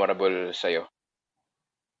pinaka-memorable sa'yo?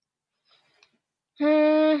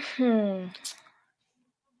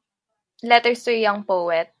 Letters to a Young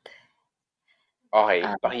Poet. Okay,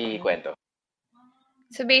 Um, pakikwento.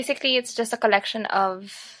 so basically, it's just a collection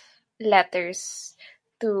of letters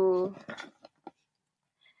to...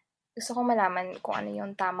 Gusto ko malaman kung ano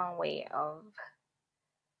yung tamang way of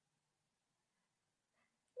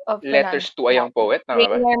Letters pronouncing to a that. Young Poet, tama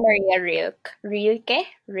ba? Rainer Maria Rilke.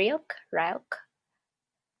 Rilke?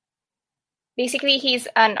 Basically, he's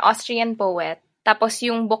an Austrian poet. Tapos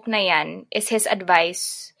yung book na yan is his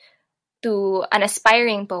advice to an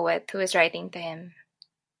aspiring poet who is writing to him.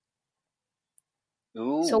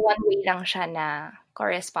 So Ooh. one way lang siya na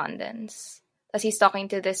correspondence. Tapos he's talking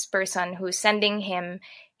to this person who's sending him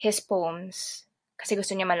his poems kasi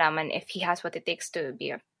gusto niya malaman if he has what it takes to be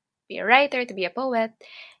a writer, to be a poet.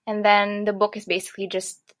 And then the book is basically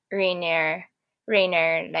just Rainer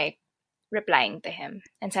like replying to him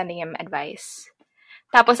and sending him advice.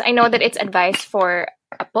 Tapos I know that it's advice for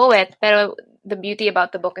a poet, pero the beauty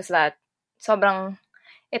about the book is that sobrang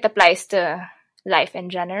it applies to life in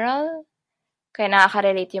general. Kaya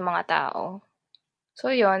nakaka-relate yung mga tao. So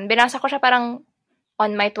yun, binasa ko siya parang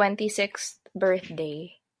on my 26th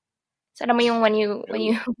birthday. So alam mo yung when you when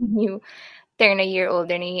you turn a year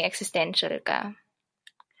older, naging existential ka.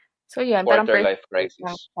 So yun, parang Quarter life perfect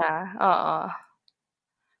lang crisis. siya. Oo.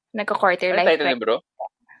 Nagka-quarter Ano life title ng crisis. bro?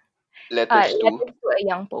 Letters to? Letters to a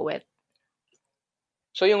Young Poet.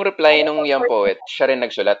 So yung reply nung young poet, siya rin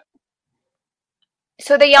nagsulat.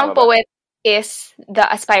 So the young Tama ba? poet is the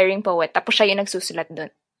aspiring poet. Tapos siya yung nagsusulat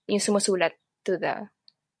dun. Yung sumusulat to the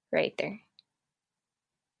writer.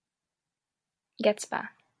 Gets ba?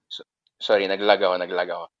 Sorry, naglag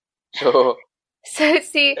ako. So, So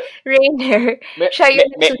si Rainer, me, siya me,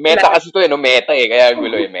 yung meta nagsusulat. kasi to eh, no? Meta eh. Kaya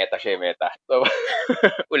gulo eh. Meta siya eh, meta. So,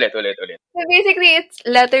 ulit. So basically, it's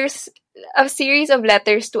a series of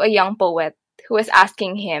letters to a young poet who is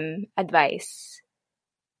asking him advice.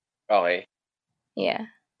 Okay. Yeah.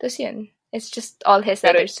 Tapos yun. It's just all his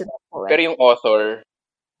Pero, letters to the poet. pero yung author,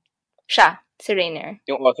 Siya, si Rainer.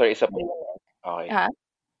 yung author is a... Okay. Ha?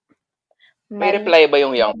 May reply ba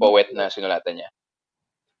yung young poet na sinulatan niya?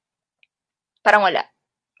 Parang wala.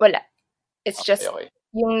 Wala. It's just, Okay.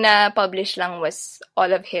 yung na-publish lang was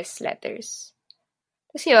all of his letters.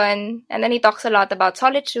 Tapos yun. And then he talks a lot about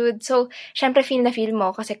solitude. So, syempre feel na feel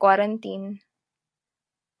mo kasi quarantine.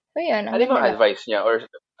 So yun, ang Ano yung ganda mga lang. advice niya? Or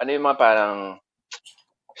ano yung mga parang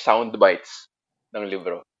sound bites ng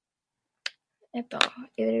libro? Ito,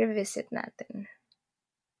 i-revisit natin.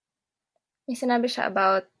 May sinabi siya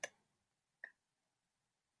about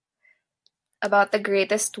the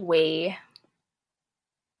greatest way.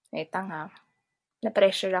 Wait lang ha.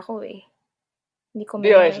 Na-pressure ako eh. Hindi ko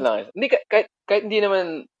Hindi, ayos memorize. lang. Hindi, kahit hindi naman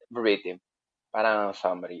verbatim. Parang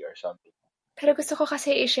summary or something. Pero gusto ko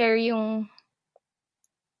kasi i-share yung...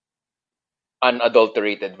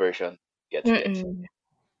 Unadulterated version. Gets.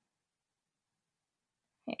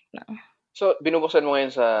 Wait lang. So, binubuksan mo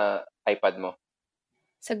ngayon sa iPad mo?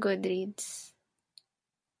 Sa Goodreads.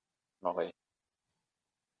 Okay.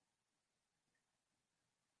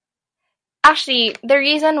 Actually, the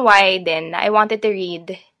reason why then I wanted to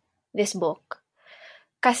read this book,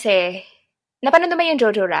 kasi, napanood mo yung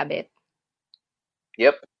Jojo Rabbit?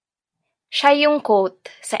 Yep. Siya yung quote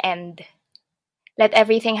sa end. Let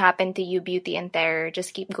everything happen to you, beauty and terror.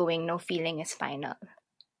 Just keep going, no feeling is final.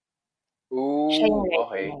 Siya yung Ooh, writer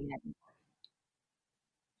okay. na yan.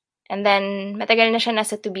 And then, matagal na siya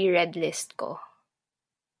nasa to be read list ko.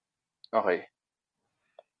 Okay.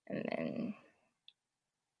 And then,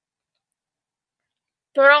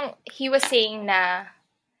 parang he was saying na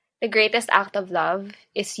the greatest act of love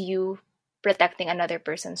is you protecting another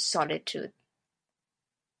person's solitude.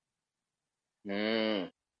 Hmm.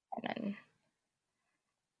 Ganun.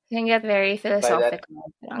 You can get very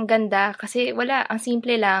philosophical. Ang ganda kasi wala, ang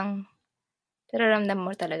simple lang. Pero ramdam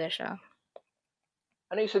mo talaga siya.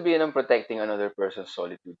 Ano yung sabihin ng protecting another person's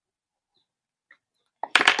solitude?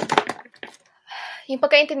 Yung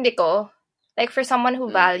pagkaintindi ko, like for someone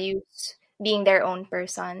who values being their own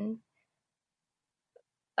person,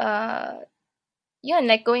 yun,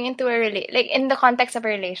 like going into like in the context of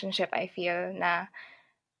a relationship, I feel na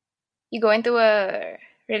you go into a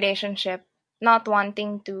relationship not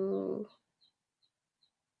wanting to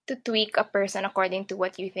tweak a person according to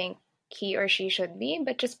what you think he or she should be,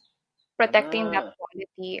 but just protecting that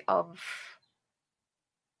quality of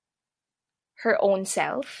her own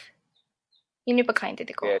self. Yun yung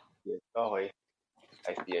pagkaintindi ko. Yes. Okay.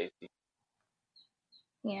 I see.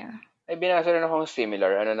 Yeah. Ay, binasa rin akong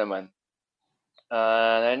similar. Ano naman?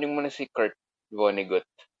 Narinig mo na si Kurt Vonnegut.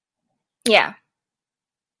 Yeah.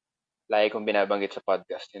 Lagi kong binabanggit sa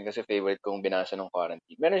podcast yun kasi favorite kong binasa nung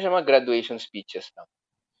quarantine. Meron siya mga graduation speeches lang.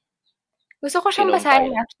 Gusto ko siyang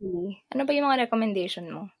basahin actually. Ano ba yung mga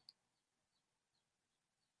recommendation mo?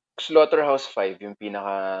 Slaughterhouse 5, yung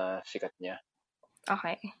pinaka-sikat niya.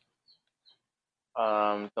 Okay.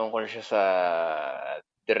 Tungkol siya sa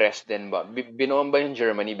Dresden ba? Binomba yung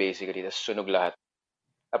Germany basically, tapos sunog lahat.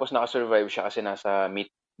 Tapos nakasurvive siya kasi nasa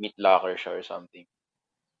meat locker siya or something.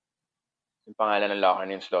 Yung pangalan ng locker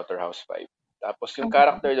niya yung Slaughterhouse 5. Tapos yung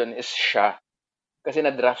character doon is siya. Kasi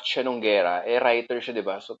na-draft siya nung gera. Writer siya, di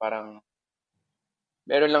ba? So parang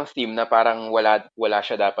meron lang theme na parang wala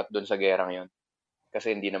siya dapat doon sa gerang yon.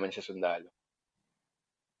 Kasi hindi naman siya sundalo.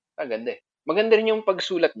 Ganda eh. Maganda rin yung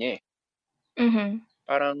pagsulat niya eh. Mm-hmm.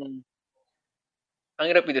 Parang, ang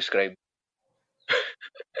hirap i-describe.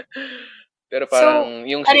 Pero parang,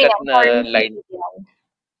 yung sikat na line.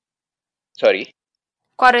 Sorry?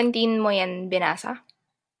 Quarantine mo yan binasa?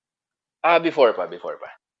 Before pa.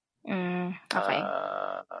 Okay.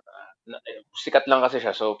 Sikat lang kasi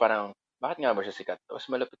siya. So parang, bakit nga ba siya sikat? Tapos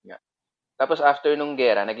malapit nga. Tapos after nung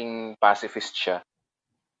gera, naging pacifist siya.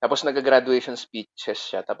 Tapos nag-graduation speeches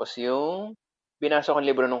siya. Tapos yung binasa kong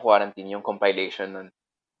libro ng quarantine, yung compilation nun.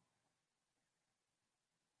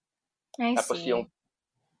 Tapos yung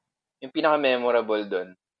pinaka-memorable doon,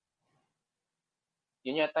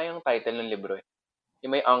 yun yata yung title ng libro eh.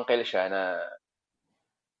 Yung may uncle siya na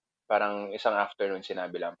parang isang afternoon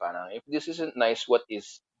sinabi lang parang, if this isn't nice, what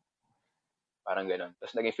is? Parang ganun.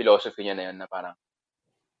 Tapos naging philosophy niya na yun na parang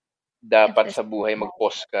dapat sa buhay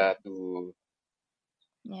mag-pause ka to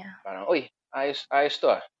parang, uy, ayos to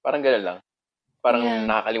ah. Parang ganun lang. Parang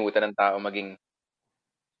nakakalimutan ng tao maging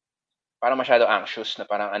parang masyado anxious na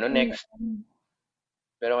parang ano next.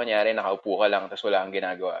 Pero kanyari, nakaupo ka lang tapos wala kang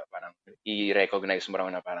ginagawa. Parang i-recognize mo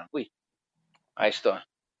lang na parang, uy, ayos to ah.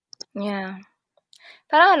 Yeah.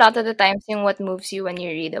 Parang a lot of the times yung what moves you when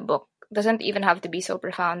you read a book doesn't even have to be so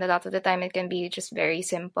profound. A lot of the time it can be just very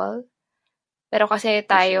simple. Pero kasi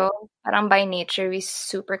tayo, parang by nature, we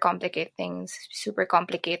super complicate things, super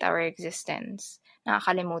complicate our existence.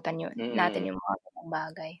 Nakakalimutan yun, natin yung mga ganong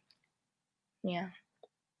bagay. Yeah.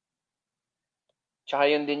 Tsaka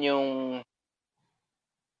yun din yung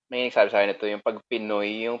may nagsabi sa akin ito, yung pag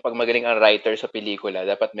Pinoy, yung pag magaling ang writer sa pelikula,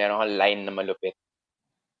 dapat meron kang line na malupit.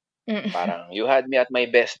 Parang, you had me at my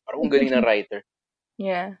best. Parang ang galing ng writer.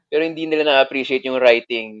 Yeah. Pero hindi nila na-appreciate yung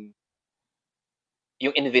writing,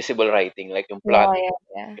 yung invisible writing, like yung plot,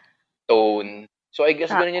 tone. So, I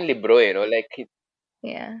guess ganun yung libro eh, no? Like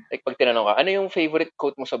pag tinanong ka, ano yung favorite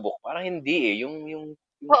quote mo sa book? Parang hindi eh. Yung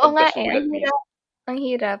pagkasulat mismo. Ang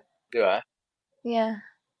hirap. Di ba? Yeah.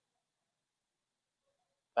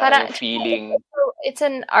 Parang yung feeling. It's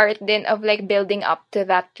an art din of like building up to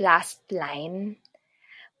that last line.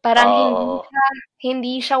 Parang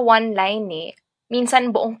hindi siya one line eh. Minsan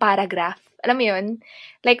buong paragraph. Alam mo yun?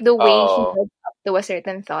 Like the way he builds up to a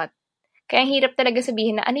certain thought. Kaya hirap talaga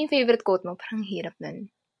sabihin na, ano yung favorite quote mo? Parang hirap nun.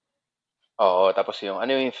 Oo, tapos yung,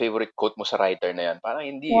 ano yung favorite quote mo sa writer na yan? Parang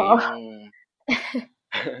hindi eh. Yung,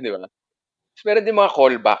 di ba? Meron din mga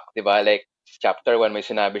callback, di ba? Like, chapter 1 may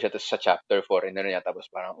sinabi siya, tapos sa chapter 4, ano niya, tapos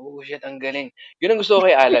parang, oh shit, ang galing. Yun ang gusto ko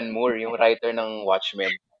kay Alan Moore, yung writer ng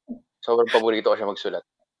Watchmen. Sobrang paborito ko siya magsulat.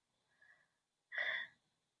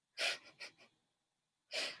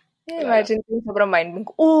 Imagine kung sobrang mind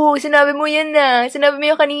mo. Sinabi mo yan na. Sinabi mo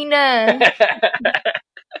yung kanina.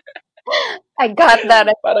 I got that.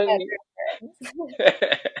 Parang,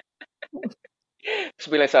 tapos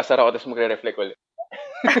bilang sasara ko, tapos magre-reflect ulit.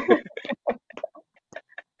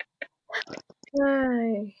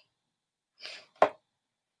 Ay.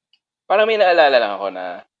 Parang may naalala lang ako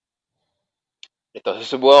na ito,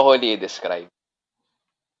 susubukan ko i-describe.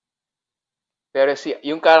 Pero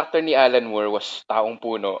yung character ni Alan Moore was taong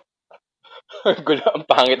puno. Gulo, ang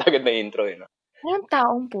pangit agad na intro eh. No? Anong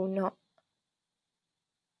taong puno?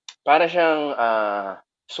 Para siyang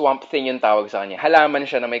swamp thing yung tawag sa kanya. Halaman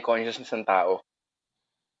siya na may consciousness ng tao.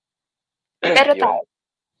 Pero tao.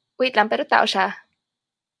 Wait lang, pero tao siya.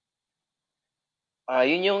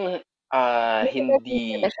 Yun yung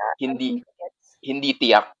hindi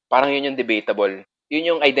tiyak. Parang yun yung debatable. Yun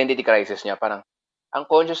yung identity crisis niya. Parang, ang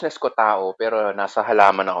consciousness ko tao, pero nasa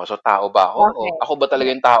halaman ako. So, tao ba ako? Okay. O ako ba talaga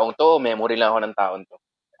yung taong to? O memory lang ako ng taong to?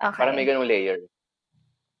 Okay. Parang may ganung layer.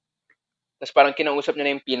 Tapos parang kinausap niya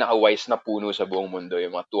na yung pinaka-wise na puno sa buong mundo,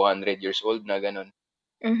 yung mga 200 years old na gano'n.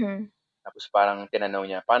 Mhm. Tapos parang tinanong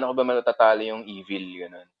niya, paano ko ba matatalo yung evil,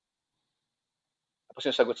 gano'n. Tapos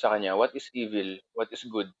yung sagot sa kanya, what is evil? What is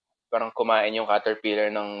good? Parang kumain yung caterpillar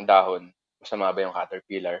ng dahon. Masama ba yung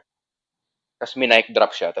caterpillar? Tapos mic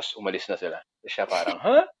drop siya, tapos umalis na sila. Tapos siya parang,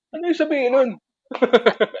 ha? Ano yung sabihin nun?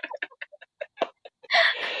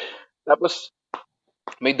 Tapos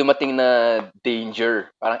may dumating na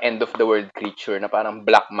danger, parang end of the world creature na parang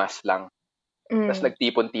black mass lang. Tapos Mm.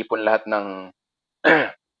 nagtipon-tipon lahat ng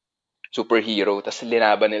superhero. Tapos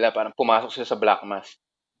linaban nila, parang pumasok sila sa black mass.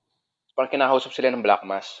 Parang kinakausap sila ng black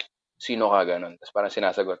mass. Sino ka, ganun. Tapos parang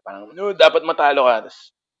sinasagot, parang, no, dapat matalo ka.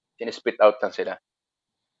 Tapos sinispit out lang sila.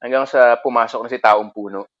 Hanggang sa pumasok na si Taong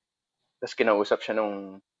Puno. Tapos kinausap siya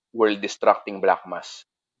nung world-destructing black mass.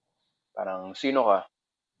 Parang, sino ka?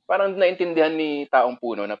 Parang naintindihan ni Taong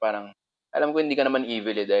Puno na parang, alam ko hindi ka naman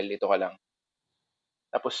evil dahil ito ka lang.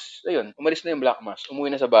 Tapos, ayun, umalis na yung black mass.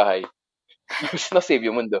 Umuwi na sa bahay. Tapos na-save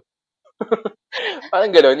yung mundo.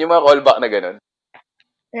 Parang gano'n, yung mga callback na gano'n.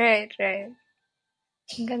 Right, right.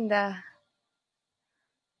 Ang ganda.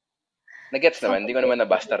 Nagets So, naman, hindi ko naman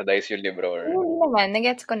na-bastardize yung libro or ano. hindi naman.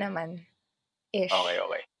 Nagets ko naman. Okay, Ish.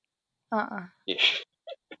 okay. Oo. Ish.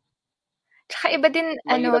 Tsaka iba din,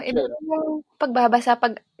 Mahirap iba siya, no? din yung pagbabasa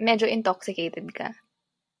pag medyo intoxicated ka.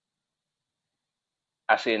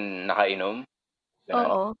 As in, nakainom? Ganun.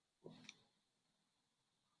 Oo.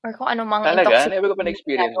 Or kung ano mang Talaga? Never ko pa intoxicating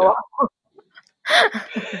na-experience ginagawa yun. ko.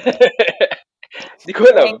 Di ko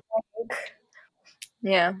alam. Wink, wink.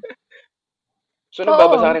 Yeah. So, Oo.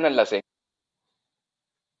 nagbabasa ka rin ng lasing?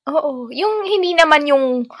 Oo. Yung hindi naman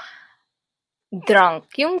yung drunk.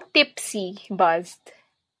 Yung tipsy, buzzed.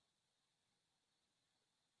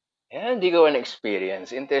 Yan, hindi ko pa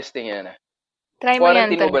na-experience. Interesting yan, ah. Try mo yan,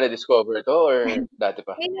 Quarantine mo Tol. ba na-discover to or dati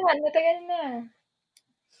pa? Hindi naman. Matagal na.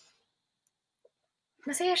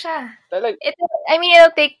 Masaya siya. Talag,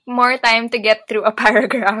 It'll take more time to get through a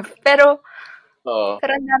paragraph. Pero oo.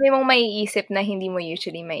 ang dami mong maiisip na hindi mo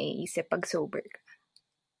usually maiisip pag sober ka.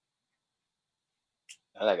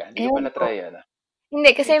 Talaga, hindi ko pa Ewan ko. na-try yan, ah. Hindi,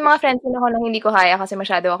 kasi yung mga Interesting. friends din ako na hindi ko kaya kasi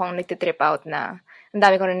masyado akong nagtitrip out na ang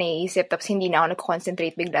dami ko na naiisip tapos hindi na ako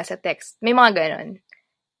nag-concentrate bigla sa text. May mga ganon.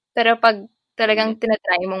 Pero pag Mm. talagang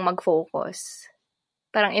tinatry mong mag-focus,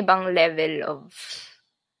 parang ibang level of,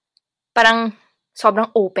 parang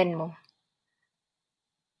sobrang open mo.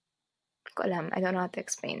 Hindi ko alam. I don't know how to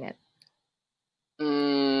explain it.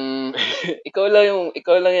 Mm, ikaw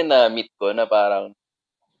lang yung na-meet ko na parang,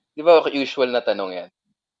 di ba usual na tanong yan?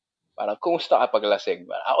 Parang, kumusta ka pag lasing?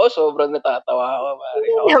 Ako, sobrang natatawa ako, pare.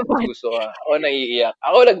 Hindi Ako, naman. gusto ka. Ako, naiiyak.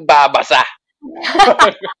 Ako, nagbabasa.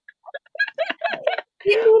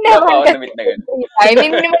 Hindi Wala pa naman ako kasi na-meet na gano'n. I mean,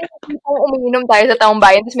 hindi naman yung tipong umiinom tayo sa taong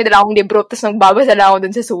bayan tapos may dala akong libro tapos nagbabasa lang ako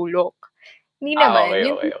dun sa sulok. Hindi naman. Okay,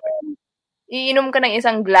 Yung okay, okay. iinom ka ng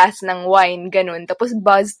isang glass ng wine, ganun, tapos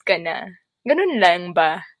buzzed ka na. Ganun lang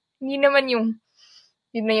ba? Hindi naman yun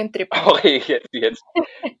na yung trip mo. Okay, gets.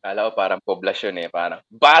 Kala ko parang poblasyon eh. Parang,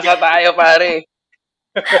 basa tayo, pare!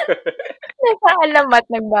 Nasa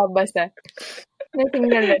nagbabasa.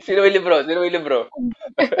 Natingnan lang. Sino yung libro? Sino yung libro?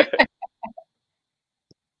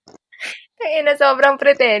 Kaya na sobrang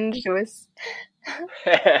pretentious.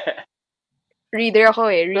 Reader ako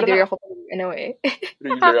eh. Pero Reader ako pag eh.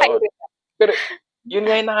 reader ako. Nakakairita. Pero, yun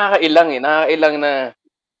nga yung nakakailang eh. Nakakailang na,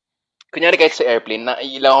 kunyari kahit sa airplane,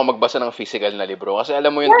 naiilang ako magbasa ng physical na libro. Kasi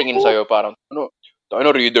alam mo yung tingin sa'yo, parang, ano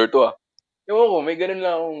reader to ah. Ewan ko, may ganun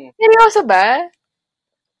lang akong, Seryoso ba?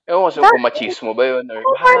 ewan ko kung machismo ba yun, or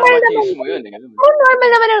bahala Normal naman. machismo yun eh. Normal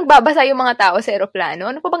naman na nagbabasa yung mga tao sa eroplano.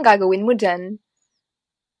 Ano pa bang gagawin mo dyan?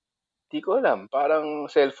 Di ko alam. Parang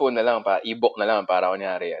cellphone na lang, e-book na lang, para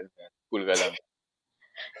kunyari, cool ka lang.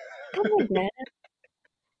 Talaga?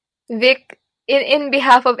 Vic, in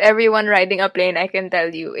behalf of everyone riding a plane, I can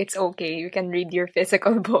tell you, it's okay. You can read your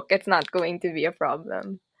physical book. It's not going to be a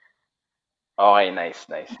problem. Okay, nice.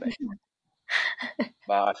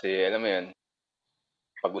 Baka kasi, alam mo yun,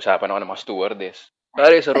 pag-usapan ako ng mga stewardess.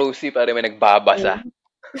 Pare, sa Rosie, pare may nagbabasa.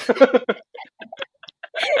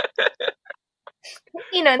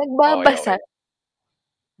 Nagbabasa. Okay.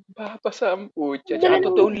 Babasa ang putya. Dala Tsaka ng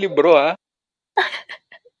totoong libro, ha?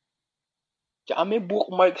 Tsaka may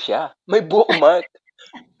bookmark siya. May bookmark.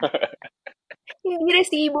 Hindi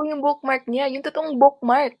resibo yung bookmark niya. Yung totoong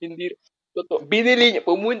bookmark. Hindi, totoo. Binili niya.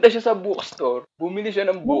 Pumunta siya sa bookstore. Bumili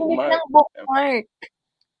siya ng Bumili ka bookmark. ng bookmark.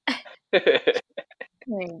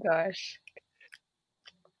 Oh my gosh.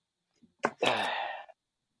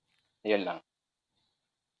 Yun lang.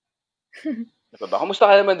 Ano pa ba? Kumusta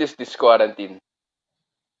ka naman this quarantine?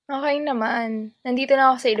 Okay naman. Nandito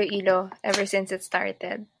na ako sa Iloilo ever since it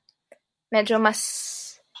started. Medyo mas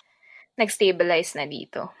nag-stabilize na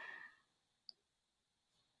dito.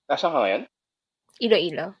 Nasaan ka ngayon?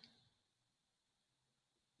 Iloilo.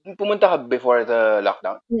 Pumunta ka before the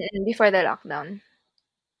lockdown? Before the lockdown.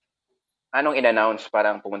 Anong in-announce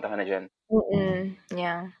parang pumunta ka na dyan?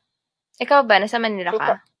 Yeah. Ikaw ba? Nasa Manila So,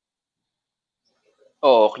 ka?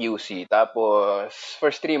 Oo, QC. Tapos,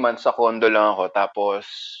 first 3 months sa condo lang ako. Tapos,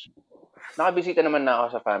 nakabisita naman na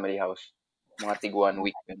ako sa family house. Mga tig 1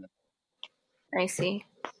 week. Ganun. I see.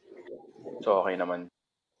 So, okay naman.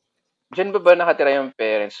 Diyan ba nakatira yung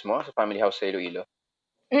parents mo sa family house sa Iloilo?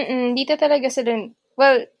 Dito talaga sila.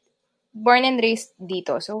 Well, born and raised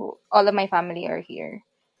dito. So, all of my family are here.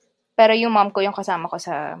 Pero yung mom ko yung kasama ko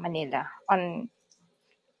sa Manila on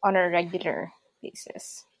a regular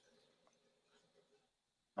basis.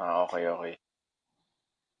 Ah, okay, okay.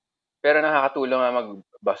 Pero nakakatulong nga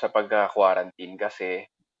magbasa pagka-quarantine kasi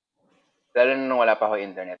lalo na nung wala pa ako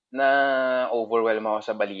internet, na overwhelm ako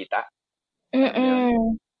sa balita. Alam mo yun?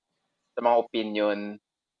 Mm. Sa mga opinion.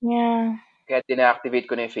 Yeah. Kaya tina-activate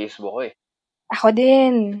ko na yung Facebook ko eh. Ako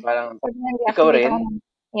din. Parang, Pag ikaw nag-activate ako rin,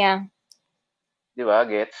 yeah. di ba,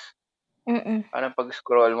 gets? Mm. Parang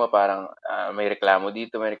pag-scroll mo, parang may reklamo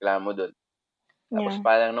dito, may reklamo doon. Tapos Yeah.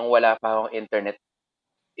 parang nung wala pa akong internet,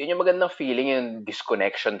 yun yung magandang feeling, yung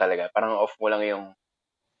disconnection talaga. Parang off mo lang yung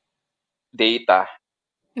data,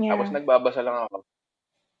 tapos Yeah. nagbabasa lang ako.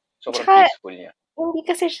 Sobrang Tsaka, peaceful niya. hindi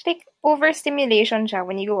kasi siya like overstimulation siya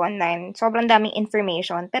when you go online. Sobrang daming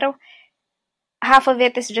information. Pero, half of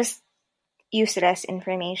it is just useless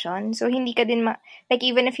information. So, hindi ka din like,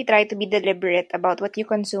 even if you try to be deliberate about what you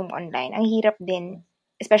consume online, ang hirap din,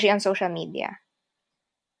 especially on social media.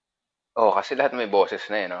 Oo, kasi lahat may boses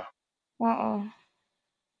na eh, no? Oo.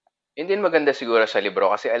 Yun din maganda siguro sa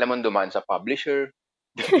libro kasi alam mo dumaan sa publisher,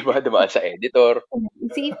 di ba? Dumaan sa editor.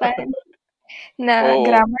 Isipan na Oo,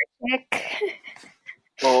 grammar check.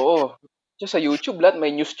 oo. So, sa YouTube, lahat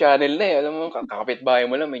may news channel na eh. Alam mo, kakapitbahay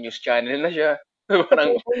mo lang, may news channel na siya.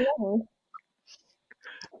 Parang Totoo yan eh.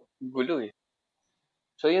 gulo eh.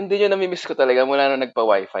 So, yun din yung namimiss ko talaga mula nung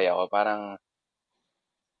nagpa-wifi ako. Parang,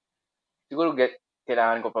 siguro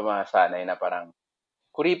kailangan ko pa masanay na parang,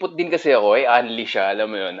 kuripot din kasi ako eh, unli siya,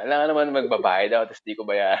 alam mo yun. Alam naman magbabayad ako, tapos di ko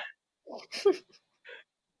bayaran.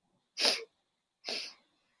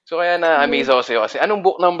 So, kaya na-amaze ako sa'yo kasi, anong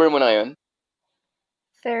book number mo na ngayon?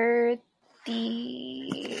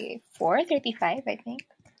 34, 35, I think.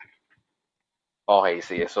 Okay,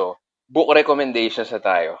 sige. So, book recommendations na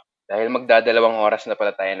tayo. Dahil magdadalawang oras na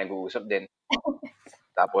pala tayo nag-uusap din.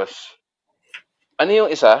 Tapos, ano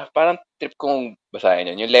yung isa? Parang trip kong basahin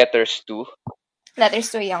yun. Yung Letters to. Letters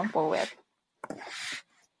to a Young Poet.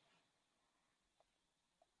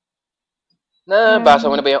 Nabasa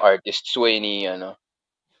mo na Mm, ba yung Artist's Way ni, ano?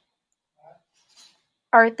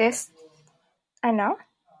 artist, ano?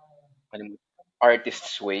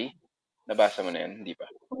 Artist's Way? Nabasa mo na yun? Hindi pa.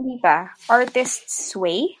 Hindi ba? Artist's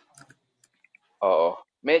Way? Oo.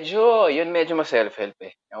 Medyo ma-self-help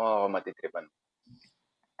eh. Ewan ko kung matitripan.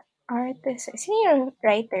 Artist. Sino yung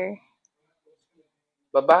writer?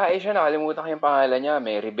 Babae siya, nakalimutan ko yung pangalan niya.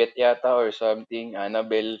 May Ribet yata or something.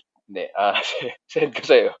 Annabelle. Hindi. Send ko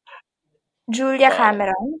sa'yo. Julia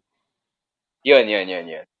Pangalan. Cameron?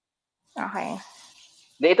 Yun. Okay.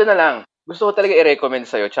 Hindi, ito na lang. Gusto ko talaga i-recommend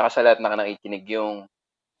sa'yo tsaka sa lahat na nakikinig yung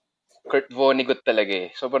Kurt Vonnegut talaga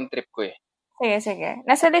eh. Sobrang trip ko eh. Sige.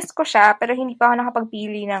 Nasa list ko siya, pero hindi pa ako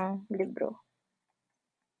nakapagpili ng libro.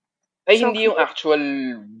 Ay, So, hindi yung actual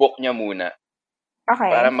book niya muna.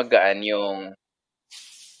 Para okay. magaan yung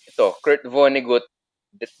ito, Kurt Vonnegut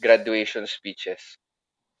graduation speeches.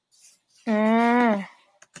 Mm,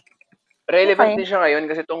 Relevant okay. din siya ngayon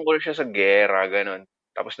kasi tungkol siya sa gera, ganun.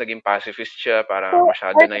 Tapos naging pacifist siya So, para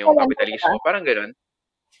masyado na article yung lang to, diba? kapitalismo. Parang ganun.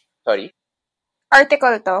 Sorry?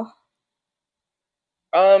 Article to?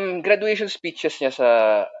 Graduation speeches niya sa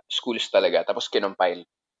schools talaga. Tapos kinompile.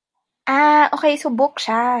 Okay. So, book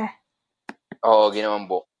siya. Oo,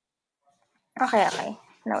 ginawang book. Okay.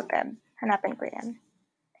 Noted. Hanapin ko yan.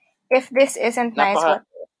 If this isn't nice, Napaka, what?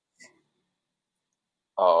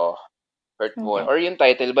 oo. Kurt Von, Okay. or yung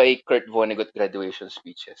title ba ay Kurt Vonnegut graduation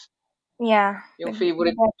speeches. Yeah. Yung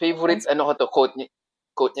favorite ano ko to, quote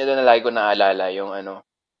niya doon na lagi ko naalala, yung ano,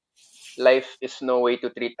 life is no way to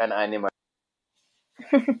treat an animal.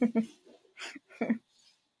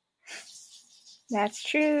 That's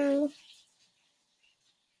true.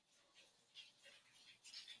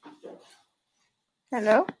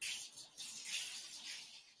 Hello?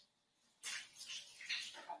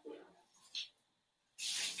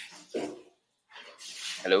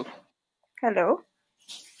 Hello? Hello?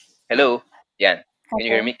 Hello? Yan. Can you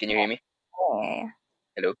hear Okay. me? Can you hear me? Eh,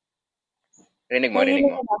 Hello? Rinig mo, rinig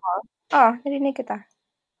naririnig mo. mo ba ako? Oo, narinig kita.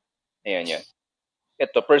 Ayan, yan.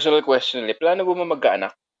 Ito, personal question ulit. Plano mo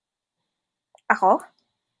magkaanak? Ako?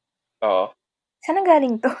 Oo. Saan ang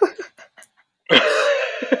galing to?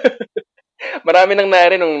 Marami nang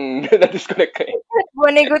nari nung na-disconnect ka eh.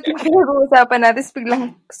 Bonigot yung pinag-uusapan natin, tapos biglang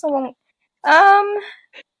gusto mong,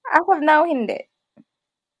 as of now, hindi.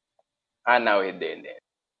 Now, hindi, hindi.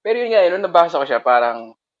 Pero yun nga, nung nabasa ko siya,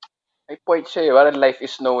 parang, may point siya eh. Parang life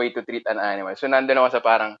is no way to treat an animal. So, nandun ako sa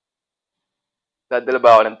parang, dadala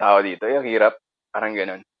ba ako ng tao dito? Yung hirap. Parang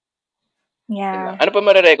ganun. Yun lang. Yeah. Ano pa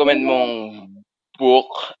marirecommend mong book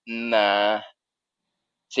na,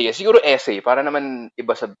 sige, siguro essay, para naman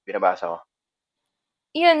iba sa binabasa ko.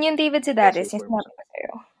 Yun, yung David Essay Sedaris, yung forms. sinabi ko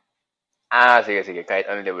sa'yo. Sige, sige. Kahit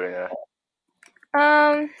anong libro na.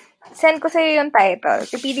 Send ko sa'yo yung title.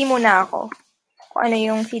 Pipili muna ako kung ano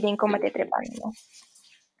yung feeling ko Sige, sige. matitripan mo.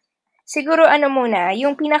 Siguro ano muna,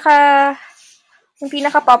 yung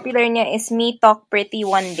pinaka-popular niya is Me Talk Pretty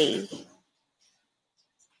One Day.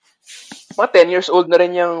 Mga 10 years old na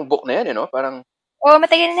rin yung book na yan, Parang, Oh,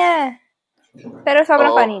 matagal na. Pero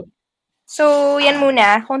sobrang oo. funny. So, yan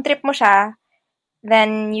muna. Kung trip mo siya,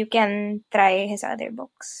 then you can try his other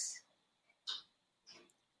books.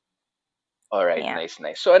 Alright, Yeah. nice,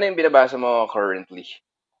 nice. So, ano yung binabasa mo currently?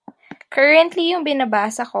 Currently, yung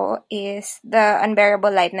binabasa ko is The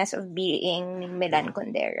Unbearable Lightness of Being ni Milan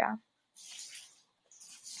Kundera.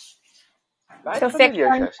 Bakit So,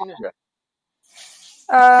 familiar fiction. siya? Sino siya?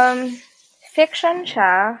 Um, fiction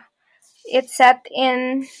siya. It's set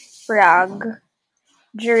in Prague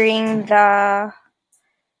during the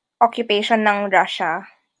occupation ng Russia.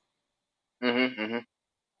 Mm-hmm.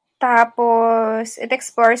 Tapos, it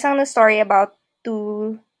explores ang story about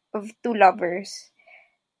two lovers.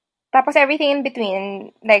 Tapos, everything in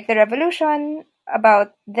between, like the revolution,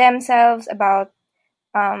 about themselves, about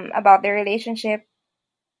their relationship.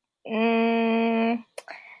 Mm,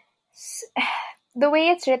 the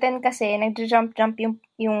way it's written kasi, nagja-jump-jump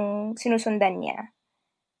yung sinusundan niya.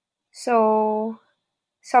 So,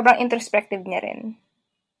 sobrang introspective niya rin.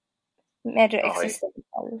 Medyo Okay.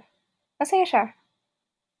 existential. Masaya siya.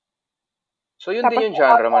 So, yun Tapos din yung may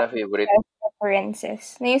genre mo out na favorite? of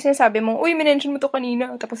references. Na yung sinasabi mo, uy, minention mo to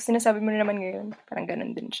kanina. Tapos sinasabi mo na naman ngayon. Parang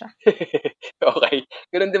ganun din siya. Okay.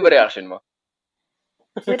 Ganun din ba reaction mo?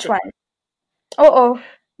 Which one? Oo.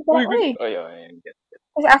 Uy, Parang, uy. Ay, ay, ay.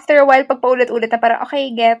 Tapos after a while, pag paulit-ulit na parang,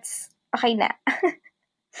 okay, gets. Okay na.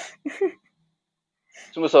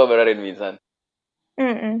 Sumusobra rin minsan.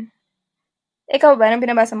 Mm. Ikaw ba? Anong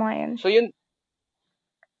binabasa mo ngayon? So, yun,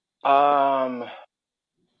 ano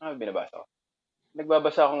binabasa ko?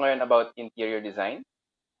 Nagbabasa ako ngayon about interior design.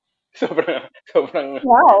 Sobrang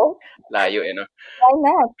Wow. layo, no? Why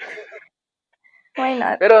not? Why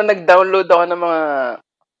not? Pero nag-download ako ng mga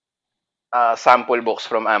sample books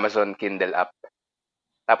from Amazon Kindle app.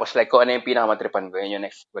 Tapos like kung ano yung pinakamatripan ko, yun yung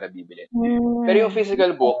next ko na bibili. Pero yung Hmm.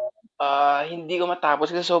 physical book, hindi ko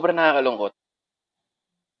matapos kasi sobrang nakakalungkot.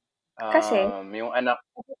 Kasi, Yung anak,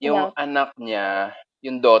 check yung out. anak niya,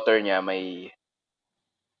 yung daughter niya may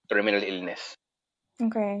terminal illness.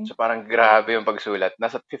 Okay. So parang grabe yung pagsulat.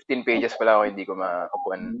 Nasa 15 pages pa lang ako, hindi ko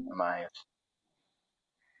maupuan na maayos.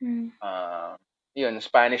 Hmm. Yun,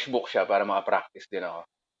 Spanish book siya para makapractice din ako.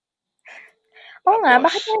 Oo nga,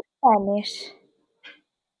 bakit Tapos, yung Spanish?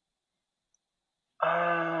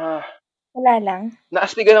 ah, Wala lang.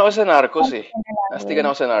 naastigan ako sa Narcos eh. Foreign Naastigan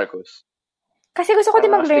ako language. sa Narcos. Kasi gusto ko din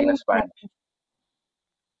Parang mag-learn nakastig ng ng Spanish. Spanish.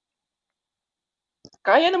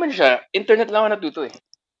 Kaya naman siya. Internet lang ako natuto eh.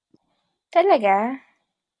 Talaga?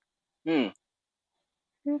 Hmm.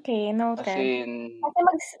 Okay, As noted. in, Kasi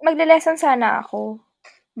magle-lesson sana ako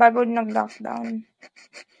bago nag-lockdown.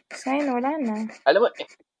 So, ayun, wala na. alam mo,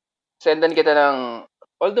 sendan kita ng,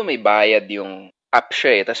 although may bayad yung app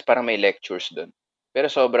siya eh, tapos parang may lectures doon. Pero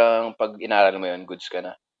sobrang, pag inaral mo yun, goods ka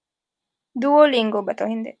na. Duolingo ba to?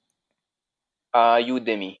 Hindi.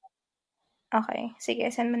 Udemy. Okay. Sige,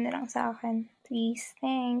 send mo na lang sa akin. Please.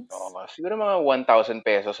 Thanks. Siguro mga 1,000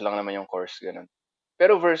 pesos lang naman yung course, ganun.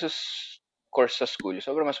 Pero versus course sa school,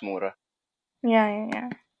 sobrang mas mura.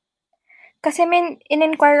 Yeah. Kasi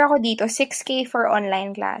in-inquire ako dito, 6K for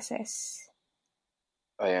online classes.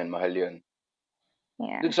 Ayan, mahal yun.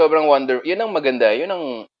 Yeah. Dude, sobrang yun ang maganda, yun ang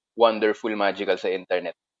wonderful magical sa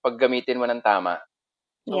internet. Pag gamitin mo ng tama,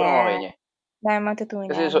 sobrang okay Yeah. niya. Dami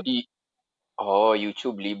Kasi matutunan.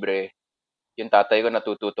 YouTube libre. Yung tatay ko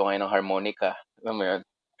natututo ngayon ng harmonica. Alam mo yun?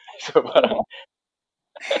 So parang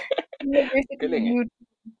University galing eh. beauty.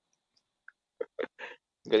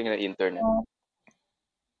 Galing ng internet.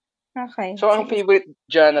 Okay, So, ang sige. favorite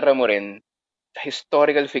genre mo rin,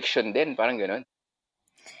 historical fiction din, parang gano'n?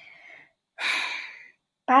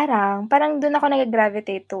 Parang doon ako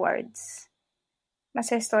nag-gravitate towards mas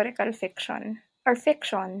historical fiction or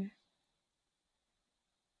fiction.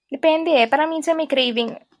 Depende parang minsan may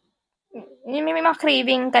craving, may mga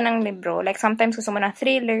craving ka ng libro. Like sometimes gusto mo ng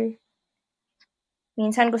thriller,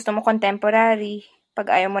 minsan gusto mo contemporary, pag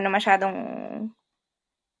ayaw mo na masyadong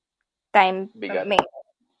time, Bigat. may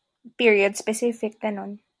period specific,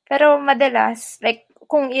 ganun. Pero madalas, like,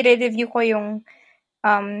 kung i-review ko yung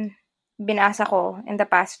um, binasa ko in the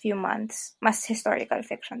past few months, mas historical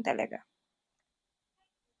fiction talaga.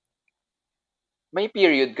 May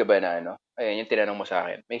period ka ba na ano? Ayan, yung tinanong mo sa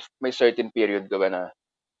akin. May certain period ka ba na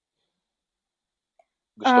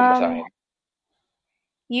gustong Um, basahin?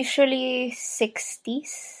 Usually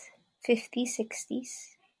 60s, 50s, 60s.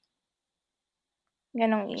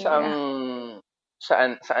 Ganong Saang,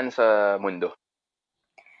 era. saan sa mundo?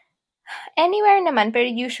 Anywhere naman, pero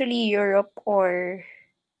usually Europe or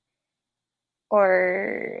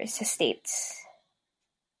sa States.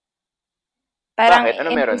 Parang Bakit? Ano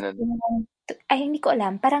meron nun? interesting lang ay hindi ko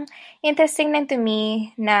alam, parang interesting lang to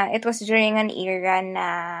me na it was during an era na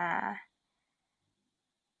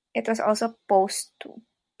it was also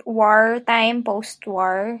post-war time,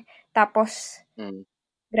 post-war. Tapos, Hmm.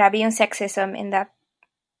 grabe yung sexism in that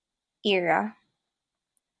era.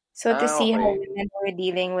 So to see how Okay. women were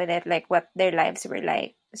dealing with it, like what their lives were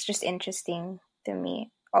like, it's just interesting to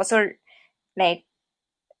me. Also, like,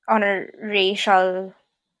 on a racial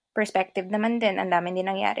perspective naman din, ang daming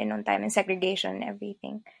din nangyari noong time, and segregation and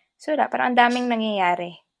everything. So, parang ang daming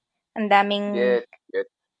nangyayari. Ang daming,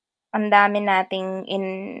 Get. ang dami nating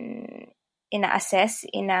ina-assess,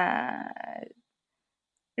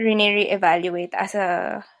 re-evaluate as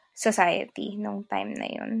a society nung time na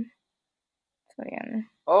yun. So, yun.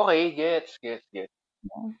 Okay, gets. Yeah.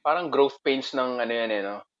 Parang growth pains ng ano yan eh,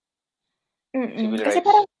 no? Civil Kasi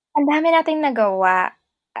parang rights. ang dami nating nagawa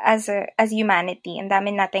as humanity. Ang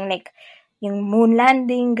dami nating like yung moon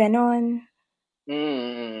landing, ganon.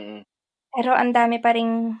 Mm. Pero ang dami pa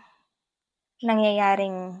ring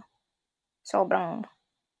nangyayaring sobrang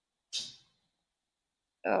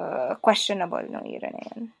questionable nung era na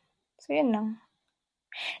yun. So, yun lang.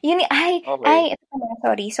 Yun, Okay. ito pala,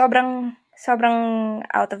 sorry. Sobrang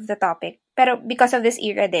out of the topic. Pero because of this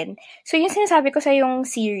era din. So, yung sinasabi ko sa yung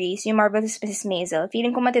series, yung Marvelous Mrs. Maisel,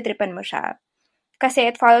 feeling ko matitripan mo siya. Kasi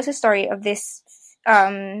it follows the story of this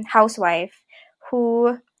housewife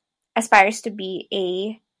who aspires to be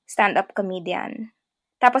a stand-up comedian.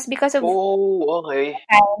 Tapos because of Oh, okay.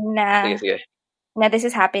 time na Sige. this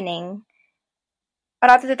is happening, a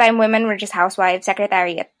lot of the time women were just housewives,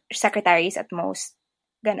 secretaries at most.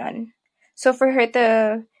 Ganon. So for her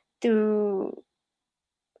to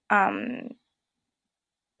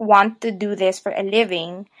want to do this for a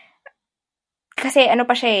living, kasi ano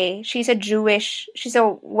pa siya eh, she's a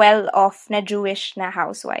well-off na Jewish na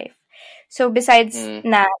housewife. So besides Mm.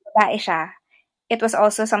 na babae siya, it was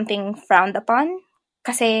also something frowned upon.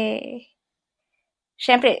 Kasi,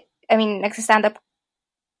 syempre, I mean, nagsa-stand-up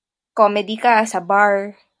comedy ka sa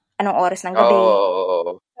bar, anong oras ng gabi.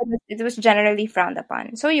 Oo. It was generally frowned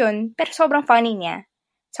upon. So yun, pero sobrang funny niya.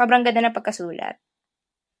 Sobrang ganda na pagkasulat.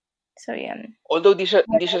 So yun. Although di siya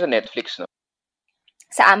sa Netflix, no?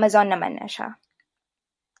 Sa Amazon naman na siya.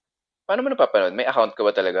 Paano mo napapanood? May account ka ba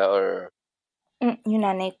talaga or Yung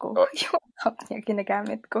nanay ko. oh, Yung account niya,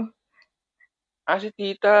 ginagamit ko. si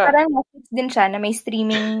tita. Parang Netflix din siya na may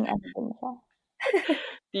streaming, ano din siya.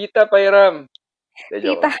 Tita Pairam. De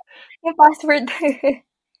joke Tita, lang. yung password.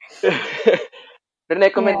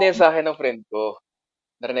 Recommend Yeah. na yun sa akin ng friend ko.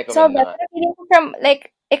 Na-recommend na Sobra. nga. Pero feeling ko from, like,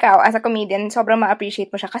 ikaw, as a comedian, sobrang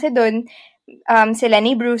ma-appreciate mo siya. Kasi doon, si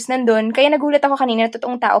Lenny Bruce nandun. Kaya nagulat ako kanina,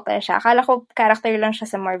 totoong tao pala siya. Akala ko character lang siya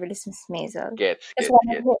sa Marvelous Miss Maisel. Gets. Kasi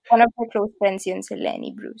one of her close friends yun, si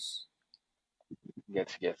Lenny Bruce.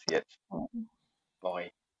 Gets. Okay.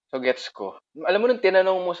 So, gets ko. Alam mo, nung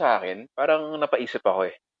tinanong mo sa akin, parang napaisip ako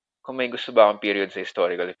eh. Kung may gusto ba akong period sa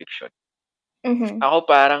historical fiction. Mm-hmm. Ako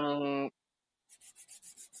parang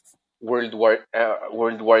World War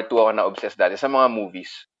II ako na-obsessed dati sa mga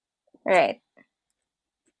movies. Right.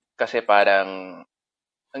 Kasi parang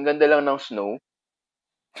ang ganda lang ng snow.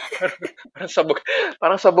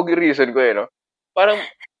 Parang sabog yung reason ko eh, no? Parang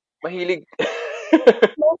mahilig.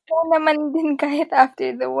 Basta naman din kahit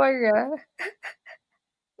after the war,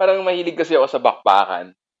 Parang mahilig kasi ako sa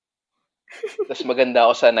bakbakan. Tapos maganda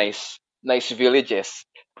ako sa nice villages.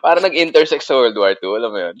 Parang nag-intersect sa World War II, alam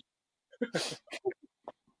mo yun?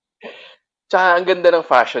 Tsaka ang ganda ng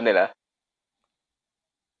fashion nila.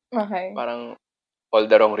 Okay. Parang all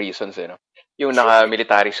the wrong reasons, no? Yung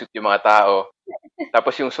naka-military suit yung mga tao,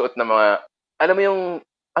 tapos yung suot ng mga, alam mo yung,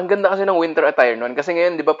 ang ganda kasi ng winter attire noon. Kasi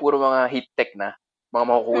ngayon, di ba, puro mga heat tech na, mga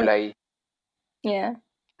makukulay. Yeah.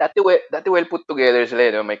 Dati well put together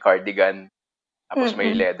sila, no? May cardigan, tapos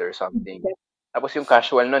may Mm-mm. leather something. Tapos yung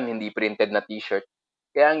casual nun, hindi printed na t-shirt.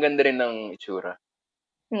 Kaya ang ganda rin ng itsura.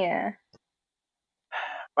 Yeah.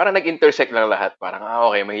 Parang nag-intersect lang lahat. Parang,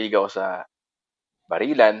 okay, mahilig ako sa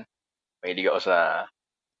barilan, mahilig ako sa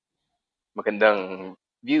magandang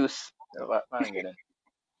views. Parang ganun.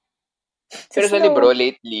 Sa Pero sa snow. libro,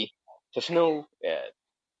 lately, sa snow, yeah,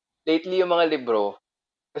 lately yung mga libro,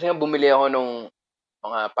 kasi nga bumili ako nung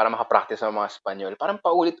mga, para makapractice ng mga Espanyol, parang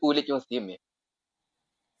paulit-ulit yung theme eh.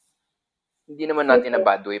 Hindi naman natin na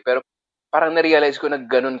bad way, pero parang na-realize ko na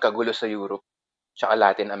ganun kagulo sa Europe, tsaka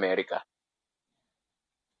Latin America.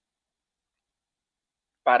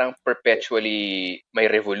 Parang perpetually may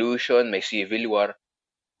revolution, may civil war,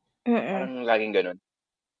 Mm-mm. parang laging ganun.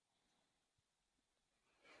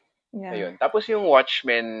 Yeah. Ayun. Tapos yung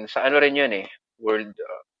Watchmen, sa ano rin yun eh,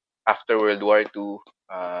 after World War II,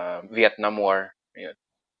 Vietnam War. Ayun.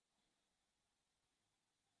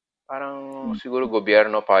 Parang siguro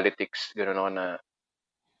gobyerno, politics, gano'n ako na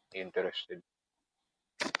interested.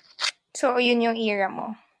 So, yun yung era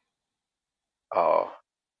mo. Oo.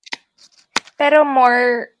 Pero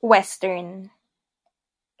more Western.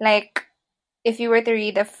 Like, if you were to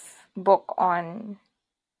read a book on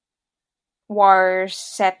wars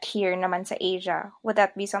set here naman sa Asia, would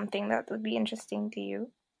that be something that would be interesting to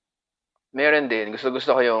you? Meron din. Gusto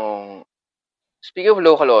ko yung... Speaking of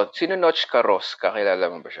local sino Notch Karos?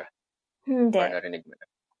 Kakilala mo ba siya? Hindi. Or narinig mo na?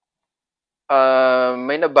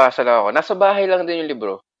 May nabasa lang ako. Nasa bahay lang din yung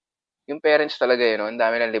libro. Yung parents talaga yun, no? Ang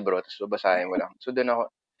dami ng libro, tapos babasahin mo lang. So, doon ako,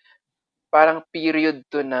 parang period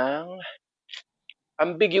to ng,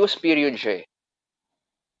 ambiguous period siya eh.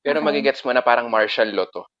 Pero Okay. magigets mo na parang martial law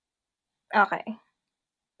to. Okay.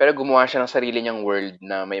 Pero gumawa siya ng sarili niyang world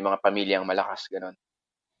na may mga pamilyang malakas, gano'n.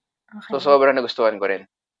 So, Okay. sobrang nagustuhan ko rin.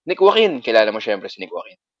 Nick Joaquin, kilala mo syempre si Nick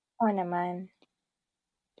Joaquin. Oo naman.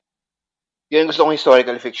 Yun gusto kong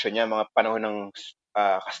historical fiction niya, mga panahon ng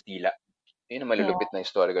Kastila. Yun ang Yeah. malulupit na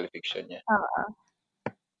historical fiction niya. Oo.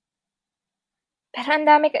 Pero ang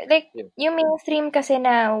dami, like, Yun. yung mainstream kasi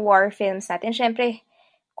na war films natin, syempre,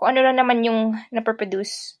 kung ano lang naman yung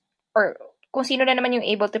napoproduce, or kung sino na naman yung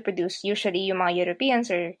able to produce, usually yung mga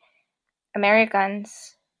Europeans or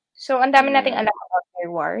Americans. So, ang dami nating alam about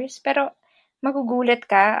their wars, pero magugulat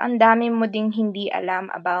ka, ang dami mo ding hindi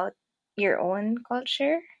alam about your own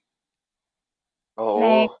culture.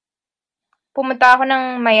 Like, Oo. pumunta ako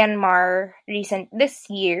ng Myanmar this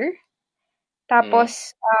year.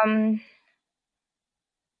 Tapos,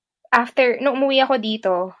 after, nung umuwi ako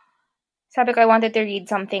dito, sabi ko I wanted to read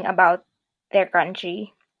something about their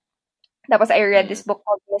country. Tapos I read this book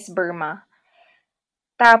called Miss Burma.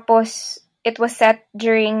 Tapos, it was set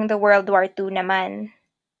during the World War II naman.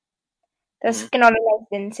 Tapos, kinolonize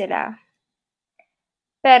din sila.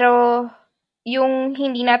 Pero, yung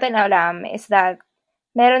hindi natin alam is that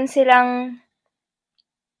meron silang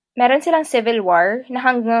civil war na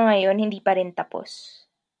hanggang ngayon hindi pa rin tapos.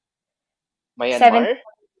 Myanmar?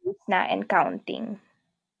 7 years na and counting.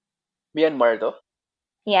 Myanmar to?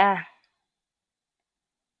 Yeah.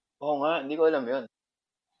 Oo nga, hindi ko alam yun.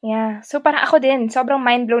 Yeah. So, parang ako din, sobrang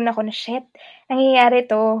mind-blown ako na, shit, nangyayari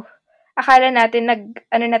to. Akala natin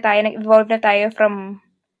nag-evolve na tayo from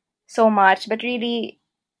so much, but really,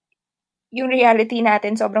 yung reality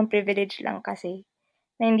natin, sobrang privilege lang kasi,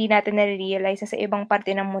 na hindi natin na-realize sa ibang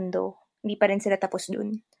parte ng mundo, hindi pa rin sila tapos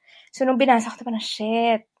dun. So, nung binasa ko, parang,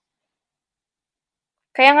 shit.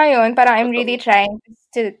 Kaya ngayon, parang I'm really trying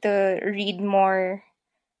to read more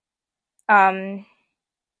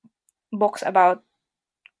books about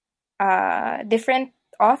different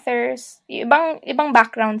authors, ibang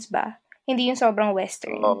backgrounds ba? Hindi yung sobrang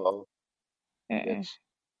western. Oo. Yes.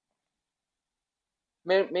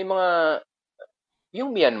 May mga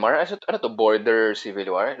yung Myanmar, ano to, border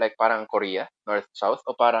civil war? Like parang Korea, North-South?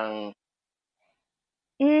 O parang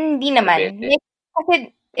Hindi naman. Malbete?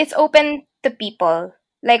 Kasi it's open to people.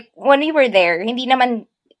 Like, when we were there, hindi naman,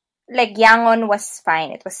 like, Yangon was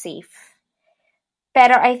fine. It was safe.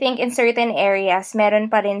 Pero I think in certain areas, meron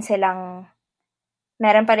pa rin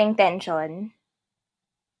tension.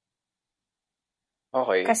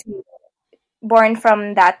 Okay. Kasi born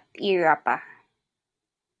from that era pa.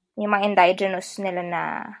 Yung mga indigenous nila na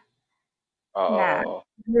Oo.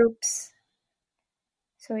 groups.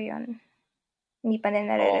 So, yun. Hindi pa din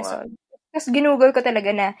Oo nga. nare-resolve. Tapos ginugol ko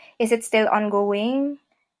talaga na, is it still ongoing?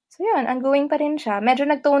 So, yun. Ongoing pa rin siya. Medyo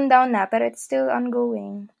nag-tone down na, pero it's still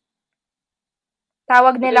ongoing.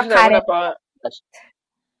 Tawag Buti nila yung sinabi mo Karen.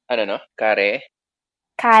 ano no? Kare?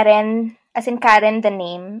 Karen, as in Karen the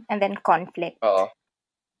name, and then conflict. Oo.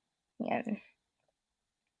 Yan.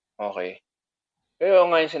 Okay. Pero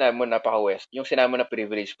nga yung sinabi mo, napaka-west. Yung sinabi mo na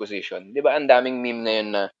privileged position. Di ba ang daming meme na yun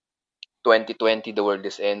na 2020, the world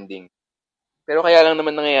is ending. Pero kaya lang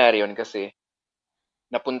naman nangyayari yun kasi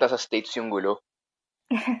napunta sa states yung gulo.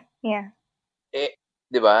 Yeah. Eh,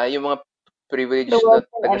 di ba? Yung mga The privileged na world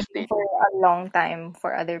will end taga-state. for a long time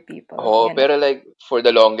for other people. Oo, Yun. pero like, for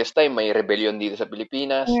the longest time, may rebellion dito sa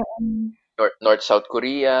Pilipinas, Mm-mm. North-South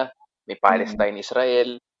Korea, may Mm-mm. Palestine,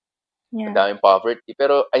 Israel, ang Yeah. daming poverty,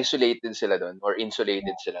 pero isolated sila doon or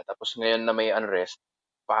insulated sila. Tapos ngayon na may unrest,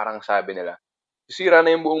 parang sabi nila, sisira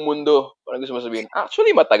na yung buong mundo. Parang gusto mo sabihin,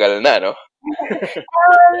 actually, matagal na, no?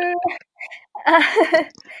 Um,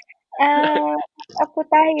 ah, Apo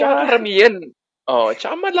Tsaka tayo. karamihan,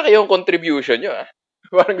 tsaka malaki yung contribution nyo, ah.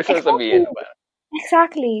 Parang gusto mo Exactly. sabihin, parang,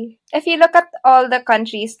 Exactly. If you look at all the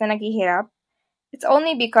countries na naghihirap, it's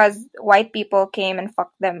only because white people came and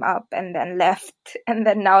fucked them up and then left, and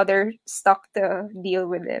then now they're stuck to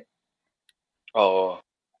deal with it. oo.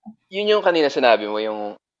 Yun yung kanina sinabi mo,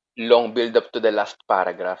 yung long build up to the last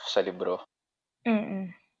paragraph sa libro.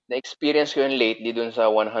 Mm-mm. Na-experience ko yun lately dun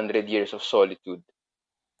sa 100 Years of Solitude.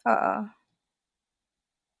 Oo.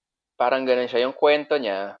 Parang ganun siya. Yung kwento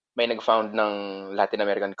niya, may nag-found ng Latin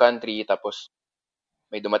American country, tapos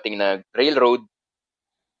may dumating na railroad,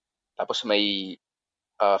 tapos may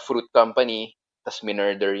fruit company, tapos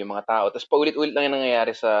minurder yung mga tao. Tapos paulit-ulit lang yung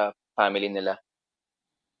nangyayari sa family nila.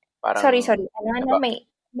 Sorry, Parang, sorry. Ano,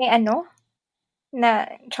 may ano? Na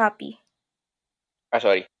choppy.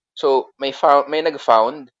 sorry. So, may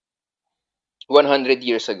nag-found 100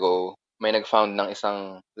 years ago, may nag-found ng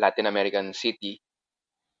isang Latin American city.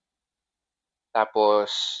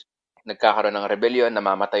 Tapos, nagkakaroon ng rebellion,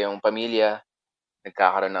 namamatay yung pamilya,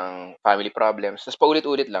 nagkakaroon ng family problems. Tapos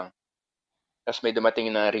paulit-ulit lang. Tapos may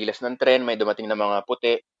dumating na riles ng tren, may dumating na mga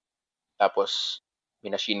puti. Tapos,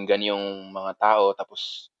 minachine gun yung mga tao.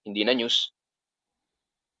 Tapos, hindi na news.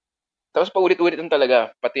 Tapos paulit-ulit lang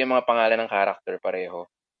talaga. Pati yung mga pangalan ng character pareho.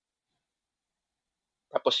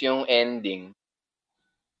 Tapos yung ending,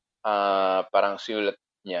 parang sinulat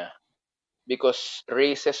niya. Because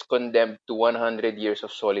races condemned to 100 years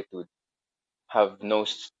of solitude have no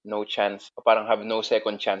chance, o parang have no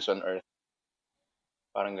second chance on earth.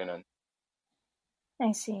 Parang ganun.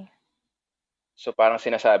 I see. So parang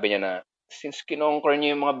sinasabi niya na, since kinonquer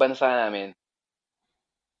niyo yung mga bansa namin,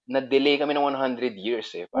 na-delay kami ng 100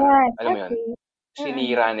 years eh. Parang, Yeah, alam mo yun, exactly. Mm-mm.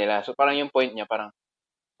 sinira nila. So parang yung point niya, parang,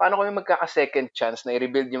 paano kami magkaka-second chance na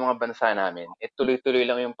i-rebuild yung mga bansa namin? Eh, tuloy-tuloy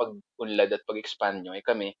lang yung pag-unlad at pag-expand nyo. Eh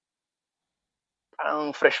kami, parang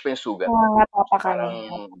fresh pa yung sugat. Nangangapa So pa kami.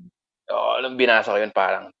 parang, alam, binasa ko yun,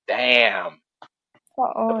 parang, damn!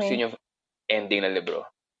 Oo Tapos eh. yun yung ending ng libro.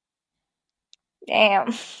 Damn.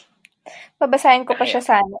 Babasahin ko pa siya Damn!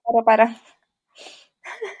 sana. Pero parang,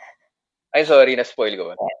 Ay, sorry, na-spoil ko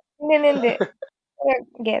ba? hindi. Pero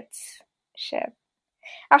gets. Shit.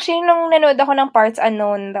 Actually, nung nanood ako ng Parts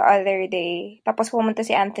Unknown the other day, tapos pumunta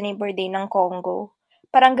si Anthony Bourdain ng Congo,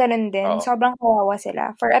 parang ganun din. Oo. Sobrang kawawa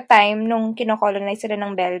sila. For a time, nung kinocolonize sila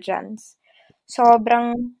ng Belgians,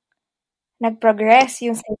 sobrang nag-progress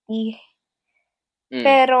yung city. Mm.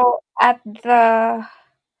 Pero at the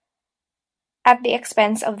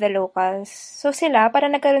expense of the locals. So sila,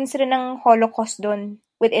 parang nagkaroon sila ng Holocaust doon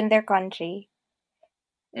within their country.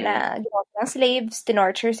 Mm. Na ginawa ng slaves,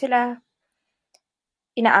 tinorture sila,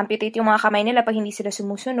 ina-amputate yung mga kamay nila pag hindi sila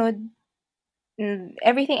sumusunod, and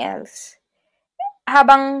everything else.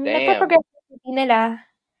 Habang Damn! nagpo-progress yung city nila,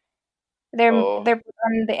 Oo. they're put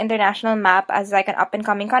on the international map as like an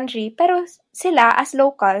up-and-coming country, pero sila, as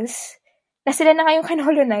locals, na sila na ngayong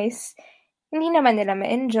colonize, hindi naman nila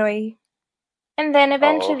ma-enjoy. And then Oo.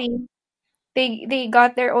 eventually, they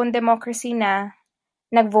got their own democracy na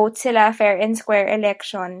nag-vote sila fair and square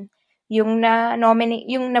election. Yung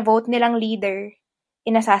na-vote nilang leader,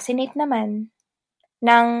 inassassinate naman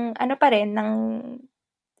ng ano pa rin, ng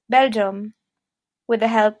Belgium with the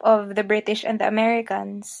help of the British and the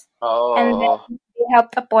Americans. And Oo. then they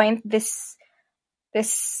helped appoint this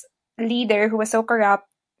leader who was so corrupt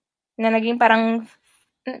na naging parang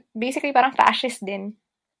basically parang fascist din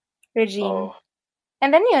regime. Oo. And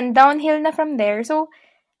then yun, downhill na from there. So,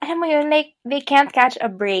 alam mo yun, like, they can't catch a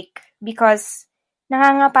break because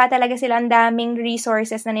nangangapa talaga sila, ang daming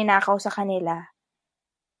resources na ninakaw sa kanila.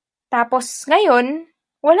 Tapos, ngayon,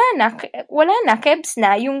 wala na, kebs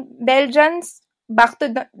na. Yung Belgians, back to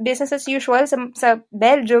business as usual sa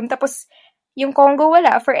Belgium. Tapos, yung Congo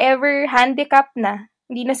wala, forever handicap na.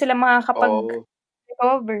 Hindi na sila Oo.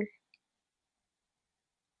 makakapag-recover.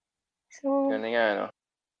 So, Yun na nga, no?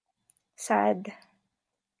 sad.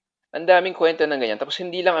 Ang daming kwento ng ganyan. Tapos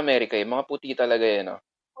hindi lang Amerika eh. Mga puti talaga eh, no?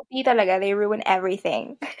 Puti talaga, they ruin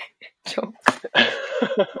everything. Joke.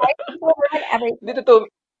 White people ruin Hindi everything. totoo.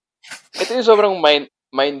 Ito yung sobrang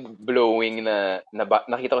mind-blowing na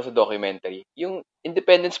nakita ko sa documentary. Yung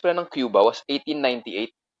independence pala ng Cuba was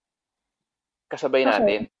 1898. Kasabay Okay.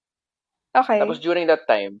 natin. Tapos Okay. during that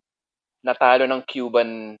time, natalo ng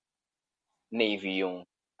Cuban Navy yung...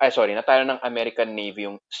 Ay, sorry. Natalo ng American Navy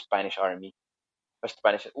yung Spanish Army. O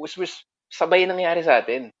Spanish... Which sabay nangyari sa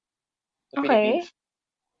atin. Sa Okay. Philippines.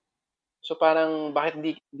 So parang, bakit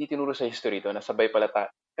hindi tinuro sa history to? Nasabay pala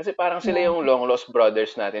kasi parang sila Yeah. yung long lost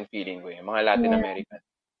brothers natin feeling ko eh. Mga Latin Yeah. American.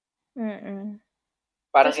 Mm.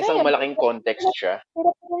 Parang Tapos isang ngayon, malaking context siya.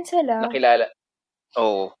 hirap din sila. Nakilala.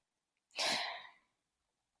 Oo.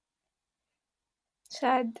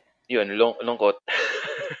 Sad. Yun, lungkot.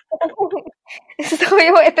 Gusto ko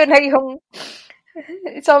yung ito na yung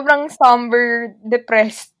sobrang somber,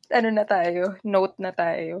 depressed, ano na tayo, note na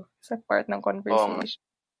tayo sa part ng Oo nga. conversation.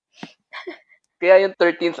 Kaya yung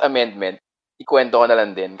 13th Amendment, ikwento ko na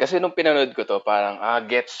lang din. Kasi nung pinanood ko to, parang,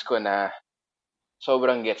 gets ko na.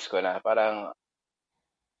 Sobrang gets ko na. Parang,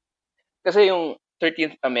 kasi yung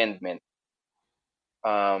 13th Amendment,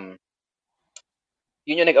 um,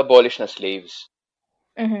 yun yung nag-abolish na slaves.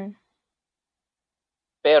 Mhm.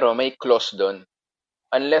 Pero may clause doon.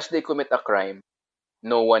 Unless they commit a crime,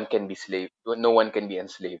 no one can be slave. No one can be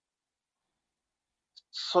enslaved.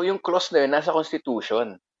 So yung clause na yun, nasa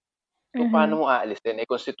Constitution. So paano Mhm. mo aalisin? Eh,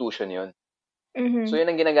 Constitution yun. So Mhm. yun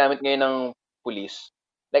ang ginagamit ngayon ng police.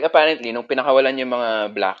 Like apparently, nung pinakawalan yung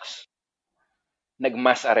mga blacks,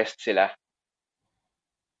 nag-mass arrest sila.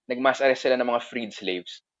 Nag-mass arrest sila ng mga freed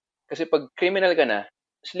slaves. Kasi pag criminal ka na,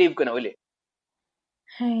 slave ka na uli.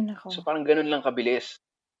 Ay, nako. So parang ganun lang kabilis.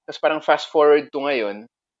 Tapos parang fast forward to ngayon,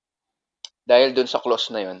 dahil dun sa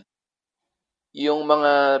clause na yun, yung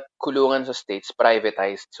mga kulungan sa states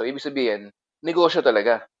privatized. So ibig sabihin, negosyo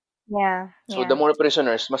talaga. Yeah, So the yeah. more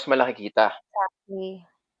prisoners, mas malaki kita. Exactly.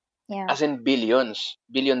 Yeah. As in billions.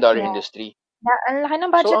 Billion-dollar Yeah. industry. Ang laki ng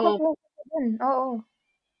So budget ang, mapupunta dun. Oo.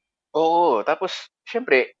 oo. Tapos,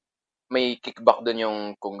 syempre, may kickback doon yung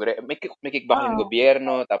may kickback yung Oo.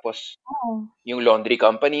 gobyerno, tapos Oo. yung laundry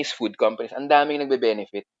companies, food companies, ang daming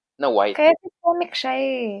nagbe-benefit na white. Kaya systemic siya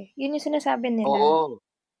eh. Yun yung sinasabi nila. Oo.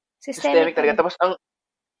 Systemic Systemic talaga. talaga. Tapos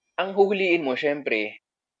ang huhuliin mo, syempre,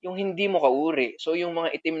 yung hindi mo kauri. So yung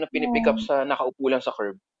mga itim na pinipick up Yeah. sa nakaupo lang sa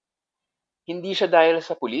curb, hindi siya dahil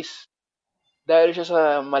sa pulis. Dahil siya sa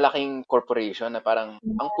malaking corporation na parang,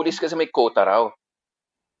 ang pulis kasi may quota raw.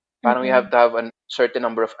 Parang you have Mm-mm. to have a certain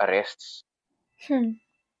number of arrests. Hmm.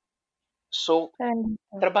 So, Parang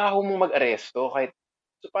dito. trabaho mo mag-aresto kahit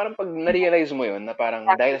so parang pag na-realize mo yun na parang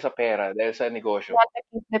dahil Exactly. sa pera, dahil sa You negosyo, want to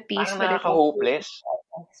keep the peace, parang but it will be nakaka-hopeless.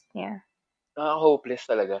 yeah. Nakaka-hopeless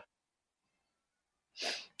talaga.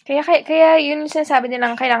 Kaya yun yung sinasabi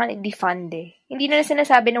nilang kailangan i-defund eh. Hindi nila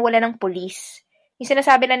sinasabi na wala ng police. Yung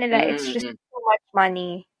sinasabi lang nila, it's just Mm-mm. too much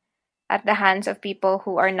money at the hands of people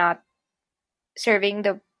who are not serving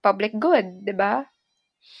the public good, di ba?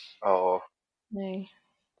 Oo. Ay,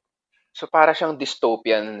 So, para siyang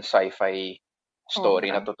dystopian sci-fi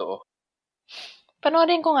story sobra. na totoo.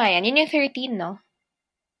 Panoorin ko nga yan. Yun yung 13, no?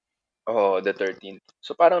 Oo, the 13th.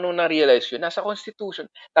 So, parang nung na-realize yun, nasa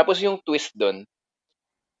Constitution. Tapos yung twist doon,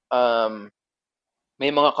 um,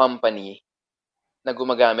 may mga company na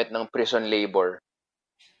gumagamit ng prison labor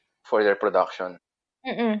for their production.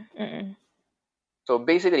 Mm-mm. Mm-mm. So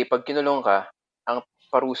basically, pag kinulong ka, ang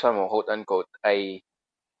parusa mo, quote-unquote, ay,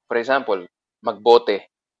 for example,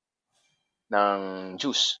 magbote ng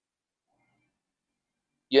juice.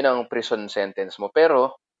 Yun ang prison sentence mo.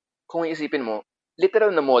 Pero, kung iisipin mo,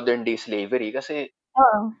 literal na modern day slavery kasi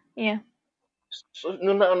Oo. Yeah. so,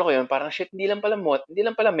 nung naano ko yun, parang shit, hindi lang pala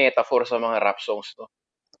metaphor sa mga rap songs to.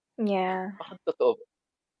 Yeah. Bakit totoo?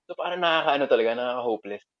 So parang nakakaano talaga,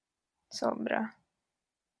 nakaka-hopeless. Sobra.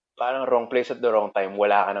 Parang wrong place at the wrong time,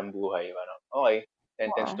 wala ka ng buhay. Parang, okay,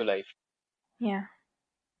 sentence Oo. to life. Yeah.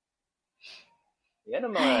 Yan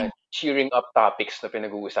ang mga Ay, cheering up topics na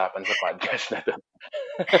pinag-uusapan sa podcast na to.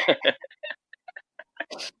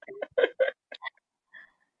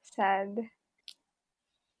 sad.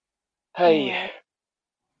 Hay, Anyway.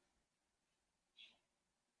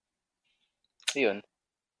 yun.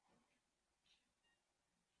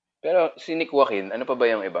 Pero si Nick Joaquin, ano pa ba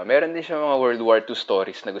yung iba? Meron din siya mga World War II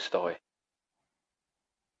stories na gusto ko eh.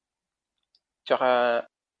 Tsaka,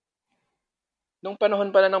 nung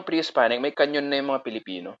panahon pala ng pre-Hispanic, may kanyon na yung mga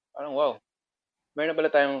Pilipino. Parang wow. Meron na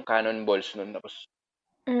pala tayong cannonballs nun. Tapos,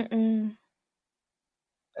 Mm-mm.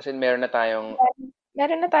 as in, meron na tayong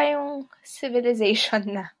meron na tayong civilization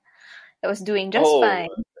na that was doing just Oo,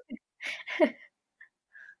 fine.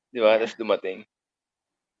 di ba? Yeah. Tapos dumating.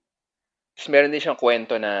 Tapos meron din siyang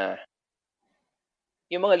kwento na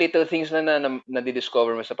yung mga little things na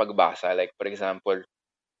nadidiscover mo sa pagbasa. Like, for example,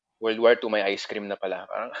 World War II may ice cream na pala.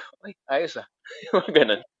 Parang, ay, ayos ah. Yung mga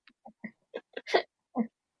ganun.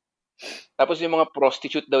 Tapos yung mga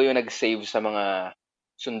prostitute daw yung nag-save sa mga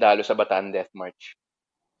sundalo sa Bataan Death March.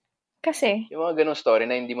 Kasi, Yung mga ganong story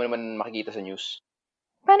na hindi mo naman makikita sa news.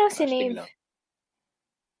 paano Astig sinave? lang.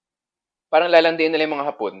 Parang lalandiin nila yung mga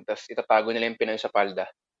Hapon, tapos itatago nila yung Pinoy sa palda.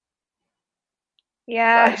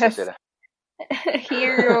 Kaalis na Yes. sila.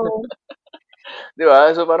 Hero. Di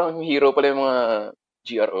ba? So parang hero pala yung mga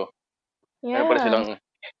GRO. Meron pala Yeah. silang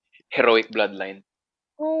heroic bloodline.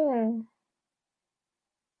 Oh.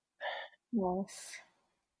 Yes.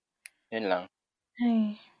 Yun lang.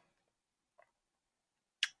 Ay.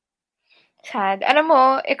 Sad. Alam mo,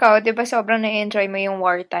 ikaw, di ba sobrang na-enjoy mo yung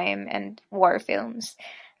wartime and war films?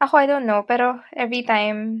 Ako, I don't know, pero every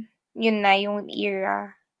time, yun na yung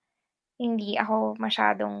era, hindi ako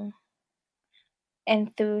masyadong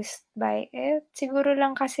enthused by it. Siguro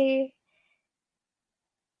lang kasi,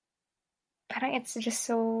 parang it's just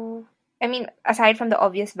so, I mean, aside from the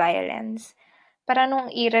obvious violence, parang nung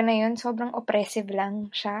era na yun, sobrang oppressive lang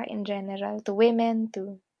siya in general to women,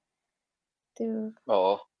 to,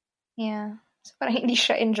 Oo. yeah. So parang hindi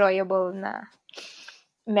siya enjoyable na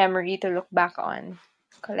memory to look back on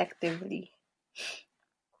collectively.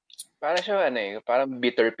 Parang siya, parang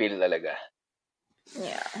bitter pill talaga.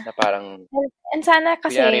 Yeah. Na parang, And sana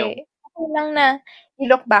kunyari kasi, yung, okay lang na you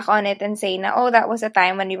look back on it and say na, oh, that was a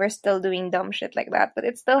time when we were still doing dumb shit like that. But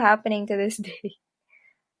it's still happening to this day.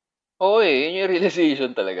 yun yung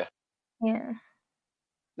realization talaga. Yeah.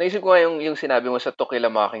 Naisip ko nga yung sinabi mo sa To Kill a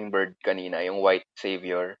Mockingbird kanina, yung white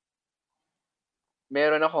savior.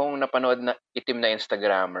 Meron akong napanood na itim na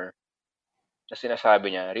Instagrammer na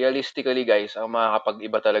sinasabi niya, realistically guys, ang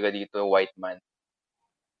makakapag-iba talaga dito, white man.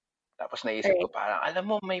 Tapos naisip ko, Right. parang, alam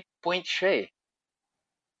mo, may point siya eh.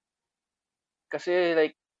 Kasi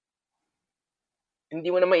like, hindi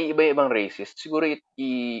mo na maiiba-ibang racist. Siguro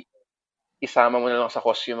isama mo na lang sa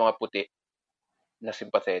cause yung mga puti na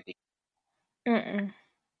sympathetic. Mm-mm.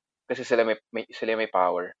 Kasi sila may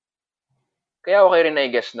power. Kaya okay rin na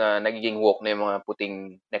i-guess na nagiging woke na yung mga puting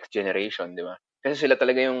next generation, di ba? Kasi sila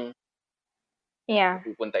talaga yung Yeah.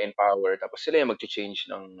 napupunta in power, tapos sila yung mag-change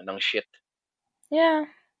ng shit. Yeah.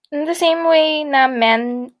 In the same way na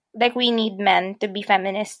men, like we need men to be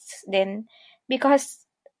feminists din. Because,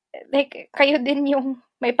 like, kayo din yung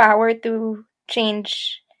may power to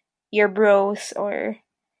change your bros or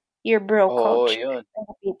your bro Oo, culture yun. and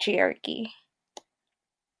patriarchy.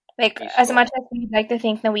 Like, as much Mismo. as we'd like to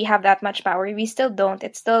think that we have that much power, we still don't.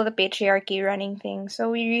 It's still the patriarchy running things.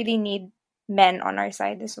 So we really need men on our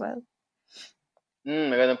side as well.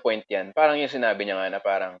 Magandang point yan. Parang yung sinabi niya nga na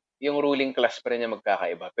parang, yung ruling class pa rin yung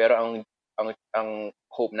magkakaiba. Pero ang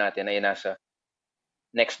hope natin ay nasa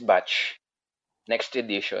next batch, next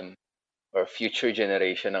edition, or future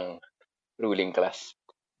generation ng ruling class.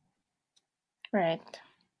 Right.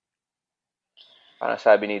 Parang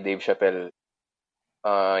sabi ni Dave Chappelle,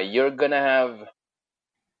 you're gonna have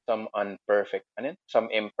some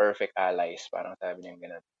imperfect allies. Parang sabi niya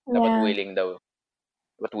ganun. Dapat Yeah. willing daw.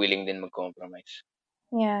 Dapat willing din mag-compromise.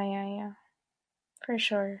 Yeah. For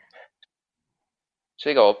sure.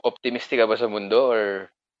 So ikaw, optimistic ka ba sa mundo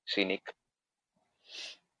or cynic?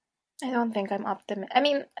 I don't think I'm optimistic. I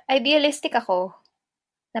mean, idealistic ako.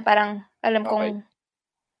 Na parang Okay.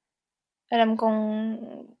 alam kong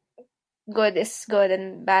good is good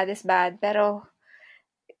and bad is bad. Pero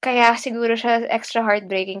kaya siguro siya extra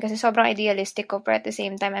heartbreaking kasi sobrang idealistic ko pero at the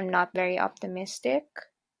same time I'm not very optimistic.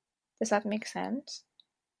 Does that make sense?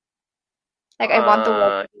 Like I want the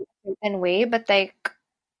world Uh, to be a certain way, but like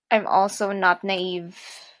I'm also not naive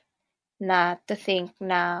na to think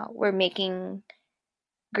na we're making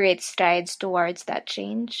great strides towards that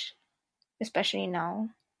change, especially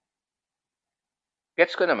now.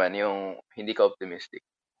 Gets ko naman yung hindi ka optimistic.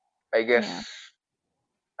 I guess,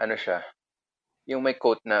 Yeah. ano siya, yung may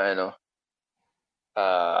quote na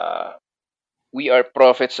uh, we are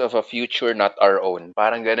prophets of a future not our own.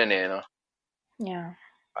 Parang ganun eh, no? Yeah.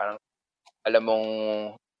 Parang alam mong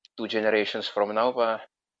 2 generations from now pa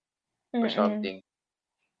or Mm-mm. something.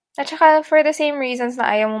 At saka for the same reasons na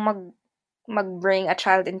ayaw mo mag-bring a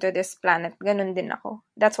child into this planet, ganun din ako.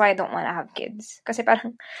 That's why I don't wanna have kids. Kasi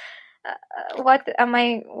parang, what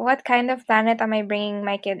kind of planet am I bringing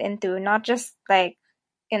my kid into? Not just like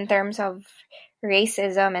in terms of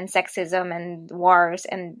racism and sexism and wars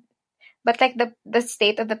but like the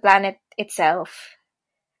state of the planet itself.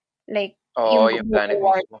 Like, Oo, yung yung planet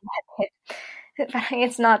award mismo. natin. Parang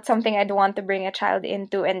it's not something I'd want to bring a child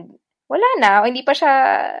into, and wala na, hindi pa siya,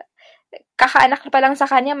 kakaanak pa lang sa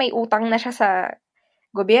kanya, may utang na siya sa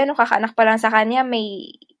gobyerno, kakaanak pa lang sa kanya,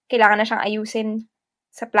 may kailangan na siyang ayusin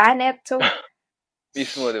sa planet. So,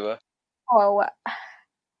 Mismo, di ba? kawawa.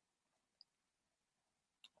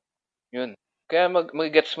 Yun. Kaya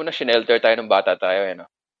mag-gets mo na shinelter tayo ng bata tayo, eh, no?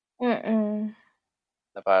 Mm.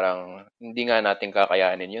 Na parang hindi nga natin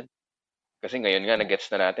kakayanin yun. Kasi ngayon nga, nag-gets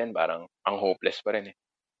na natin, parang ang hopeless pa rin, eh.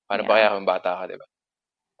 Paano pa Yeah. kaya kung bata ka, di ba?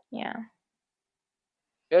 Yeah.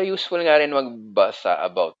 Kaya useful nga rin magbasa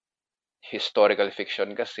about historical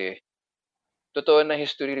fiction kasi totoo na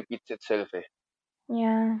history repeats itself, eh.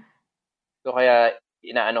 Yeah. So kaya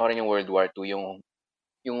inaano ko rin yung World War II,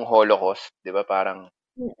 yung Holocaust, 'di ba? Parang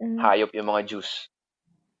Mm. hayop yung mga Jews.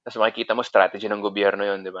 Tapos makikita mo strategy ng gobyerno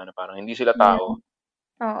 'yon, 'di ba? Na parang hindi sila Yeah. tao.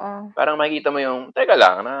 Oo. Parang makikita mo yung, teka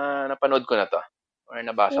lang, napanood ko na 'to or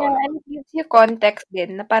nabasa ko Yeah, na 'to. and it gives you context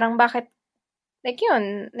din na parang bakit, like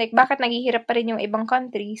yun, like bakit naghihirap pa rin yung ibang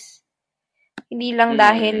countries. Hindi lang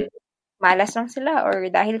dahil Mm. malas lang sila or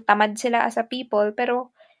dahil tamad sila as a people,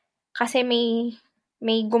 pero kasi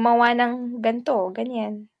may gumawa ng ganto,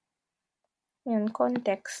 ganyan. Yun,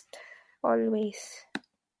 context. Always.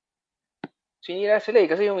 Sinira sila eh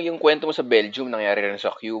kasi yung kwento mo sa Belgium nangyari rin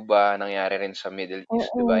sa Cuba, nangyari rin sa Middle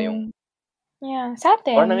East, 'di ba? Yung Mm. Yeah, sa or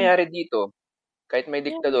atin. nangyari dito, kahit may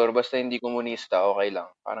Yeah. diktador basta hindi komunista, okay lang.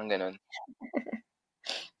 Parang gano'n.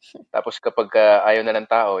 Tapos kapag ayaw na ng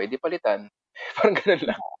tao, edi palitan. Parang gano'n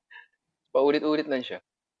lang. Paulit-ulit lang siya.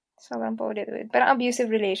 Sobrang paulit-ulit. Parang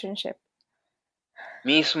abusive relationship.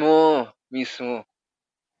 Mismo, mismo.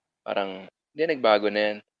 Parang, hindi, nagbago na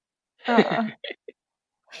yan. Oo.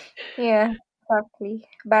 Yeah, exactly.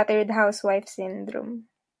 Battered housewife syndrome.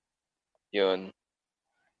 Yun.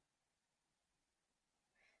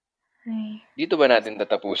 Ay. Dito ba natin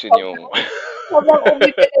tatapusin yung... Sobrang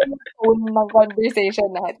umipitin yung tone ng conversation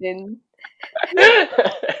natin.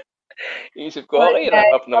 Isip ko, Sorry okay, wrap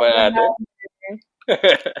guys, up naman sobrang natin. dami.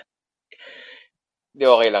 Hindi,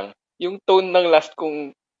 okay lang. Yung tone ng last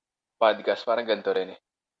kong podcast, parang ganito rin eh.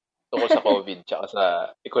 Tungkol sa COVID, tsaka sa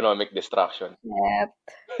economic destruction. Yep.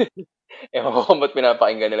 Ewan ko kung ba't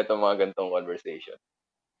pinapakinggan nila itong mga gantong conversation.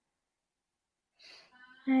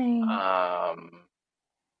 Ay.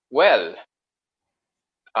 Well,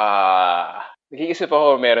 nag-iisip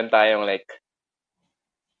ako meron tayong like,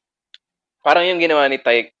 parang yung ginawa ni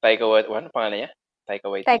Taika Waititi, ano pangalan niya? Taika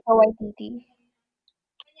Waititi. Taika Waititi.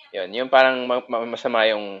 Yun, yung parang masama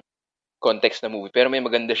yung context na movie, pero may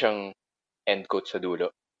maganda siyang end quote sa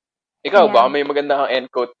dulo. Ikaw, baka Yeah. may maganda kang end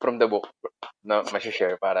quote from the book na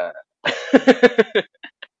masishare para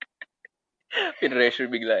pinressure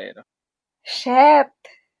bigla eh, no? Shit.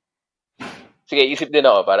 Sige, isip din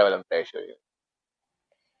ako para walang pressure yun.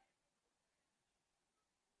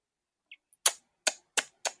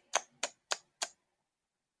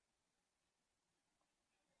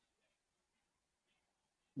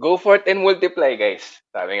 Go forth and multiply, guys.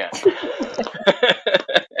 Sabi nga.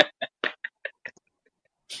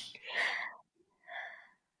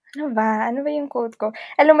 Ano ba? Ano ba yung quote ko?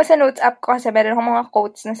 Alam mo, sa notes app ko kasi meron akong mga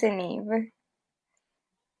quotes na sinave.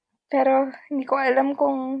 Pero hindi ko alam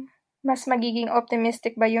kung mas magiging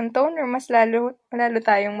optimistic ba yung tone or mas lalo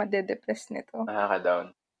tayong madedepress nito.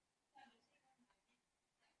 Nakaka-down.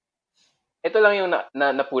 Ito lang yung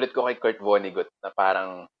napulit ko kay Kurt Vonnegut na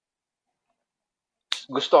parang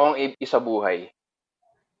gusto kong isabuhay.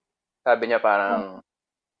 Sabi niya parang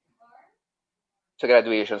sa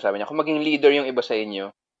graduation, sabi niya, kung maging leader yung iba sa inyo,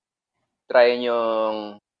 try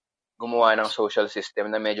niyong gumawa ng social system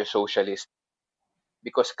na medyo socialist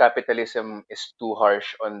because capitalism is too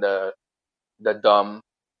harsh on the dumb,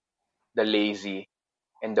 the lazy,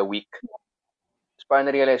 and the weak. Tapos parang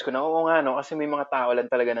na-realize ko na, oo nga, no? Kasi may mga tao lang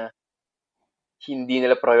talaga na hindi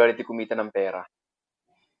nila priority kumita ng pera.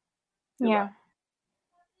 Diba? Yeah.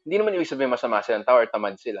 Hindi naman ibig sabihin masama silang tao or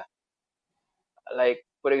tamad sila. Like,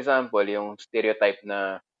 for example, yung stereotype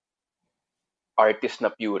na artist na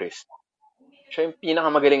purist. Siya yung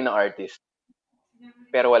pinakamagaling na artist.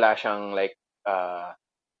 Pero wala siyang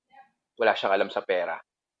alam sa pera.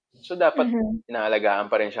 So, dapat Mhm. inaalagaan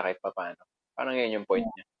pa rin siya kahit papaano. Parang yun yung point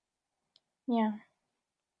Yeah. niya. Yeah.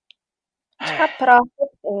 Tsaka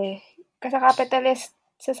profit eh. Kasi capitalist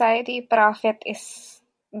society, profit is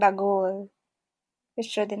the goal. It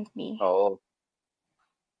shouldn't be. Oo.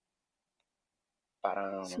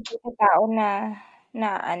 Parang, So, may tao na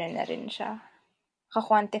ano na rin siya.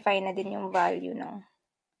 Ka-quantify na din yung value ng,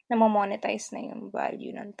 na-monetize na yung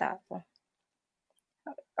value ng tao.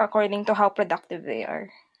 According to how productive they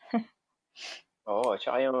are. Oo,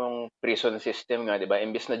 tsaka yung prison system nga, di ba?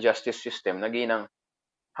 Imbis na justice system, naging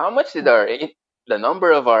how much did the number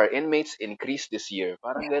of our inmates increase this year?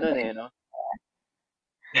 Parang ganun no?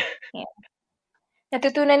 Yeah.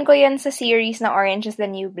 Natutunan ko yan sa series na Orange is the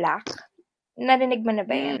New Black. Narinig mo na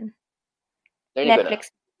ba Hmm, yan? narinig ko na. Netflix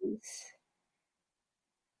series.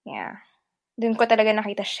 Yeah. Doon ko talaga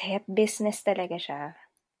nakita, shit, business talaga siya.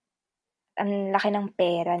 Ang laki ng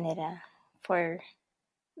pera nila for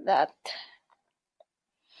that.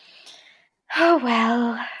 Oh,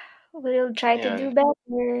 well. We'll try to do Ayan.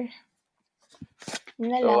 better. Yun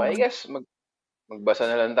na So, I lang. guess, magbasa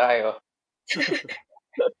na lang tayo.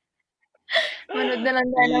 Manood na lang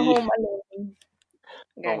tayo ng Home Alone.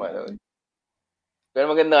 Home Alone. Ganon. Pero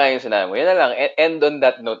maganda nga yung sinabi mo. Yan na lang. End on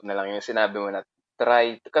that note na lang yung sinabi mo na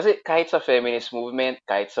kasi kahit sa feminist movement,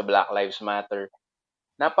 kahit sa Black Lives Matter,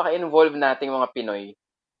 napaka-involved nating mga Pinoy.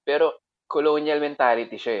 Pero colonial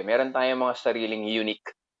mentality siya eh. Meron tayong mga sariling unique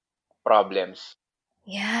problems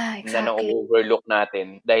Yeah, na exactly. na-overlook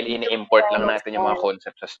natin dahil ini-import lang natin yung mga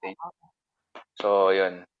concept sa state. So,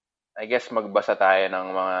 yun. I guess magbasa tayo ng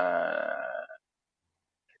mga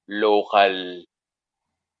local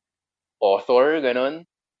author, ganun.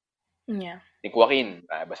 Yeah. Ni Joaquin,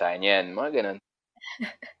 basahin yan. Mga ganun.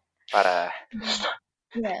 Para,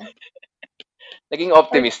 Yeah. naging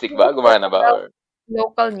optimistic ba? Gumana ba? Or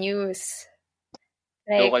Local news.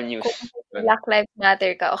 Like, local news. kung Black Lives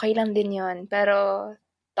Matter ka, okay lang din yon. Pero,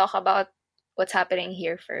 talk about what's happening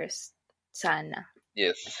here first. Sana.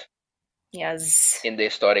 Yes. Yes. In the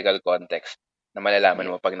historical context na malalaman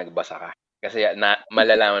Yeah. mo pag nagbasa ka. Kasi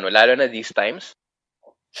malalaman mo, lalo na these times,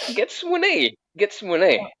 gets mo na eh. Gets mo na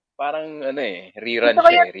eh. Parang rerun Gusto ko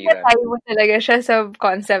siya yung eh. Rerun. tinatay mo talaga siya sa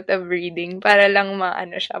concept of reading para lang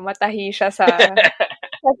matahi siya sa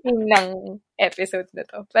theme ng episode na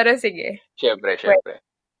to. Pero sige. Siyempre. Well,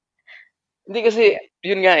 Hindi kasi, yeah.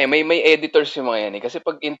 yun nga eh, may editors yung mga yan eh. Kasi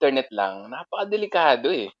pag internet lang,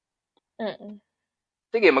 napakadelikado eh. Mm-mm.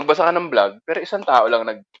 Sige, magbasa ka ng blog, pero isang tao lang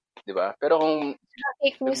di ba? Pero kung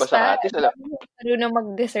Fake news nagbasa ka, pa. at least alam, Marunong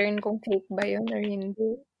mag-discern kung fake ba yun or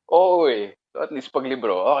hindi. oo eh. So at least pag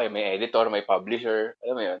libro, okay, may editor, may publisher,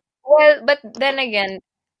 alam mo yun. Well, but then again,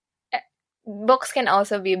 books can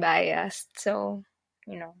also be biased. So,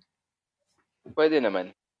 Pwede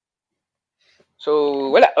naman. So,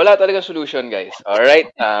 wala talaga solution, guys.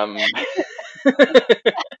 Alright?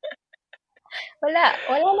 Wala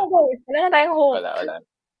na guys. Wala na tayong hope. Wala.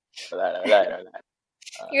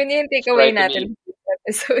 Yun yung Just try takeaway to natin be, sa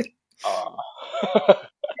episode.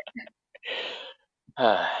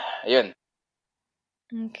 Ayun.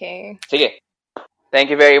 Okay. Sige. Thank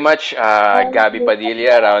you very much, Gabby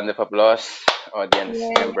Padilla. Round of applause, audience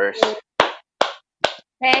members.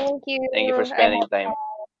 Thank you. Thank you for spending time.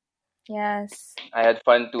 Yes. I had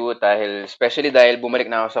fun too, especially dahil bumalik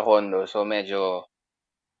na ako sa condo. So, medyo,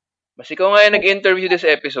 mas ikaw nga yung nag-interview this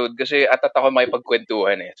episode kasi atat ako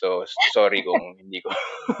makipagkwentuhan eh. So, sorry kung hindi ko.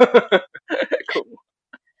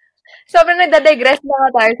 Sobrang nagda-digress na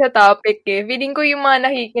nga tayo sa topic eh. Feeling ko yung mga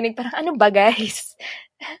nakikinig, parang ano ba guys?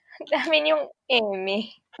 Dami yung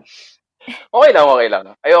eme. Okay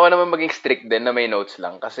lang. Ayoko naman maging strict din na may notes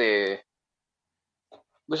lang kasi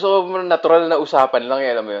gusto ko natural na usapan lang,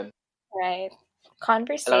 alam mo yun. Right.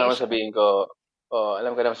 Conversation. Alam ko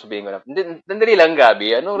naman sabihin ko na. Nandali lang,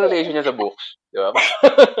 Gabi. Anong relation niya sa books? Di ba?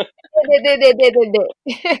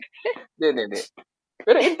 Hindi.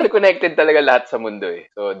 Pero interconnected talaga lahat sa mundo eh.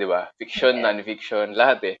 So, di ba? Fiction, non-fiction,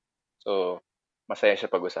 lahat eh. So, masaya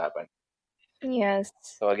siya pag-usapan. Yes.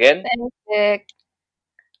 So, again,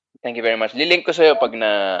 thank you very much. Lilink ko sa'yo pag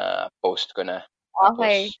na-post ko na.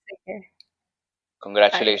 Okay. Sige.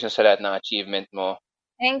 Congratulations sa lahat ng achievement mo.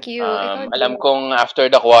 Thank you. Alam kong after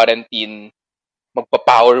the quarantine,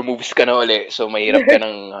 magpa-power moves ka na uli. So, mahirap ka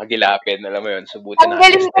nang hagilapin. Alam mo yun. So, buti na.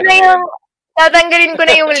 Tatanggalin ko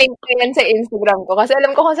na yung link ko yan sa Instagram ko. Kasi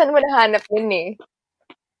alam ko kung saan mo nahanap yun eh.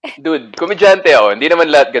 Dude, komedyante ako. Hindi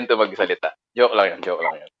naman lahat ganito magsalita. Joke lang yan.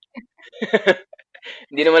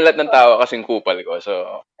 Hindi naman lahat ng tao kasing kupal ko.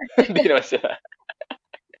 So, hindi naman sila.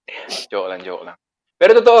 Joke lang.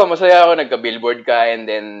 Pero totoo, masaya ako. Nagka-billboard ka and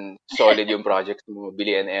then solid yung project mo.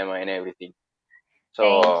 Billy and Emma and everything.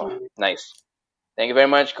 So, nice. Thank you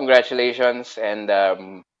very much. Congratulations. And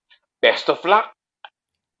best of luck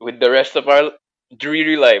with the rest of our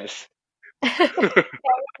dreary lives. Thank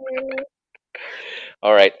you.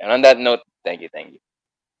 All right. And on that note, thank you.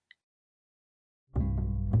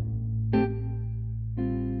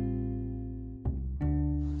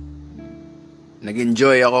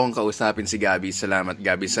 Nag-enjoy akong kausapin si Gabby. Salamat,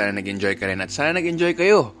 Gabby. Sana nag-enjoy ka rin at sana nag-enjoy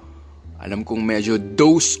kayo. Alam kong medyo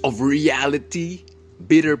dose of reality,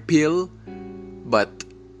 bitter pill, But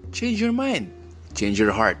change your mind, change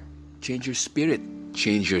your heart, change your spirit,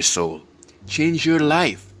 change your soul, change your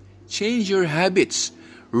life, change your habits.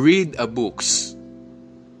 Read a books.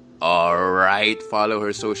 Alright, follow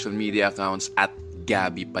her social media accounts at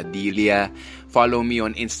Gabby Padilla. Follow me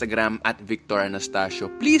on Instagram at Victor Anastasio.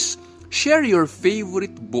 Please share your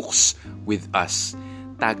favorite books with us.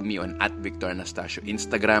 Tag me on at Victor Anastasio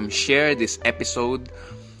Instagram. Share this episode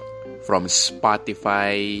from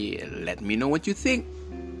Spotify. Let me know what you think.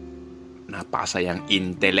 Napakasayang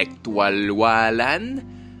intelektualwalan.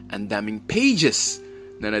 Ang daming pages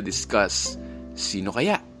na na-discuss. Sino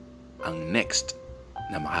kaya ang next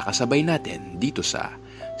na makakasabay natin dito sa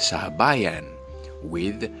Sabayan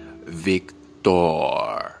with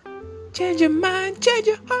Victor? Change your mind, change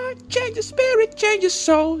your heart, change your spirit, change your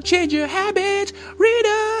soul, change your habits, read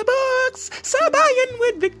a books. Sabayan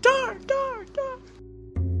with Victor.